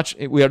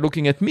we are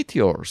looking at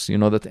meteors,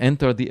 that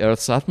enter the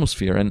Earth's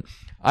atmosphere. And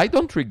I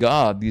don't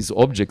regard these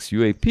objects,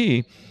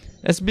 UAP,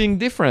 as being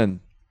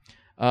different.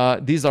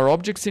 These are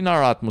objects in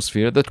our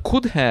atmosphere that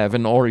could have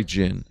an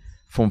origin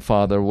from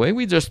farther away.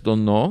 We just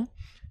don't know.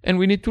 And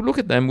we need to look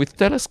at them with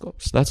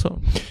telescopes. That's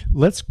all.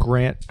 Let's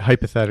grant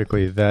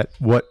hypothetically that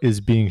what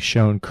is being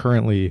shown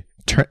currently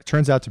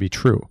turns out to be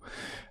true.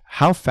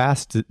 How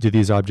fast do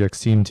these objects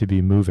seem to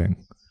be moving?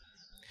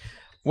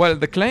 Well,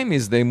 the claim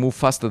is they move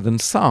faster than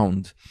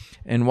sound.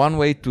 And one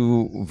way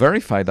to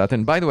verify that,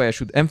 and by the way, I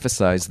should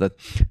emphasize that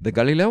the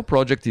Galileo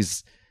project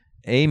is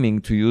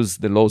aiming to use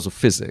the laws of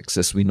physics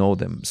as we know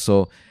them.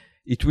 So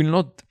it will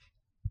not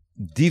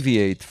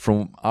deviate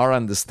from our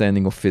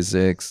understanding of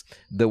physics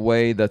the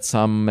way that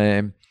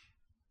some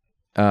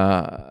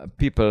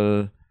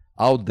people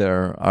out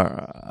there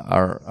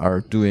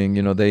are doing.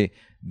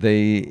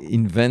 They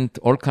invent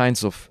all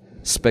kinds of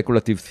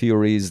speculative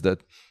theories that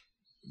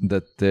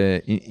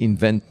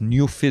invent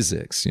new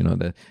physics,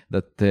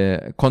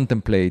 that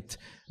contemplate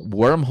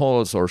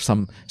wormholes or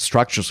some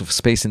structures of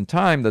space and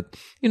time that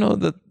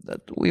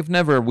we've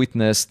never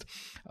witnessed.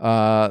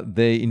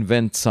 They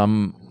invent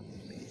some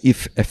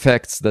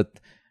effects that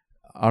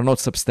are not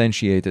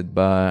substantiated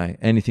by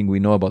anything we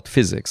know about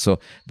physics. So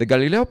the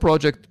Galileo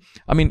project,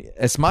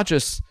 as much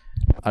as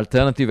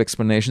alternative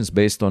explanations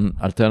based on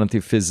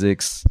alternative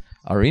physics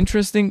are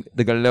interesting,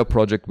 the Galileo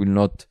project will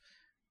not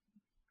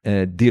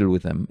deal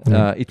with them.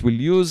 It will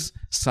use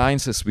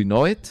science as we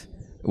know it,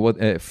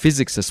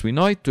 physics as we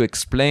know it, to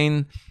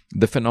explain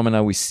the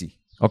phenomena we see.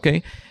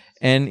 Okay?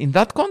 And in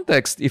that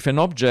context, if an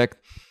object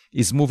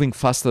is moving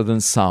faster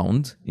than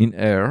sound in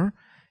air,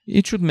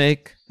 it should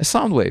make a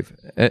sound wave,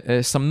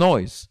 some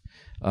noise,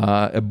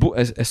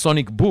 a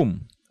sonic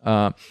boom.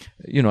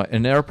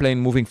 An airplane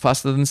moving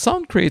faster than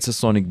sound creates a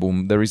sonic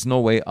boom. There is no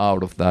way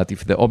out of that.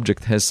 If the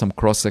object has some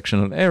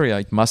cross-sectional area,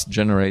 it must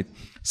generate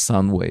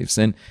sound waves.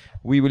 And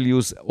we will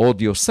use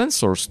audio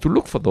sensors to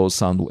look for those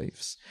sound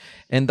waves.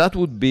 And that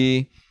would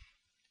be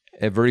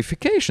a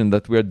verification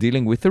that we are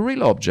dealing with a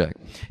real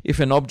object. If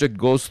an object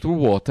goes through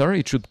water,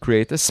 it should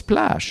create a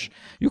splash.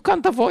 You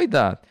can't avoid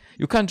that.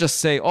 You can't just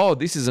say,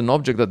 this is an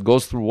object that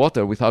goes through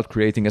water without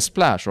creating a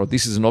splash, or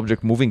this is an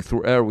object moving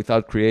through air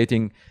without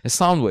creating a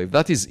sound wave.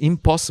 That is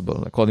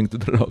impossible, according to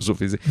the laws of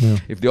physics. Yeah.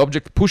 If the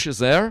object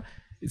pushes air,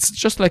 It's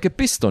just like a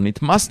piston.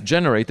 It must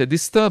generate a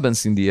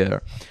disturbance in the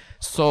air.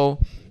 So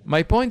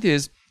my point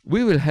is,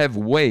 we will have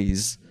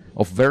ways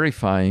of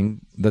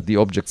verifying that the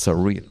objects are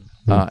real.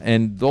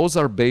 And those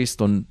are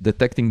based on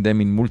detecting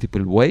them in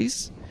multiple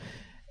ways.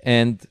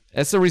 And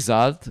as a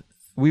result,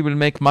 we will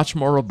make much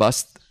more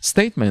robust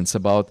statements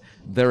about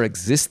their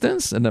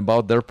existence and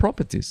about their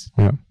properties.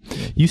 Yeah.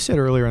 You said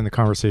earlier in the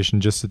conversation,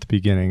 just at the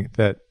beginning,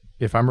 that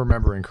if I'm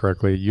remembering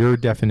correctly, your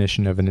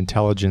definition of an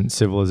intelligent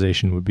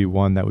civilization would be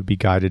one that would be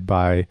guided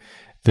by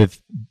the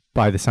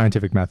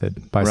scientific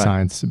method, by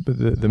science,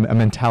 the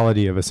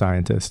mentality of a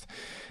scientist.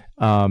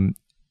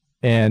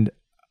 And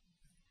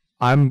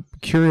I'm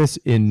curious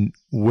in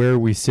where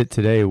we sit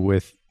today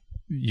with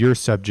your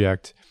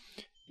subject.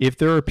 If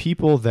there are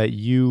people that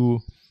you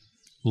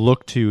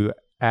look to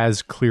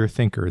as clear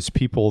thinkers,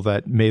 people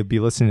that may be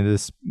listening to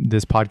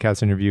this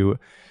podcast interview,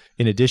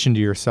 in addition to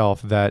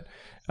yourself, that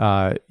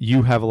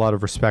you have a lot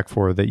of respect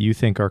for, that you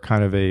think are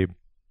kind of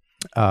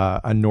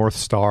a North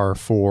Star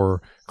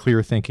for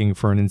clear thinking,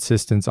 for an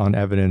insistence on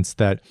evidence,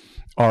 that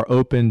are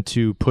open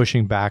to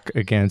pushing back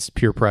against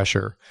peer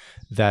pressure,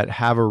 that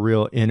have a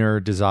real inner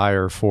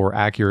desire for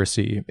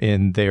accuracy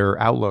in their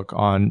outlook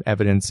on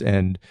evidence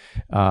and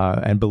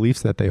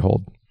beliefs that they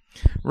hold.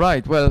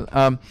 Right. Well,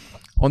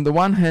 on the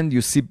one hand,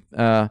 you see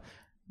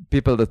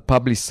people that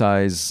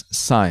publicize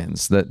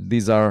science, that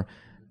these are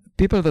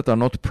people that are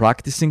not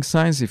practicing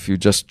science. If you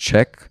just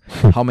check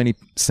how many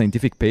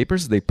scientific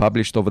papers they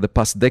published over the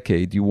past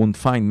decade, you won't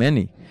find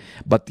many.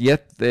 But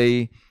yet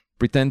they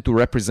pretend to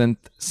represent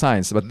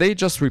science. But they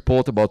just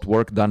report about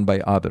work done by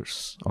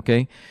others.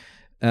 Okay?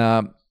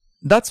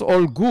 That's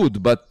all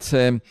good, but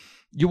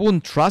you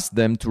wouldn't trust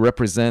them to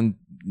represent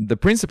the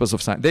principles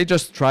of science. They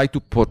just try to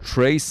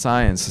portray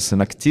science as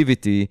an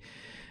activity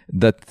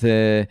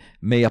that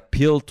may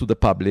appeal to the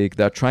public.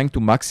 They're trying to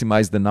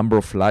maximize the number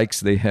of likes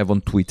they have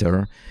on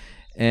Twitter.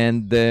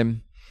 And,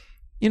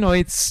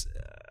 it's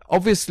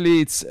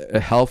obviously it's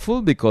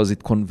helpful because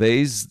it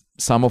conveys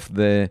some of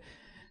the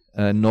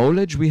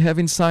knowledge we have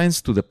in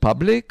science to the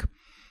public.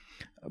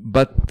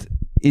 But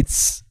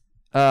it's,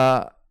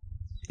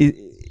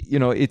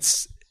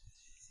 it's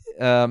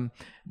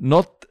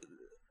not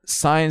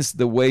science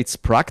the way it's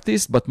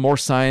practiced, but more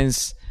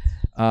science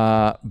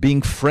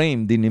being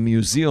framed in a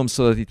museum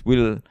so that it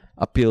will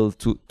appeal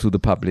to the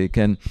public.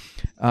 And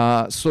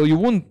so you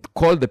wouldn't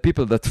call the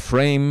people that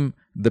frame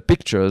the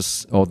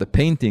pictures or the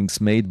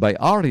paintings made by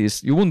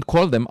artists, you wouldn't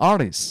call them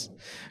artists.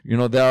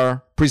 They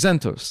are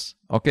presenters.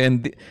 Okay,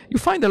 and you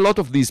find a lot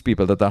of these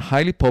people that are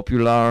highly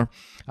popular.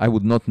 I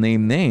would not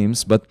name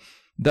names, but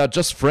they're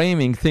just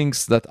framing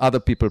things that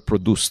other people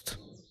produced.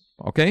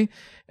 Okay,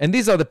 and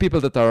these are the people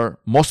that are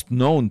most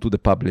known to the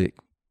public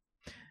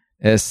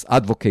as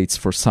advocates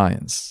for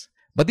science.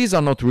 But these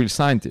are not real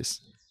scientists.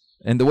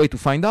 And the way to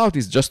find out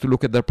is just to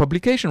look at their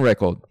publication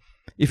record.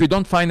 If you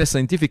don't find a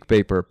scientific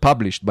paper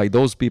published by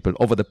those people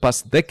over the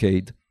past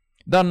decade,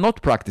 they're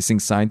not practicing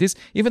scientists,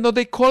 even though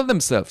they call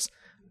themselves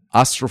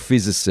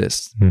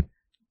astrophysicists.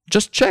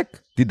 Just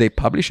check. Did they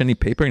publish any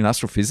paper in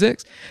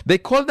astrophysics? They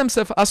call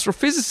themselves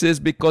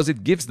astrophysicists because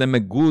it gives them a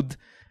good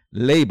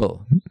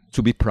label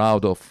to be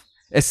proud of,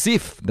 as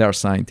if they're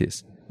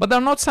scientists. But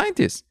they're not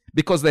scientists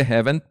because they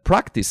haven't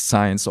practiced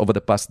science over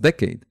the past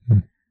decade.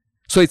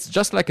 So it's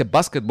just like a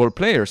basketball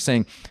player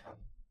saying,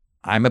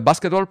 I'm a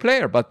basketball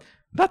player, but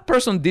that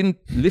person didn't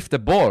lift a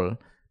ball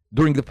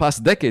during the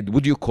past decade.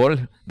 Would you call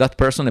that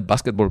person a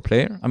basketball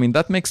player? I mean,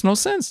 that makes no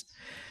sense.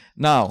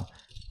 Now,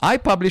 I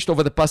published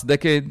over the past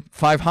decade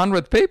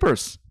 500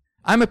 papers.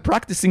 I'm a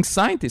practicing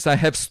scientist. I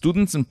have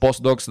students and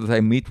postdocs that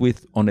I meet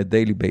with on a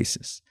daily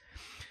basis.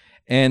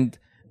 And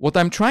what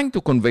I'm trying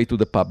to convey to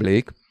the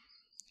public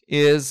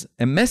is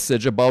a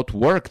message about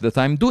work that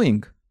I'm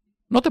doing.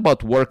 Not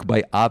about work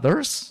by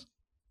others,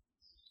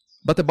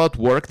 but about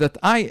work that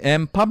I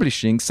am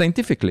publishing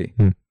scientifically.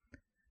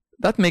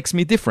 That makes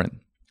me different,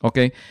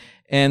 okay?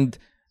 And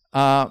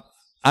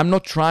I'm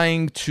not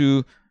trying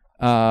to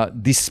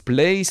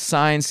display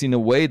science in a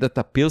way that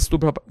appeals to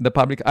the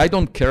public. I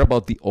don't care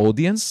about the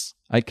audience.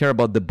 I care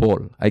about the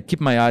ball. I keep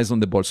my eyes on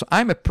the ball. So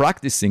I'm a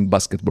practicing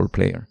basketball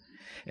player.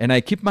 And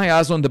I keep my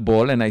eyes on the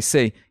ball and I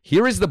say,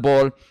 here is the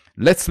ball.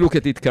 Let's look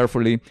at it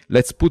carefully.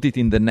 Let's put it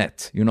in the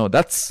net.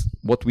 That's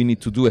what we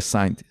need to do as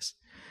scientists.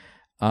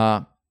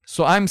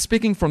 So I'm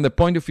speaking from the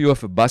point of view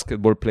of a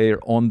basketball player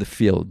on the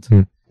field,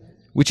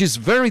 which is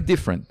very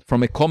different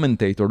from a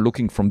commentator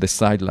looking from the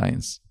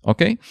sidelines,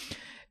 okay?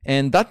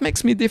 And that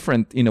makes me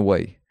different in a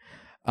way.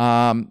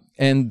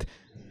 And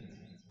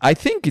I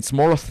think it's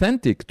more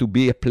authentic to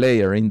be a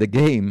player in the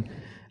game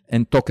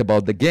and talk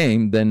about the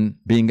game than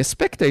being a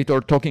spectator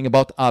talking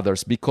about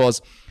others.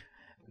 Because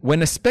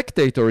when a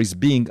spectator is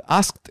being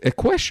asked a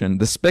question,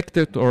 the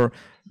spectator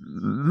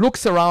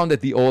looks around at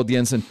the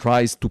audience and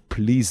tries to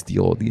please the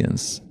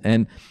audience.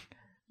 And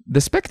the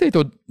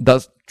spectator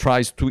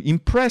tries to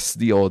impress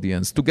the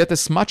audience, to get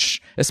as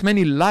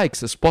many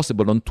likes as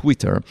possible on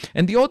Twitter.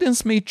 And the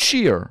audience may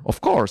cheer, of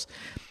course,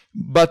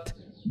 but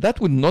that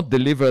would not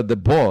deliver the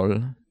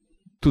ball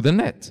to the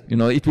net.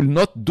 It will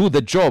not do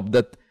the job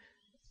that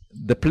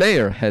the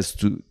player has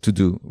to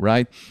do,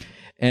 right?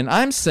 And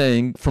I'm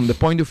saying, from the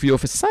point of view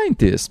of a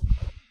scientist,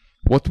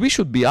 what we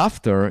should be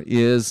after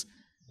is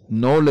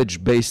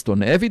knowledge based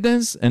on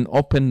evidence and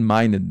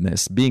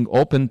open-mindedness, being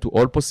open to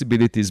all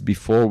possibilities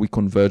before we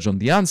converge on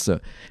the answer.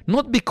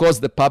 Not because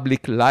the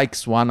public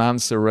likes one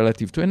answer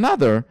relative to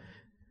another,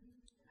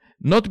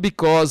 not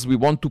because we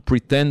want to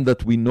pretend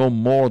that we know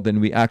more than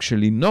we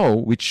actually know,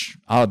 which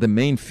are the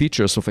main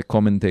features of a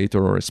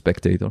commentator or a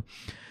spectator,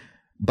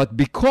 but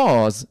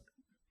because,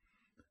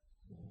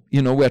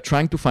 we're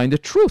trying to find the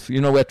truth.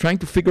 We're trying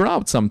to figure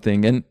out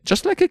something. And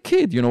just like a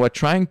kid, we're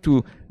trying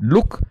to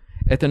look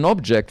at an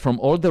object from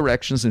all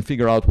directions and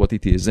figure out what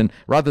it is. And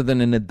rather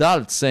than an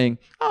adult saying,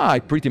 I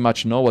pretty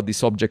much know what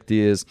this object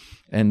is,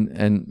 and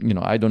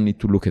I don't need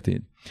to look at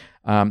it.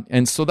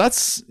 And so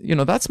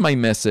that's my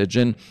message.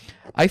 And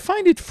I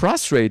find it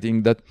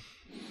frustrating that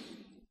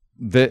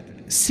the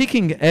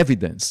seeking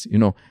evidence,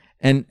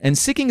 and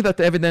seeking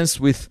that evidence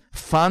with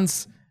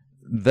funds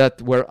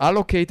that were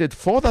allocated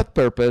for that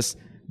purpose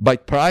by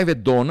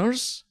private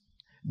donors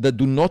that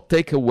do not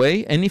take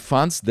away any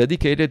funds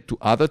dedicated to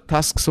other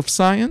tasks of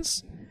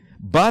science,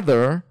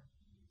 bother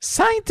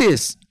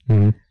scientists.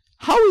 Mm-hmm.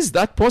 How is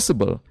that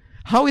possible?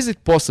 How is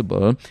it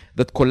possible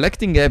that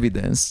collecting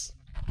evidence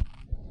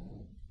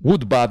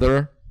would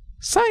bother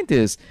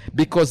scientists?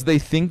 Because they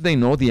think they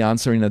know the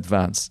answer in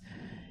advance.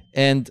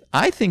 And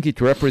I think it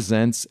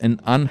represents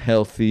an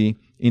unhealthy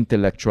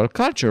intellectual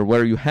culture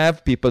where you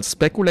have people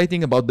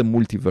speculating about the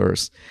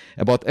multiverse,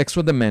 about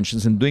extra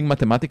dimensions, and doing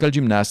mathematical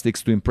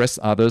gymnastics to impress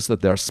others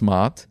that they are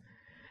smart.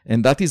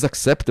 And that is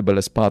acceptable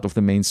as part of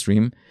the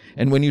mainstream.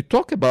 And when you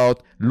talk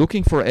about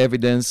looking for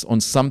evidence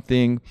on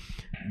something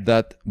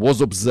that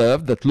was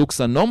observed that looks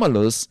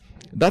anomalous,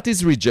 that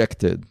is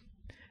rejected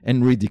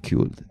and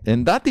ridiculed.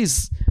 And that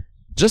is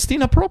just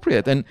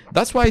inappropriate. And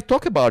that's why I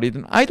talk about it.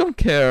 And I don't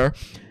care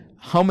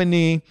how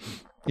many,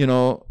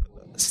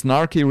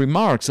 snarky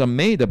remarks are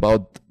made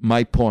about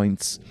my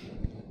points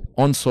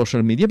on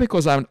social media,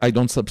 because I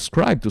don't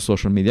subscribe to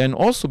social media. And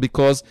also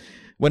because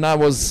when I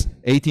was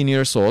 18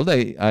 years old,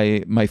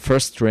 my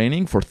first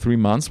training for 3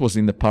 months was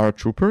in the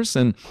paratroopers.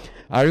 And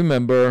I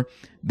remember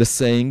the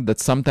saying that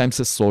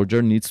sometimes a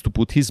soldier needs to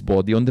put his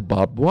body on the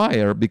barbed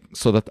wire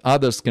so that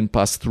others can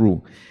pass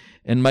through.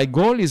 And my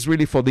goal is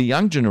really for the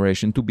young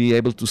generation to be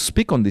able to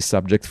speak on this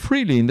subject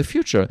freely in the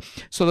future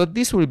so that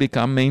this will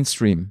become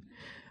mainstream.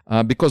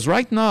 Because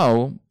right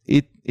now,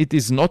 it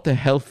is not a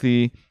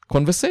healthy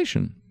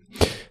conversation.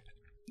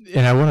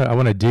 And I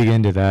want to dig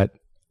into that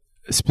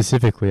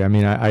specifically. I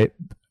mean, I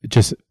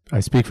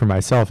speak for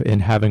myself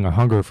in having a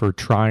hunger for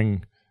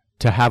trying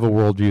to have a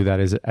worldview that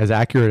is as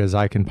accurate as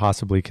I can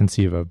possibly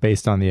conceive of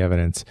based on the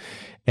evidence.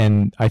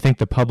 And I think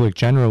the public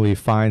generally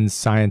finds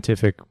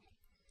scientific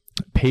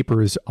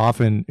papers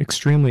often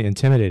extremely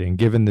intimidating,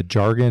 given the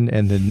jargon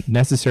and the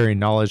necessary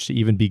knowledge to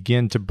even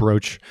begin to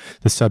broach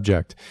the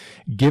subject.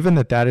 Given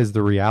that is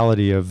the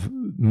reality of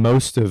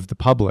most of the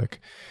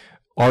public,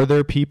 are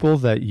there people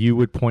that you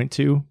would point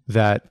to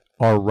that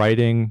are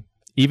writing,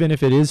 even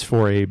if it is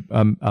for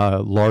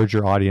a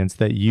larger audience,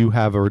 that you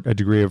have a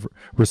degree of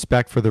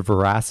respect for the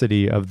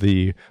veracity of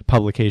the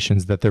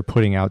publications that they're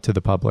putting out to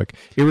the public,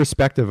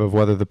 irrespective of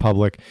whether the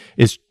public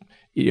is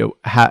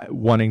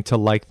wanting to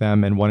like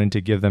them and wanting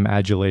to give them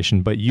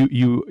adulation, but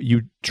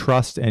you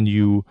trust and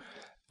you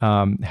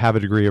have a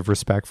degree of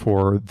respect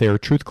for their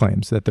truth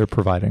claims that they're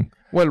providing?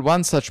 Well,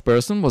 one such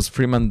person was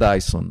Freeman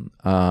Dyson,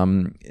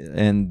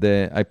 and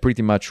I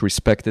pretty much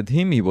respected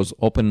him. He was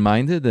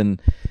open-minded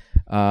and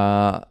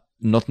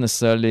not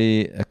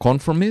necessarily a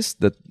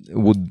conformist that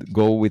would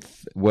go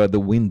with where the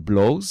wind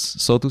blows,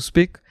 so to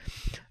speak.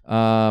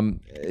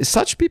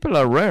 Such people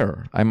are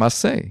rare, I must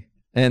say.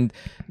 And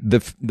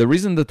the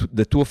reason that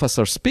the two of us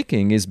are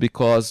speaking is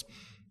because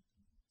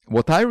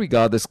what I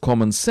regard as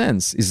common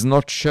sense is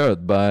not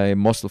shared by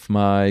most of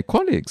my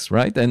colleagues,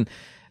 right? And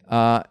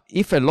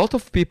if a lot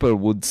of people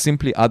would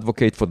simply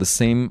advocate for the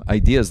same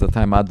ideas that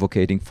I'm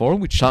advocating for,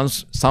 which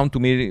sound to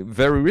me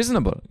very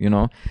reasonable,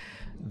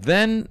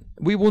 then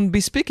we wouldn't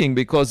be speaking,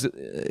 because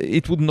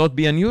it would not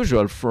be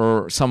unusual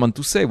for someone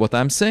to say what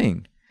I'm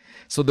saying.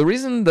 So the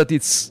reason that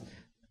it's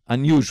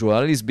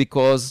unusual is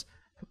because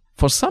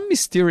for some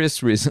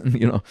mysterious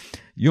reason,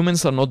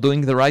 humans are not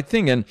doing the right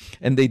thing. And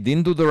they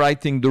didn't do the right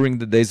thing during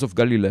the days of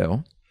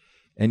Galileo.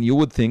 And you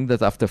would think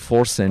that after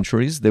 4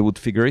 centuries, they would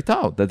figure it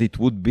out, that it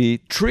would be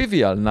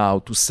trivial now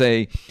to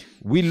say,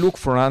 we look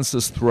for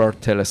answers through our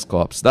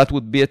telescopes. That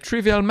would be a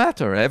trivial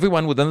matter.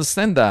 Everyone would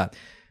understand that.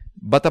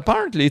 But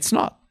apparently it's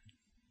not.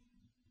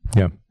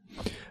 Yeah.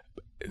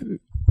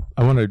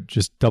 I want to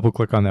just double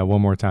click on that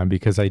one more time,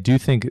 because I do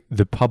think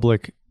the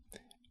public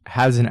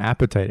has an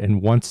appetite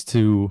and wants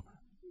to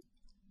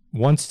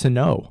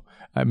know.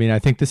 I mean, I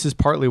think this is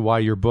partly why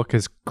your book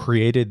has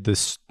created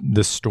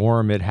the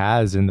storm it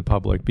has in the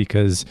public,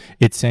 because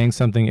it's saying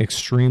something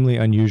extremely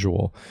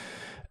unusual.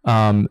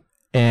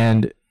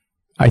 And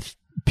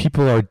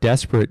people are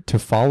desperate to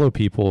follow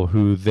people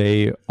who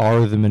they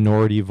are the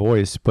minority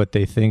voice, but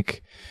they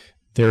think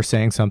they're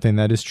saying something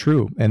that is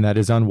true and that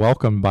is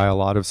unwelcome by a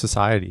lot of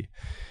society.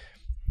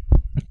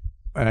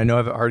 And I know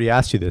I've already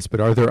asked you this, but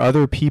are there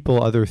other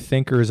people, other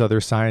thinkers, other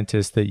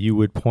scientists that you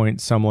would point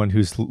someone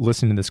who's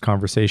listening to this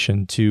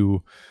conversation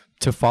to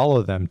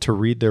follow them, to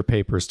read their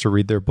papers, to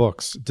read their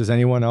books? Does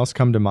anyone else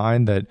come to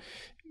mind that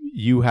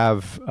you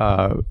have,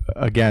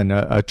 again,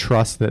 a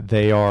trust that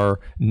they are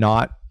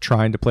not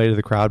trying to play to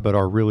the crowd, but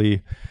are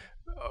really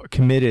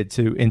committed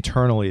to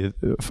internally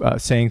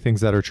saying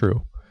things that are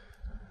true?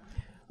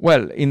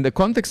 Well, in the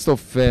context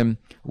of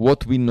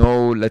what we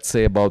know, let's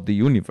say, about the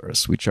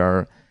universe, which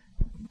are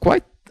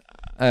quite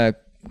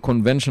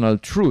conventional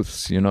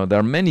truths, there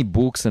are many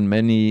books and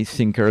many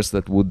thinkers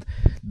that would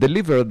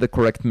deliver the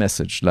correct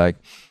message, like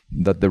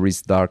that there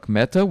is dark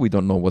matter, we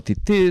don't know what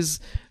it is,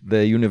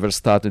 the universe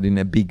started in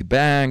a big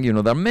bang,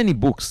 there are many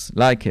books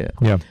like it.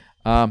 Yeah.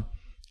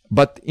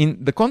 But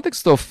in the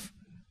context of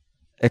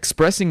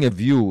expressing a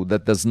view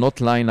that does not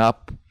line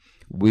up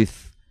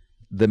with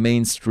the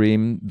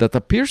mainstream, that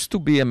appears to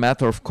be a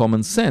matter of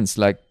common sense,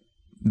 like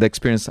the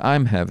experience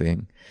I'm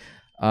having,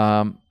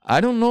 I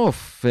don't know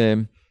of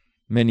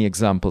many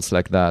examples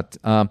like that.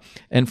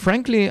 And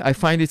frankly, I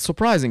find it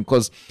surprising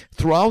because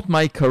throughout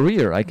my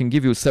career, I can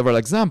give you several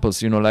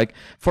examples. Like,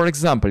 for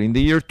example, in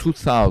the year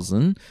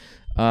 2000,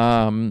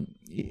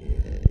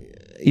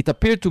 it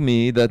appeared to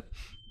me that,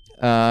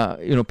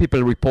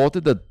 people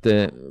reported that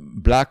the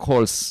black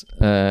holes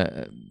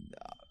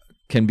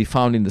can be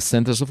found in the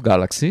centers of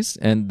galaxies,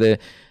 and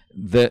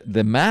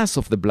the mass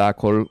of the black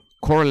hole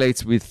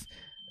correlates with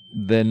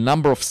the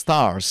number of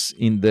stars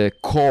in the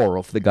core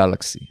of the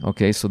galaxy.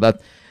 Okay, so that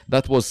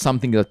was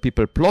something that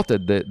people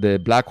plotted, the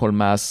black hole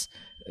mass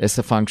as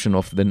a function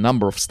of the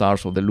number of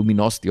stars or the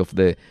luminosity of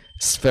the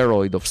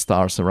spheroid of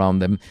stars around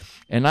them.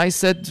 And I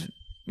said,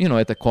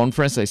 at a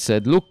conference, I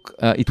said, look,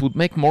 it would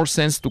make more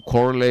sense to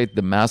correlate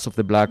the mass of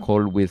the black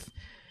hole with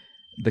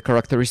the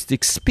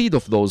characteristic speed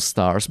of those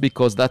stars,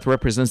 because that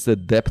represents the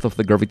depth of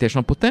the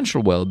gravitational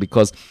potential well,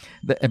 because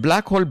a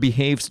black hole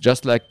behaves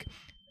just like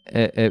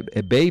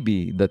a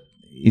baby that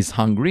is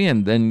hungry,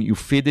 and then you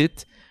feed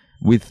it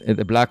with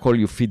the black hole,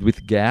 you feed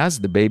with gas,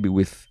 the baby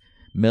with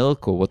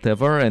milk or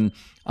whatever, and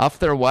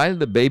after a while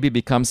the baby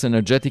becomes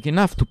energetic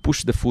enough to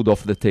push the food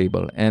off the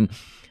table. And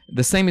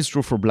the same is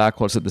true for black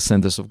holes at the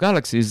centers of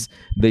galaxies.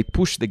 They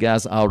push the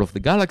gas out of the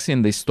galaxy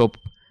and they stop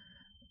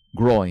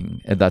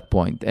growing at that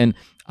point. And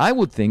I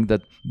would think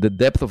that the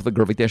depth of the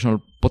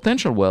gravitational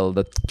potential well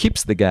that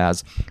keeps the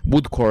gas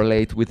would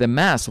correlate with the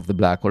mass of the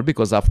black hole,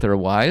 because after a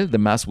while the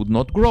mass would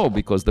not grow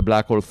because the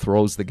black hole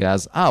throws the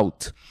gas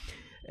out.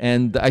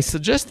 And I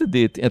suggested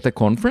it at a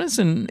conference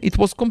and it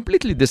was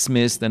completely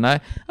dismissed, and I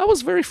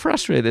was very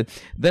frustrated.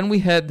 Then we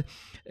had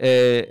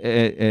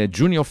a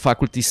junior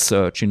faculty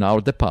search in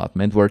our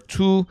department where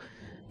 2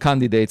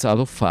 candidates out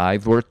of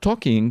 5 were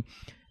talking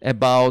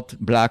about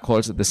black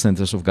holes at the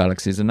centers of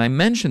galaxies. And I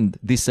mentioned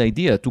this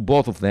idea to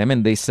both of them,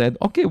 and they said,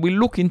 okay, we'll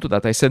look into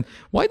that. I said,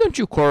 why don't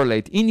you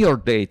correlate in your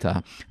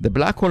data the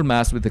black hole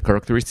mass with the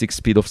characteristic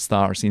speed of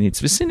stars in its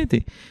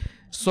vicinity?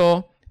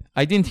 So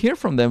I didn't hear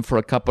from them for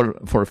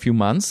a few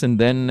months, and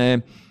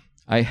then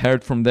I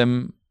heard from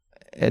them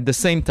at the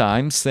same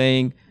time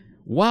saying,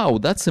 wow,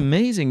 that's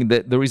amazing,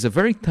 that there is a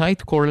very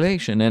tight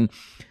correlation. And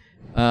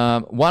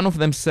one of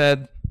them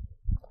said,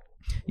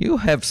 you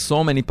have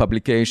so many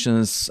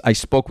publications. I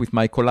spoke with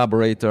my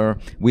collaborator.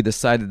 We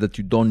decided that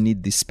you don't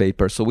need this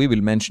paper, so we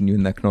will mention you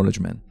in the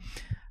acknowledgement.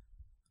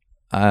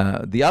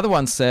 The other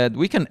one said,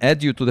 we can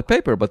add you to the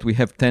paper, but we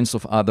have tens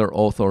of other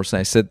authors.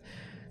 I said,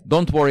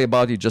 don't worry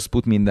about it, just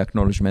put me in the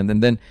acknowledgement.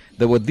 And then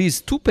there were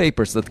these 2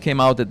 papers that came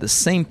out at the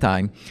same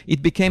time.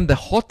 It became the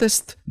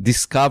hottest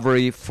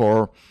discovery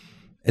for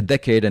a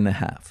decade and a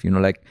half.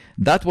 Like,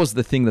 that was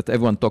the thing that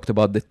everyone talked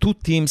about. The 2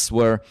 teams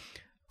were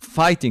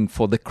fighting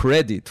for the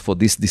credit for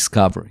this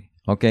discovery.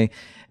 Okay,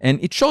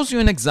 and it shows you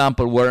an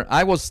example where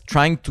I was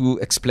trying to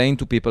explain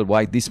to people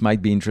why this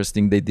might be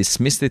interesting. They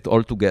dismissed it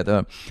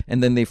altogether,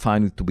 and then they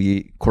found it to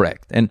be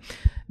correct. And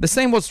the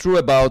same was true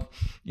about,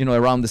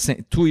 around the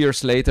same 2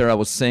 years later, I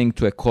was saying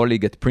to a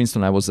colleague at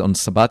Princeton, I was on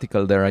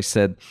sabbatical there, I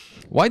said,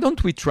 why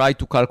don't we try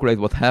to calculate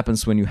what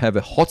happens when you have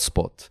a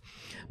hotspot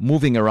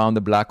moving around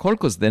the black hole,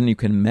 because then you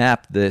can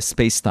map the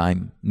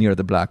space-time near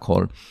the black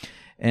hole.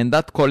 And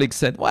that colleague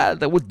said, well,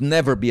 there would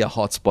never be a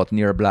hotspot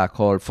near a black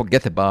hole.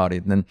 Forget about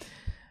it. And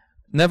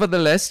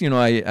nevertheless,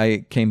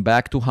 I came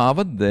back to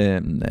Harvard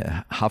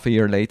half a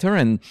year later,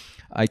 and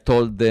I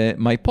told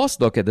my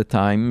postdoc at the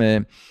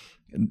time,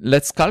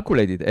 let's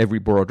calculate it, Avery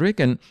Broderick.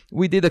 And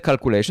we did a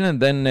calculation. And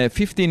then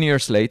 15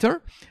 years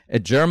later, a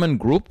German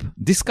group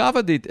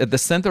discovered it at the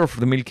center of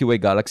the Milky Way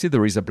galaxy.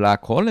 There is a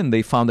black hole, and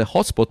they found a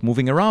hotspot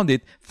moving around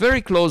it very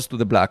close to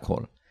the black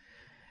hole.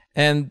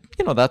 And,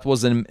 that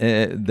was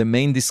the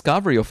main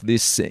discovery of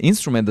this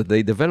instrument that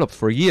they developed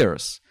for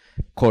years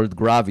called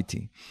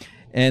gravity.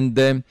 And,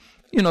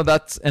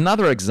 that's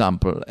another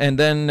example. And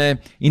then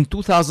in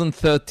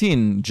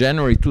 2013,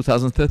 January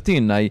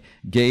 2013, I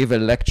gave a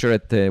lecture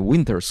at the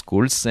Winter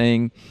School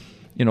saying,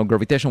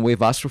 gravitational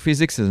wave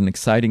astrophysics is an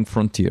exciting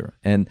frontier.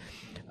 And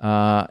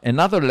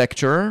another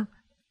lecturer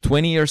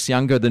 20 years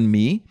younger than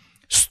me,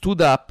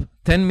 stood up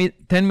 10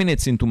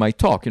 minutes into my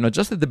talk,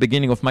 just at the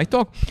beginning of my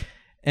talk,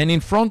 and in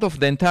front of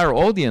the entire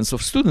audience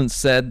of students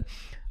said,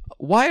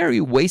 why are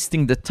you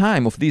wasting the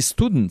time of these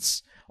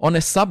students on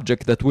a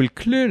subject that will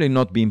clearly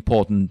not be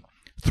important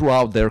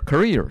throughout their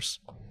careers?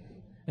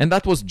 And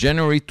that was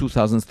January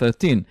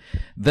 2013.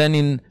 Then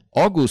in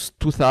August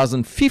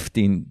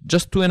 2015,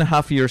 just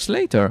 2.5 years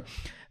later,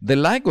 the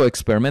LIGO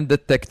experiment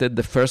detected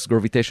the first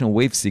gravitational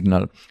wave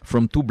signal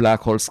from two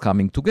black holes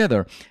coming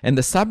together. And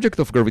the subject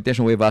of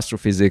gravitational wave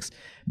astrophysics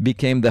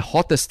became the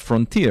hottest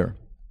frontier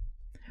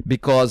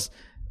because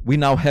we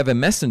now have a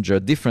messenger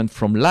different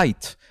from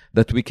light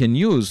that we can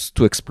use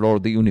to explore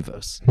the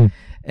universe.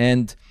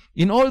 And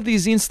in all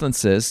these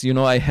instances,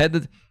 I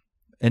had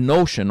a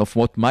notion of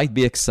what might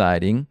be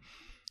exciting,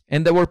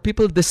 and there were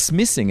people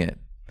dismissing it.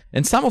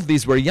 And some of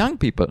these were young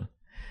people.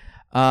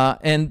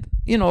 And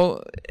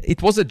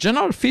it was a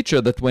general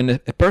feature that when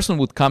a person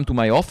would come to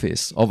my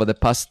office over the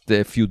past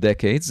few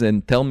decades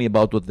and tell me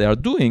about what they are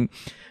doing,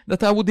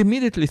 that I would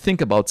immediately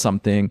think about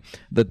something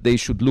that they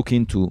should look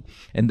into.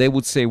 And they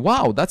would say,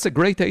 wow, that's a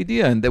great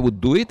idea. And they would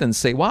do it and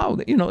say, wow,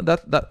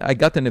 that I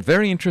got a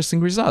very interesting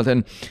result.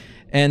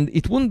 And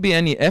it wouldn't be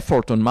any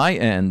effort on my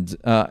end.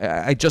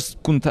 I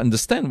just couldn't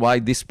understand why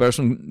this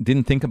person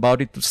didn't think about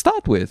it to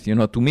start with.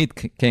 To me,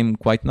 it came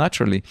quite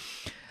naturally.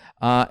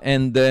 From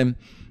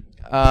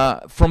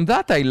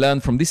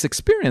that, from this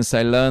experience,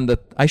 I learned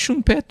that I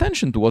shouldn't pay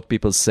attention to what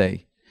people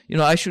say.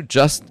 I should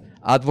just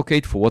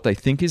advocate for what I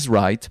think is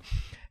right.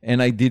 And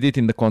I did it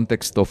in the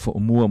context of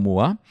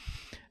Oumuamua.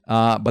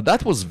 But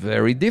that was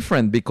very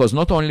different because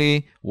not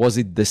only was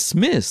it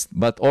dismissed,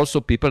 but also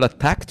people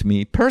attacked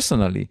me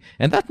personally.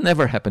 And that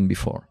never happened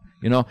before,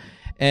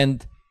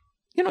 And,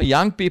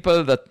 young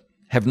people that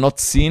have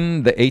not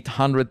seen the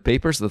 800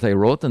 papers that I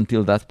wrote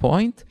until that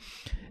point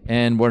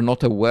and were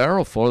not aware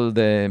of all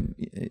the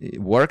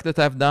work that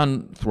I've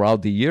done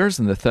throughout the years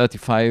and the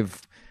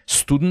 35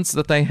 students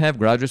that I have,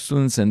 graduate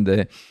students, and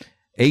the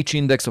H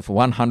index of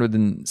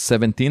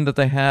 117 that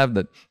I have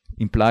that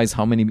implies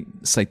how many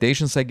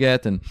citations I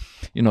get and,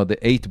 the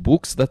 8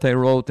 books that I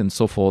wrote and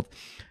so forth.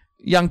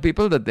 Young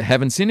people that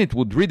haven't seen it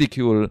would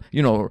ridicule,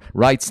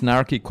 write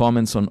snarky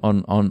comments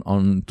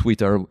on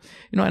Twitter,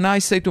 and I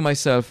say to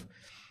myself,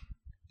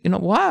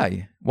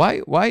 why?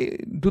 Why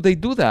do they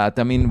do that?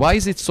 I mean, why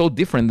is it so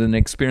different than the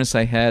experience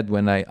I had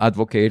when I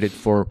advocated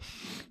for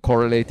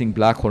correlating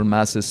black hole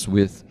masses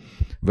with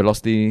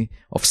velocity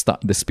of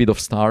the speed of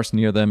stars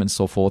near them and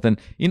so forth? And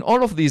in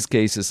all of these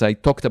cases, I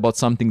talked about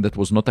something that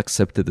was not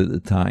accepted at the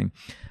time,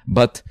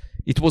 but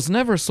it was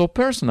never so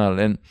personal.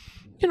 And,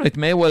 it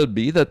may well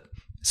be that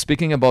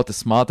speaking about a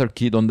smarter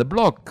kid on the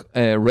block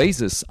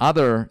raises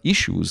other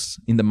issues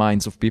in the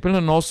minds of people,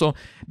 and also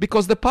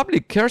because the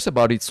public cares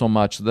about it so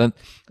much that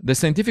the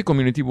scientific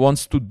community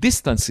wants to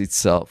distance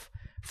itself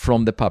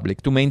from the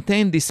public, to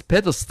maintain this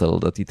pedestal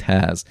that it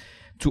has,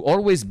 to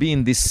always be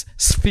in this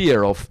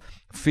sphere of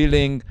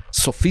feeling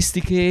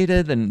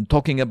sophisticated and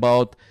talking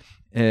about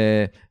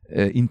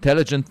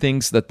intelligent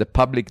things that the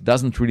public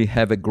doesn't really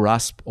have a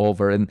grasp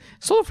over, and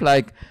sort of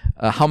like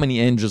how many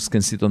angels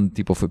can sit on the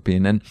tip of a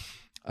pin. And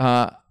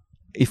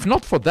if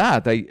not for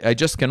that, I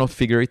just cannot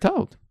figure it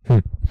out.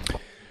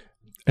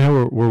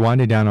 And we're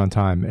winding down on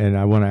time, and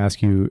I want to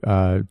ask you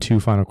 2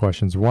 final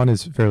questions. One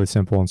is fairly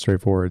simple and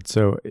straightforward.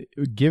 So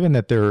given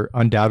that there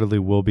undoubtedly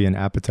will be an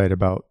appetite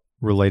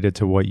related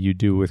to what you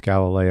do with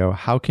Galileo,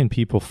 how can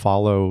people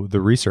follow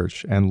the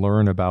research and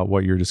learn about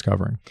what you're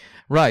discovering?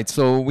 Right.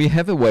 So we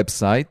have a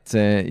website.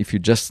 If you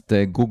just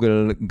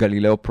Google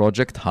Galileo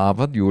Project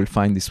Harvard, you will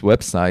find this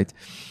website.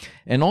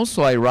 And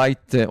also I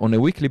write on a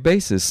weekly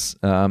basis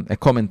a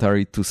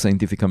commentary to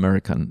Scientific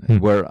American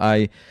where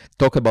I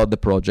talk about the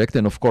project.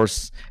 And of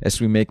course, as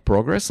we make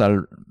progress,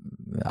 I'll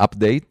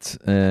update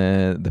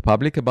the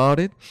public about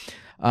it.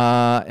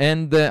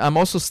 And I'm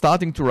also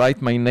starting to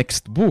write my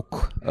next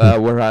book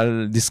where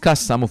I'll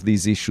discuss some of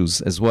these issues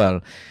as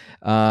well.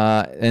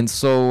 And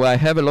so I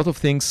have a lot of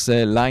things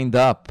lined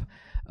up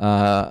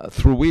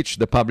through which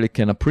the public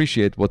can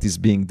appreciate what is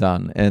being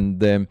done.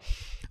 And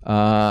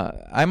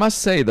I must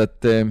say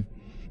that,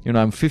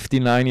 I'm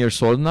 59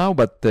 years old now,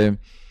 but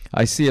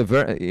I see a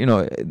very,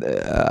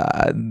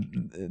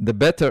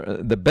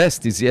 the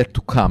best is yet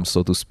to come,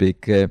 so to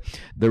speak.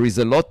 There is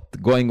a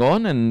lot going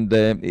on, and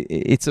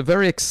it's a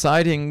very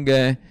exciting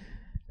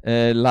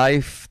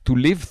life to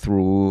live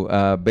through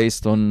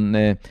based on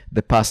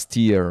the past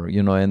year,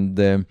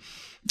 and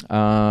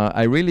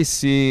I really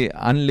see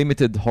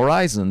unlimited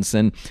horizons,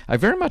 and I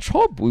very much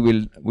hope we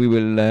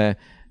will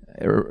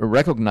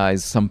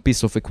recognize some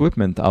piece of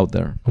equipment out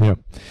there. Yeah.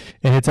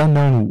 And it's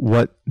unknown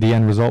what the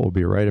end result will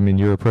be, right? I mean,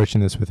 you're approaching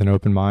this with an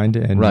open mind,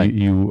 and right.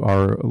 you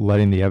are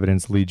letting the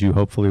evidence lead you,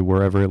 hopefully,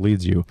 wherever it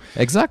leads you.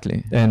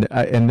 Exactly. And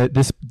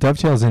this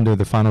dovetails into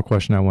the final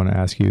question I want to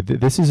ask you.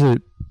 This is a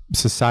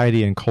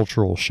society and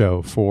cultural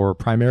show for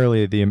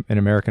primarily an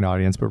American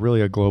audience, but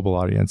really a global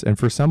audience. And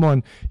for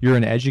someone, you're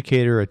an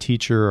educator, a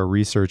teacher, a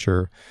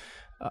researcher.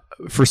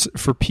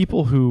 For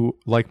people who,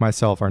 like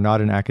myself, are not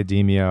in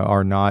academia,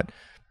 are not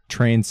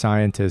trained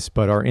scientists,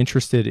 but are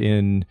interested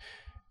in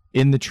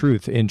the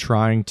truth, in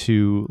trying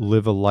to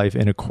live a life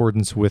in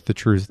accordance with the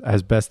truth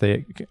as best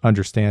they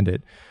understand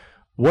it.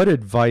 What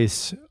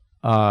advice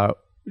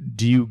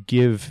do you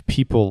give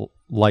people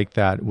like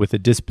that, with a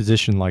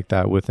disposition like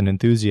that, with an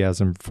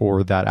enthusiasm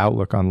for that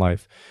outlook on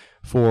life,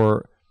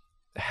 for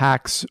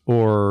hacks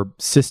or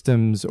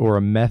systems or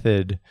a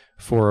method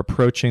for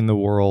approaching the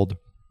world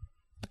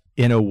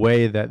in a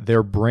way that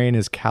their brain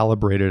is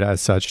calibrated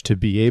as such to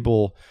be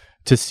able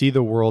to see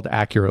the world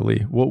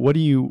accurately?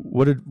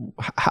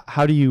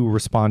 How do you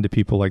respond to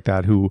people like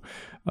that who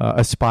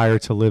aspire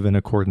to live in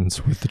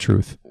accordance with the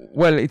truth?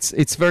 Well,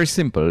 it's very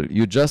simple.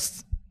 You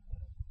just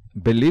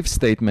believe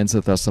statements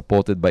that are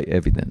supported by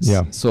evidence.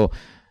 Yeah. So,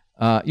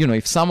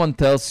 if someone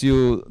tells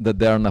you that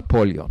they are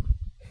Napoleon,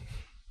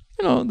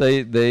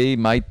 they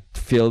might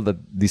feel that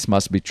this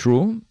must be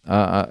true.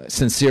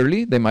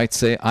 Sincerely, they might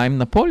say, I'm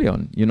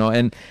Napoleon,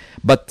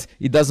 but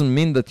it doesn't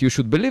mean that you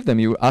should believe them.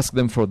 You ask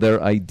them for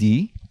their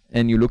ID,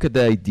 and you look at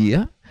the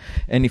idea,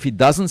 and if it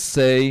doesn't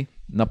say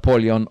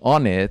Napoleon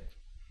on it,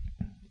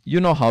 you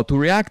know how to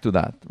react to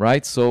that,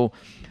 right? So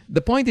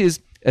the point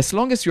is, as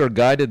long as you're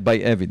guided by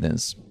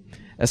evidence,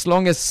 as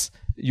long as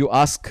you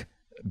ask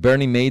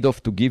Bernie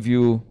Madoff to give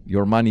you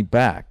your money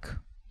back,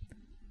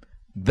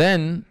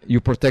 then you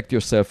protect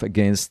yourself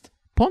against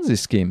Ponzi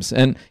schemes.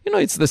 And,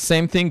 it's the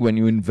same thing when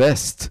you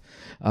invest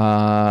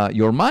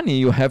your money.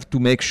 You have to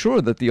make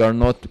sure that you are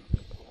not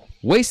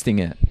wasting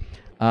it.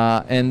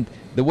 And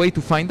the way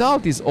to find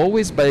out is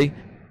always by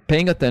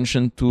paying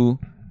attention to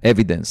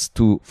evidence,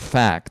 to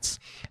facts,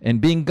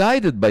 and being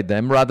guided by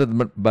them rather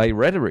than by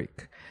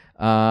rhetoric.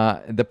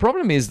 The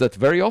problem is that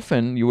very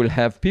often you will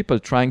have people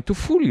trying to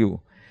fool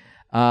you.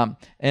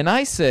 And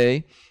I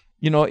say,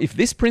 if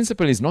this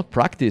principle is not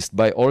practiced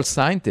by all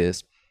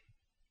scientists,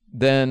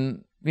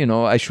 then,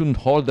 I shouldn't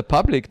hold the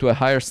public to a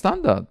higher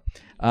standard.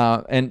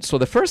 And so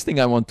the first thing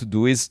I want to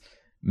do is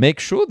make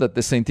sure that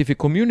the scientific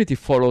community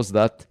follows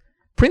that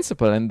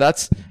principle. And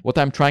that's what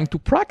I'm trying to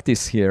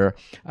practice here.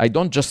 I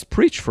don't just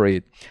preach for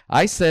it.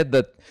 I said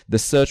that the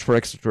search for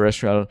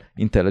extraterrestrial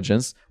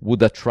intelligence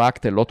would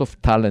attract a lot of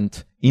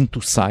talent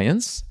into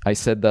science. I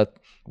said that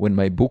when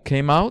my book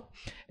came out.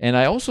 And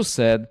I also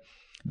said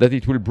that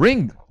it will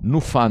bring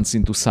new funds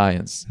into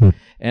science.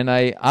 And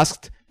I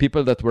asked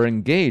people that were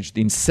engaged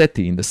in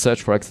SETI, in the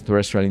search for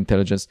extraterrestrial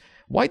intelligence,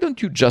 why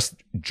don't you just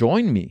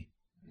join me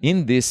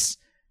in this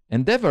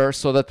endeavor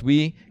so that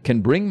we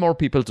can bring more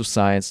people to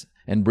science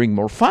and bring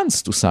more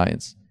funds to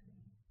science?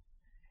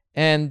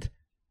 And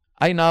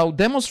I now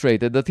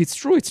demonstrated that it's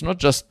true. It's not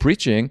just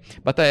preaching,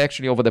 but I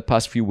actually, over the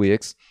past few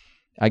weeks,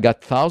 I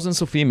got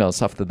thousands of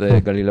emails after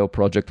the Galileo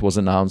project was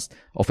announced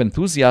of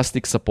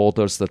enthusiastic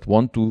supporters that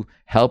want to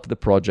help the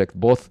project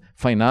both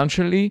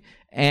financially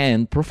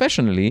and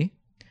professionally.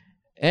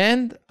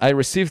 And I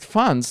received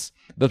funds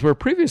that were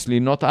previously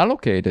not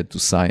allocated to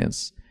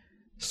science.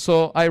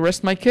 So I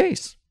rest my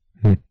case.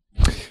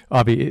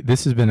 Avi,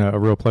 this has been a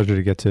real pleasure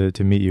to get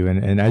to meet you.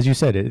 And as you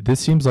said, this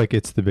seems like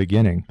it's the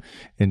beginning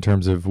in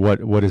terms of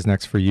what is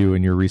next for you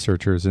and your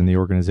researchers and the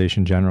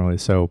organization generally.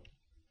 So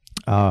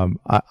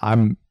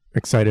I'm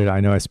excited.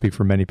 I know I speak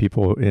for many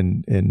people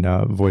in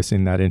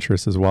voicing that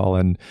interest as well.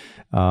 And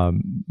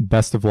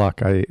best of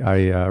luck. I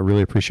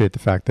really appreciate the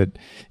fact that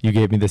you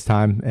gave me this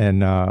time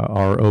and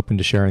are open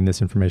to sharing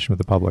this information with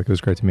the public. It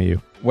was great to meet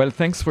you. Well,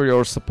 thanks for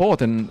your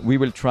support, and we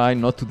will try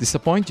not to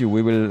disappoint you.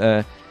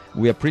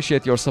 We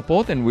appreciate your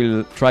support, and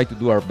we'll try to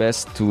do our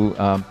best to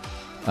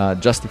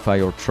justify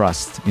your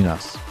trust in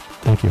us.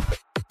 Thank you.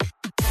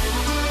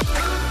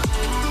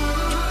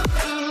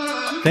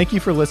 Thank you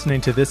for listening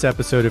to this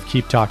episode of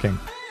Keep Talking.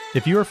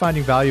 If you are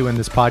finding value in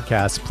this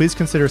podcast, please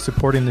consider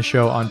supporting the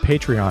show on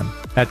Patreon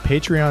at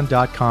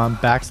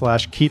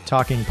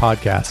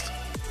patreon.com/keeptalkingpodcast.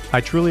 I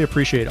truly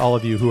appreciate all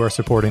of you who are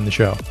supporting the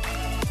show.